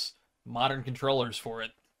use modern controllers for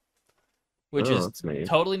it, which Oh, is that's neat.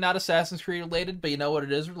 totally not Assassin's Creed related, but you know what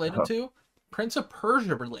it is related to? Prince of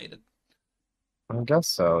Persia related. I guess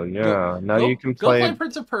so. Yeah. Now Go you can go play. play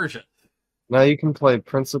Prince of Persia. Now you can play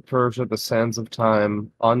Prince of Persia: The Sands of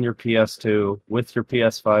Time on your PS2 with your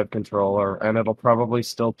PS5 controller, and it'll probably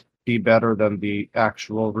still be better than the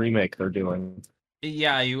actual remake they're doing.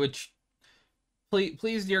 Yeah, you would.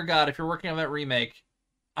 Please, dear God, if you're working on that remake,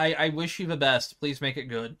 I wish you the best. Please make it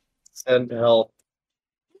good. Send help.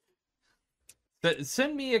 But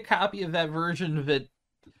send me a copy of that version that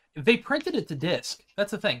they printed it to disc.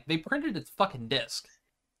 That's the thing. They printed it to fucking disc.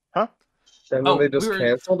 Huh? And then they just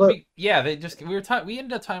canceled it? We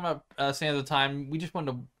ended up talking about Sands of Time. We just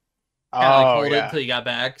wanted to Oh, kind of like hold it yeah. until you got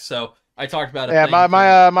back. So I talked about it. Yeah, my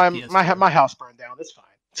PS2. house burned down. It's fine.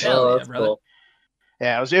 Hell Oh, yeah, that's brother. cool.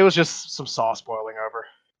 Yeah, it was just some sauce boiling over.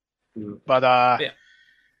 Mm. But Yeah.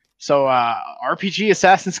 so RPG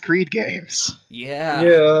Assassin's Creed games. Yeah.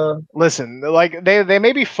 Yeah. Listen, like they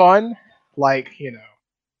may be fun, like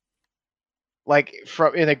like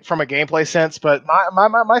from a gameplay sense, but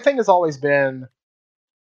my thing has always been,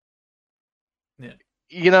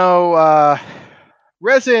 Yeah.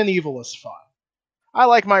 Resident Evil is fun. I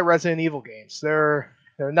like my Resident Evil games. They're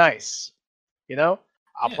nice.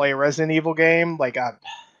 I'll Yeah. play a Resident Evil game. Like,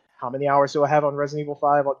 how many hours do I have on Resident Evil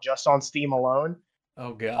 5 just on Steam alone?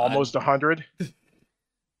 Oh god. Almost 100.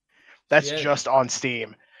 That's Yeah. just on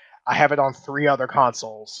Steam. I have it on 3 other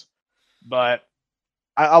consoles. But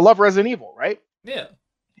I love Resident Evil, right? Yeah.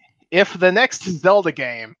 If the next Zelda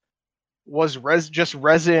game was just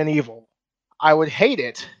Resident Evil, I would hate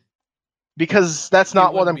it because that's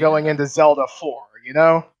not what I'm going into Zelda for,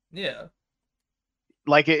 Yeah.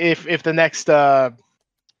 Like if the next I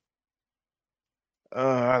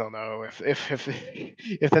don't know if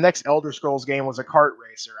the next Elder Scrolls game was a kart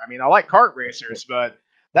racer. I mean, I like kart racers, but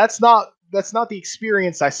that's not the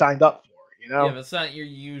experience I signed up for, Yeah, that's not your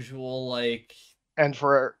usual like. And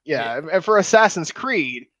for and for Assassin's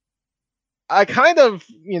Creed, I kind of,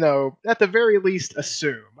 at the very least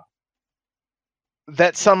assume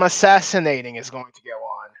that some assassinating is going to go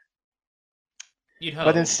on. You'd hope.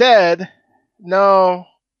 But instead, no,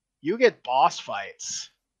 you get boss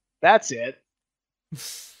fights. That's it.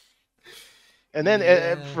 And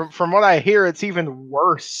then from what I hear, it's even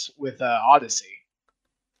worse with Odyssey.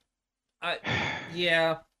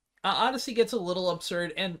 Odyssey gets a little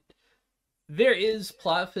absurd, and there is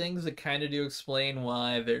plot things that kind of do explain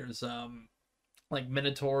why there's like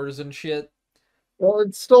minotaurs and shit. Well,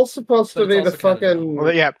 it's still supposed to be the fucking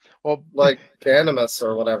like Animus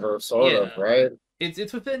or whatever, sort of, right?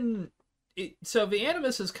 It's within it. So the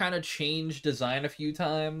Animus has kind of changed design a few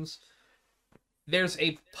times. There's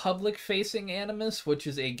a public-facing Animus, which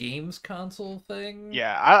is a games console thing.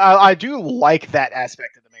 Yeah, I do like that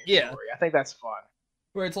aspect of the main story. I think that's fun.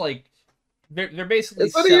 Where it's like they're basically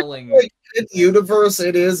selling. Like, in universe,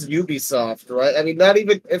 it is Ubisoft, right? I mean,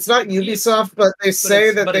 it's not Ubisoft, but they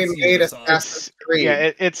say that they made Assassin's Creed.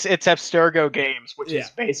 Yeah, it's Abstergo Games, which is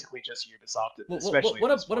basically just Ubisoft. Especially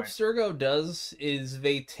what Abstergo does is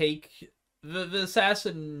they take the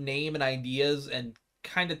assassin name and ideas and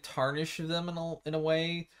kind of tarnish them in a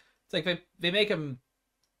way. It's like they make them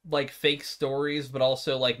like fake stories, but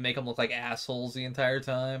also like make them look like assholes the entire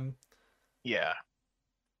time. Yeah.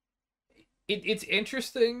 It's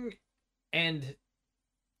interesting, and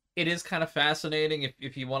it is kind of fascinating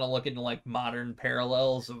if you want to look into like modern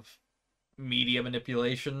parallels of media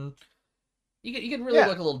manipulation. You can really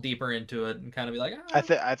look a little deeper into it and kind of be like,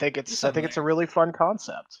 I think it's a really fun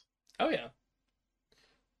concept. Oh yeah,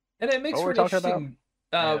 and it makes for an interesting.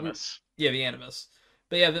 Animus. The Animus,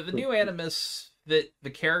 but yeah, the new Animus that the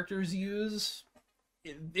characters use,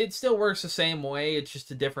 it still works the same way. It's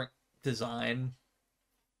just a different design.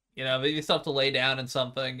 They still have to lay down in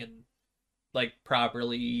something and like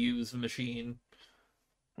properly use the machine.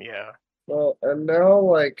 Yeah. Well, and now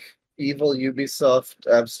like evil Ubisoft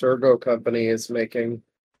Abstergo company is making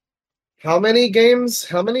How many games?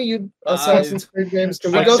 How many Assassin's Creed games?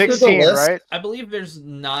 Can we Like go through the 16, list? right? I believe there's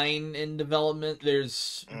 9 in development.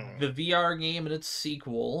 There's Mm. the VR game and its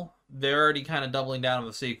sequel. They're already kind of doubling down on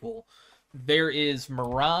the sequel. There is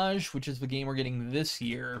Mirage, which is the game we're getting this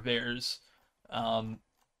year. There's, I'm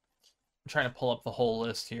trying to pull up the whole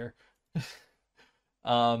list here.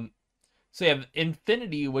 So you have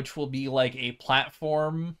Infinity, which will be like a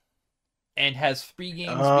platform and has 3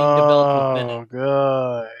 games being developed within Oh, it.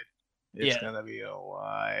 good. It's Yeah. gonna be a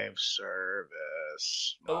live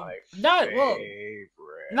service. Oh, My not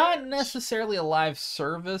favorite. necessarily a live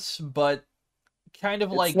service, but kind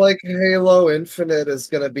of It's like Halo Infinite is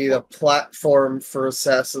going to be the platform for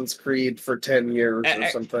Assassin's Creed for 10 years or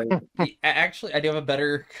something. Actually, I do have a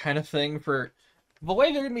better kind of thing for the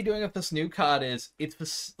way they're gonna be doing with this new COD is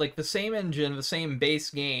it's like the same engine, the same base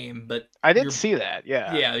game, but I did see that.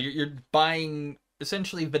 Yeah. yeah, you're buying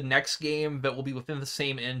essentially the next game that will be within the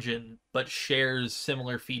same engine but shares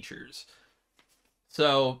similar features.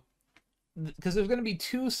 So, because there's going to be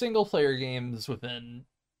 2 single-player games within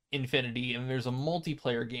Infinity, and there's a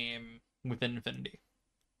multiplayer game within Infinity.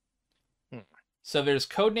 So there's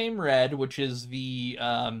Codename Red, which is the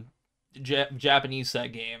Japanese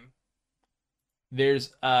set game.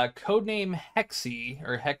 There's Codename Hexe,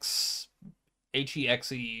 or Hex,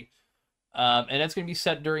 Hexe, and that's going to be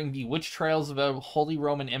set during the witch trials of the Holy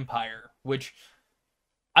Roman Empire, which,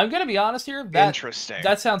 I'm going to be honest here, Interesting.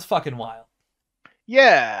 That sounds fucking wild.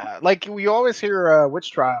 Yeah, like we always hear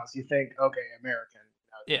witch trials. You think, okay, American,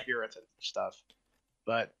 Yeah. Puritan stuff,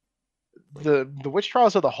 but the witch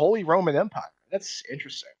trials of the Holy Roman Empire. That's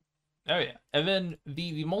interesting. Oh yeah, and then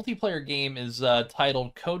the multiplayer game is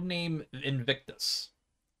titled Codename Invictus.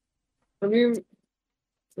 I mean,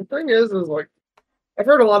 the thing is like, I've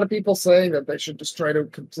heard a lot of people saying that they should just try to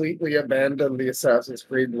completely abandon the Assassin's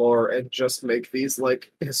Creed lore and just make these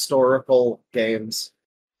like historical games.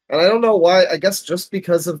 And I don't know why. I guess just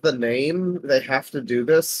because of the name, they have to do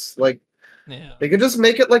this. Like, Yeah. they could just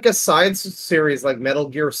make it like a side series, like Metal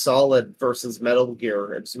Gear Solid versus Metal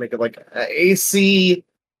Gear, and just make it like AC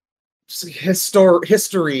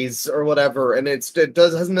histories or whatever. And it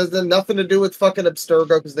has nothing to do with fucking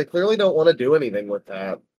Abstergo because they clearly don't want to do anything with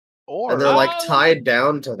that. Or And they're like tied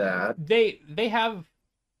down to that. They have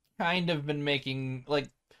kind of been making like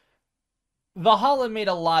Valhalla made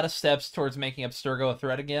a lot of steps towards making Abstergo a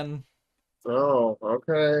threat again. Oh,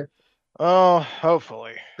 okay. Oh,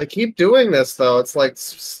 hopefully. They keep doing this though. It's like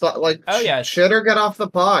oh yeah, shit or get off the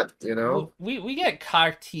pot, you know. Well, we get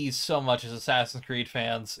cock teased so much as Assassin's Creed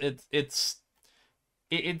fans. It's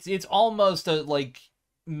almost a like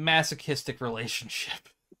masochistic relationship.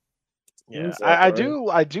 Yeah, Exactly.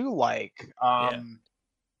 I do like. I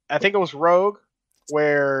think it was Rogue,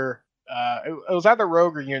 where it was either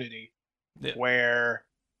Rogue or Unity, where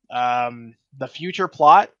the future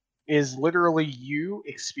plot is literally you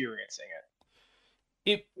experiencing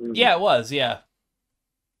it. Yeah, it was, yeah.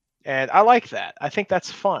 And I like that. I think that's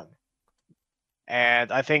fun.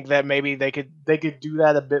 And I think that maybe they could do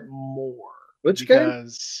that a bit more. Which game?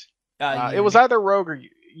 It was either Rogue or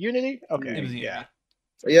Unity. Okay, it was Unity.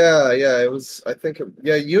 Yeah, it was. I think,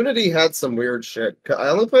 Unity had some weird shit. I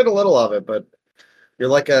only played a little of it, but you're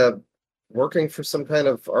like working for some kind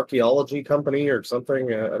of archaeology company or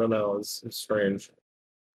something. I don't know. It's strange.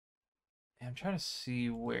 I'm trying to see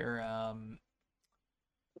where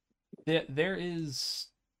there is.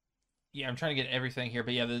 Yeah, I'm trying to get everything here,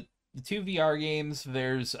 but yeah, the 2 VR games.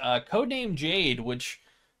 There's Codename Jade, which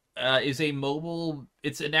is a mobile.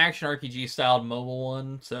 It's an action RPG styled mobile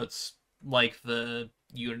one, so it's like the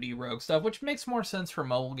Unity Rogue stuff, which makes more sense for a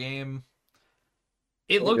mobile game.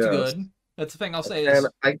 It looked good. That's the thing I'll say.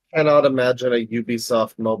 I cannot imagine a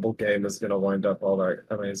Ubisoft mobile game is going to wind up all that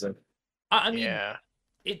amazing. I mean,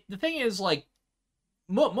 the thing is, like,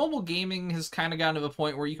 mobile gaming has kind of gotten to the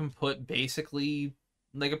point where you can put basically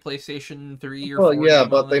like a PlayStation 3 or 4 yeah,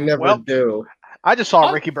 but they never do. I just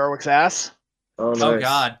saw Ricky Berwick's ass. Oh, nice. Oh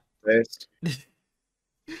God. Nice.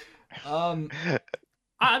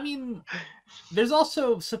 I mean, there's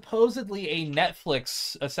also supposedly a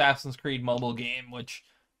Netflix Assassin's Creed mobile game, which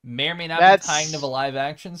may or may not be kind of a live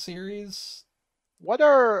action series. What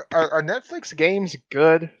are Netflix games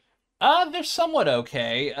good? They're somewhat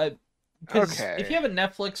okay. Okay. If you have a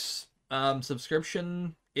Netflix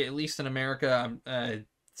subscription, at least in America,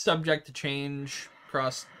 subject to change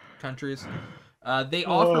across countries. They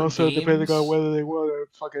offer so games. Depending on whether they want to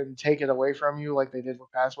fucking take it away from you like they did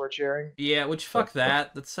with password sharing. Yeah, which fuck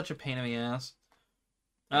that. That's such a pain in the ass.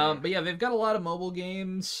 But yeah, they've got a lot of mobile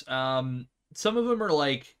games. Some of them are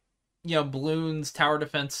like, Bloons Tower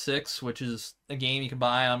Defense 6, which is a game you can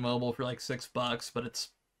buy on mobile for like $6, but it's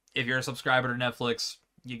if you're a subscriber to Netflix,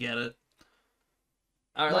 you get it.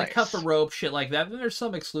 Or like cut the Nice. rope, shit like that. Then there's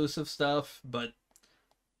some exclusive stuff, but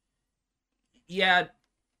yeah,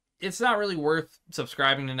 it's not really worth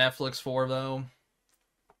subscribing to Netflix for though.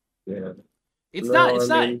 Yeah. It's No, not. It's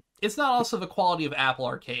I not. mean- It's not also the quality of Apple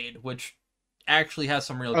Arcade, which actually has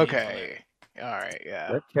some real games on it. Okay. All right.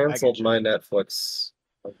 Yeah. I canceled you. my Netflix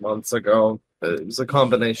like months ago. It was a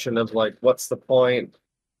combination of like, what's the point?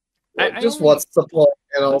 What's the point?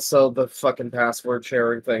 And also the fucking password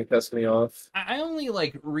sharing thing pissed me off. I only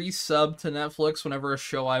like resub to Netflix whenever a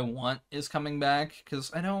show I want is coming back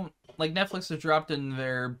because I don't like Netflix has dropped in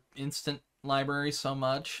their instant library so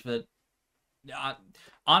much that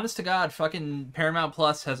honest to God, fucking Paramount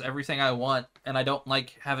Plus has everything I want, and I don't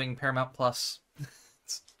like having Paramount Plus.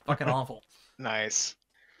 It's fucking awful. Nice.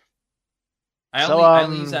 I So,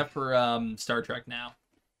 only use that for Star Trek now.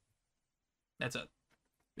 That's it.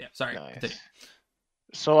 Yeah, sorry. Nice. Continue.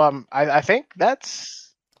 So I think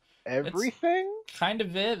that's everything. Kind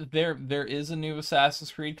of it. There is a new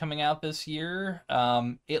Assassin's Creed coming out this year.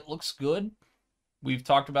 It looks good. We've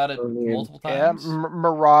talked about it multiple Yeah, times.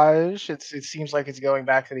 Mirage. It seems like it's going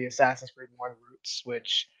back to the Assassin's Creed 1 roots,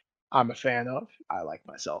 which I'm a fan of. I like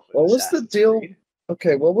myself. What was the deal? Creed.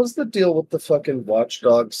 Okay, what was the deal with the fucking Watch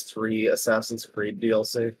Dogs 3 Assassin's Creed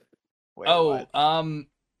DLC? Wait, what?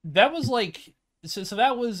 That was like so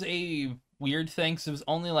that was a weird thing because it was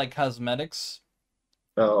only like cosmetics.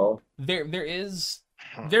 Oh. There's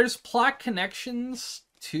plot connections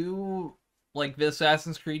to like the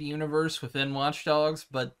Assassin's Creed universe within Watch Dogs,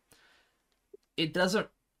 but it doesn't.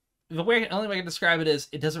 The only way I can describe it is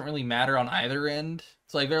it doesn't really matter on either end.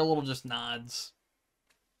 It's like they're a little just nods.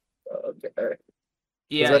 Okay.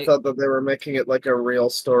 Yeah, I thought that they were making it like a real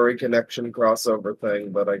story connection crossover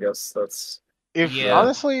thing, but I guess that's.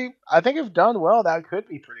 Honestly, I think if done well, that could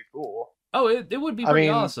be pretty cool. Oh, it would be pretty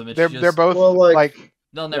awesome. It's they're both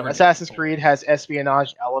they'll never. Assassin's Creed has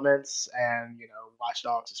espionage elements, and Watch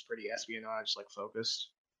Dogs is pretty espionage like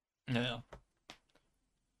focused. Yeah.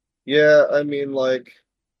 Yeah, I mean, like,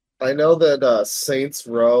 I know that Saints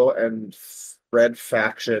Row and Red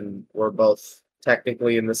Faction were both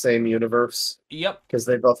technically in the same universe. Yep. Because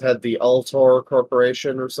they both had the Altor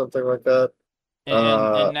Corporation or something like that.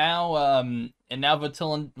 And now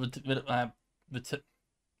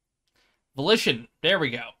Volition. There we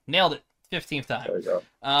go. Nailed it. 15th time. There we go.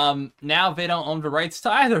 Now they don't own the rights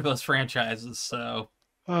to either of those franchises, so.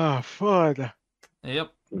 Oh, fun.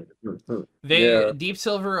 Yep. Yeah. Deep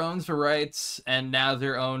Silver owns the rights, and now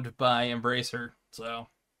they're owned by Embracer. So.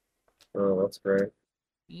 Oh, that's great.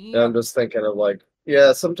 Yep. Yeah, I'm just thinking of like,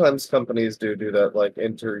 yeah, sometimes companies do that like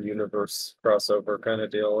inter-universe crossover kind of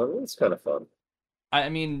deal, and it's kind of fun. I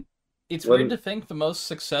mean, it's weird to think the most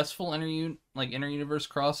successful inter-universe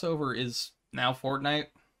crossover is now Fortnite.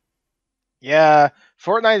 Yeah,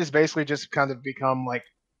 Fortnite has basically just kind of become like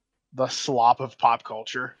the slop of pop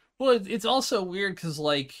culture. Well, it's also weird because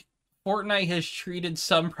like Fortnite has treated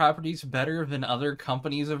some properties better than other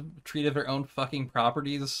companies have treated their own fucking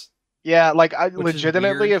properties. Yeah, like I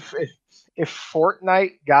legitimately, if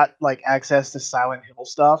Fortnite got like access to Silent Hill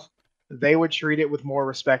stuff, they would treat it with more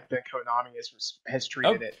respect than Konami has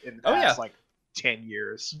treated it in the past like 10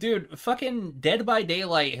 years. Dude, fucking Dead by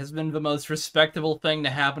Daylight has been the most respectable thing to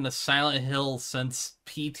happen to Silent Hill since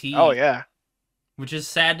PT. Oh yeah. Which is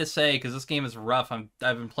sad to say because this game is rough. I've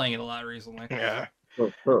been playing it a lot recently. Yeah.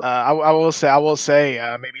 I will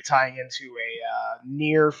say maybe tying into a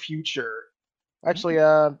near future, actually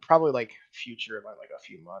probably like future in like a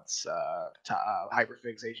few months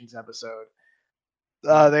Hyperfixations episode.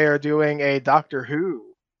 They are doing a Doctor Who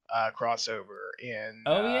crossover in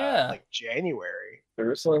like January.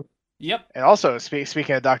 Seriously? Yep. And also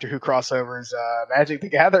speaking of Doctor Who crossovers, Magic the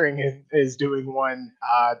Gathering is doing one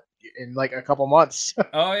in like a couple months.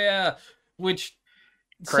 Oh yeah, which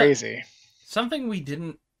crazy. Something we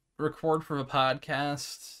didn't record for a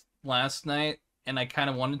podcast last night, and I kind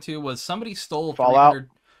of wanted to, was somebody stole Fallout.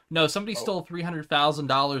 Somebody stole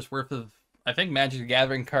 $300,000 worth of I think Magic the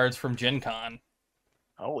Gathering cards from Gen Con.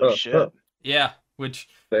 Holy shit! Yeah, which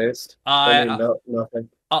based. Nothing.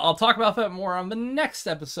 I'll talk about that more on the next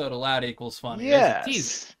episode of Loud Equals Funny.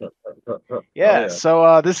 Yes. Yeah.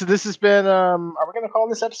 So this has been. Are we gonna call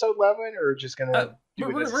this episode 11 or just gonna?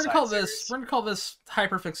 We're gonna call this. We're gonna call this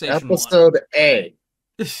Hyperfixation episode 1. A.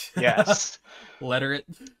 Yes. Letter it.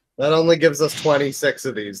 That only gives us 26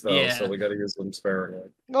 of these though, Yeah. so we got to use them sparingly.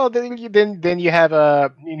 No, then you have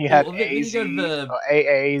AZ,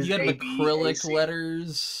 AAs, you got the acrylic AC.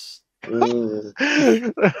 letters.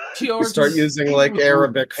 You start using like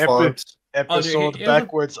Arabic font. Episodes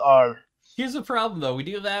backwards are Here's the problem, though. We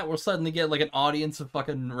do that, we'll suddenly get like an audience of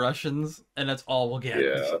fucking Russians, and that's all we'll get.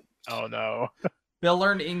 Yeah. Oh no. They'll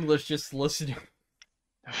learn English just listening.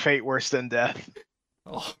 Fate worse than death.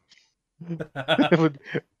 Oh.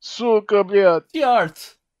 Suka, блядь. The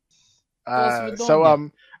art.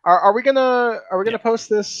 So are we gonna post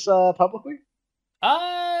this publicly?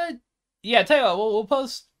 Yeah. Tell you what, we'll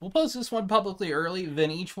post this one publicly early.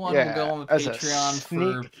 Then each one will go on the as Patreon a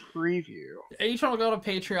sneak preview. Each one will go on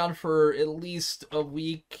Patreon for at least a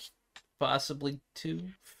week, possibly 2.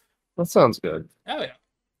 That sounds good. Oh yeah.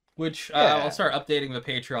 Which Yeah. I'll start updating the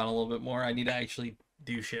Patreon a little bit more. I need to actually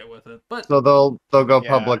do shit with it, but So they'll go Yeah.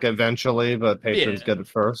 public eventually, but patrons Yeah. get it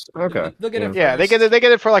first. Okay. they'll get it. Yeah, they first.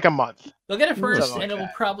 get it for like a month. They'll get it first, Something like and it will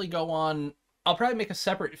that. probably go on. I'll probably make a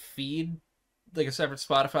separate feed, like a separate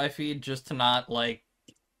Spotify feed, just to not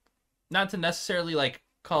to necessarily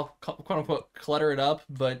quote unquote clutter it up,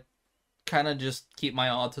 but kind of just keep my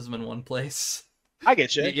autism in one place. I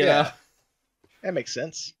get you. You Yeah, know? that makes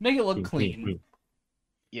sense. Make it look clean.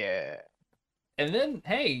 Yeah. And then,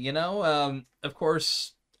 hey, of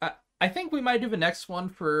course, I think we might do the next one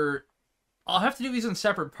for. I'll have to do these in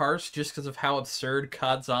separate parts just because of how absurd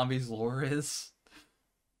COD Zombies lore is.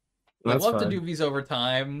 I'd That's love to fine. do these over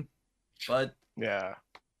time, but Yeah.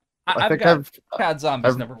 I I've think got COD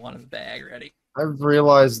Zombies number 1 in the bag ready. I've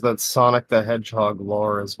realized that Sonic the Hedgehog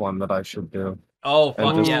lore is one that I should do. Oh, And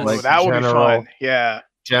fuck just, yes. like, that would be general- fun. Yeah.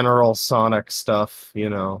 General Sonic stuff, you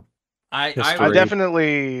know. I history. I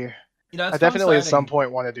definitely it's I definitely at some coinciding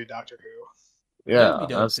point want to do Doctor Who. That Yeah, would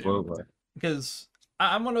be dope, too. absolutely. because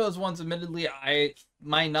I'm one of those ones. Admittedly,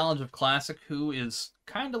 my knowledge of classic Who is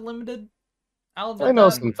kind of limited. I'll admit I know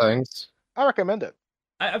that. some things. I recommend it.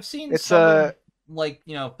 I've seen It's some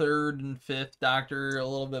of, third and fifth Doctor a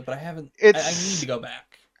little bit, but I haven't. I need to go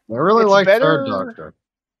back. I really It's like better- Third Doctor.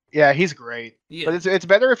 Yeah, he's great. Yeah, But it's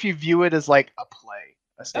better if you view it as like a play,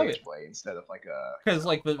 a stage yeah. play, instead of like a because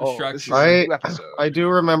the this is structure. a new episode. I do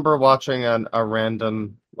remember watching a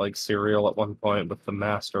random serial at one point with the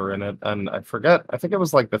Master in it, and I forget. I think it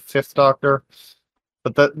was like the Fifth Doctor.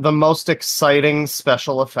 But the most exciting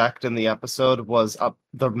special effect in the episode was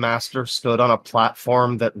the Master stood on a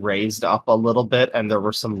platform that raised up a little bit, and there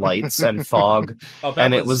were some lights and fog, Oh, that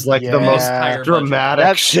and it was like the Yeah. most entire dramatic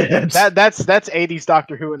That's- shit. That's 80s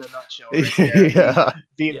Doctor Who in a nutshell. Right there.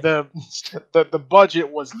 Yeah. The budget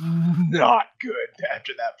was not good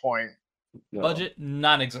after that point. No. budget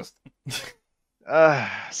non-existent.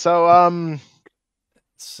 So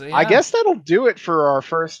So, I guess that'll do it for our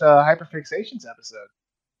first Hyperfixations episode.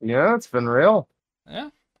 Yeah, it's been real. Yeah.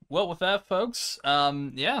 Well, with that, folks,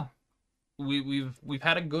 yeah, we've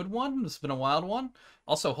had a good one. It's been a wild one.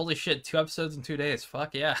 Also, holy shit, 2 episodes in 2 days.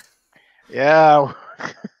 Fuck yeah. Yeah.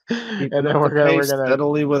 Keeping And then up we're the gonna pace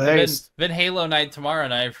steadily with haste. Been Halo night tomorrow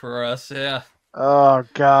night for us. Yeah. Oh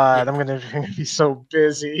god, I'm gonna be so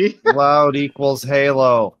busy. Loud equals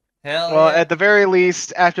Halo. Hell Well, yeah. at the very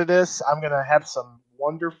least, after this, I'm gonna have some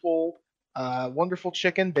wonderful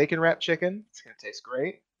chicken, bacon wrapped chicken. It's gonna taste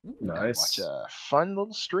great. Nice. Watch a fun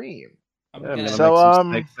little stream. I'm Yeah, I'm gonna, gonna So, make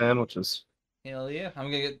some steak sandwiches. hell yeah. I'm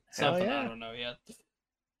gonna get Hell something. yeah. I don't know yet.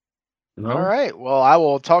 No? All right. Well, I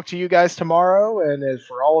will talk to you guys tomorrow, and as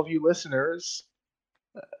for all of you listeners,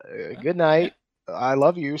 good night. I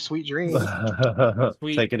love you. Sweet dreams.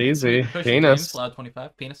 Sweet- Take it easy. Cushy Penis. Dreams, Loud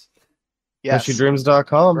 25. Penis. Yes.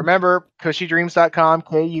 CushyDreams.com. Remember, cushydreams.com,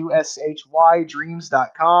 KUSHY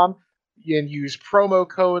dreams.com. And use promo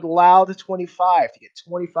code LOUD25 to get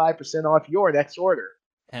 25% off your next order.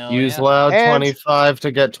 Hell Use yeah. Loud And- 25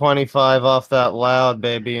 to get 25 off that Loud,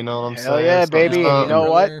 baby. You know what I'm Hell saying? yeah, Something, baby, and you something.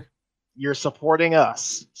 know what? Brother. You're supporting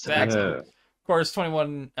us. So Exactly. Yeah. Of course,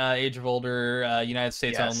 21 age of older, United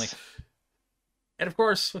States Yes. only. And of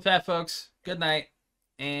course, with that, folks, good night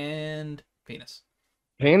and penis.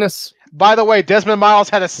 Penis. By the way, Desmond Miles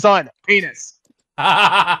had a son. Penis.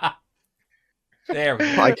 There we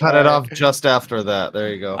go. I cut it off just after that.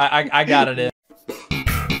 There you go. I got it in.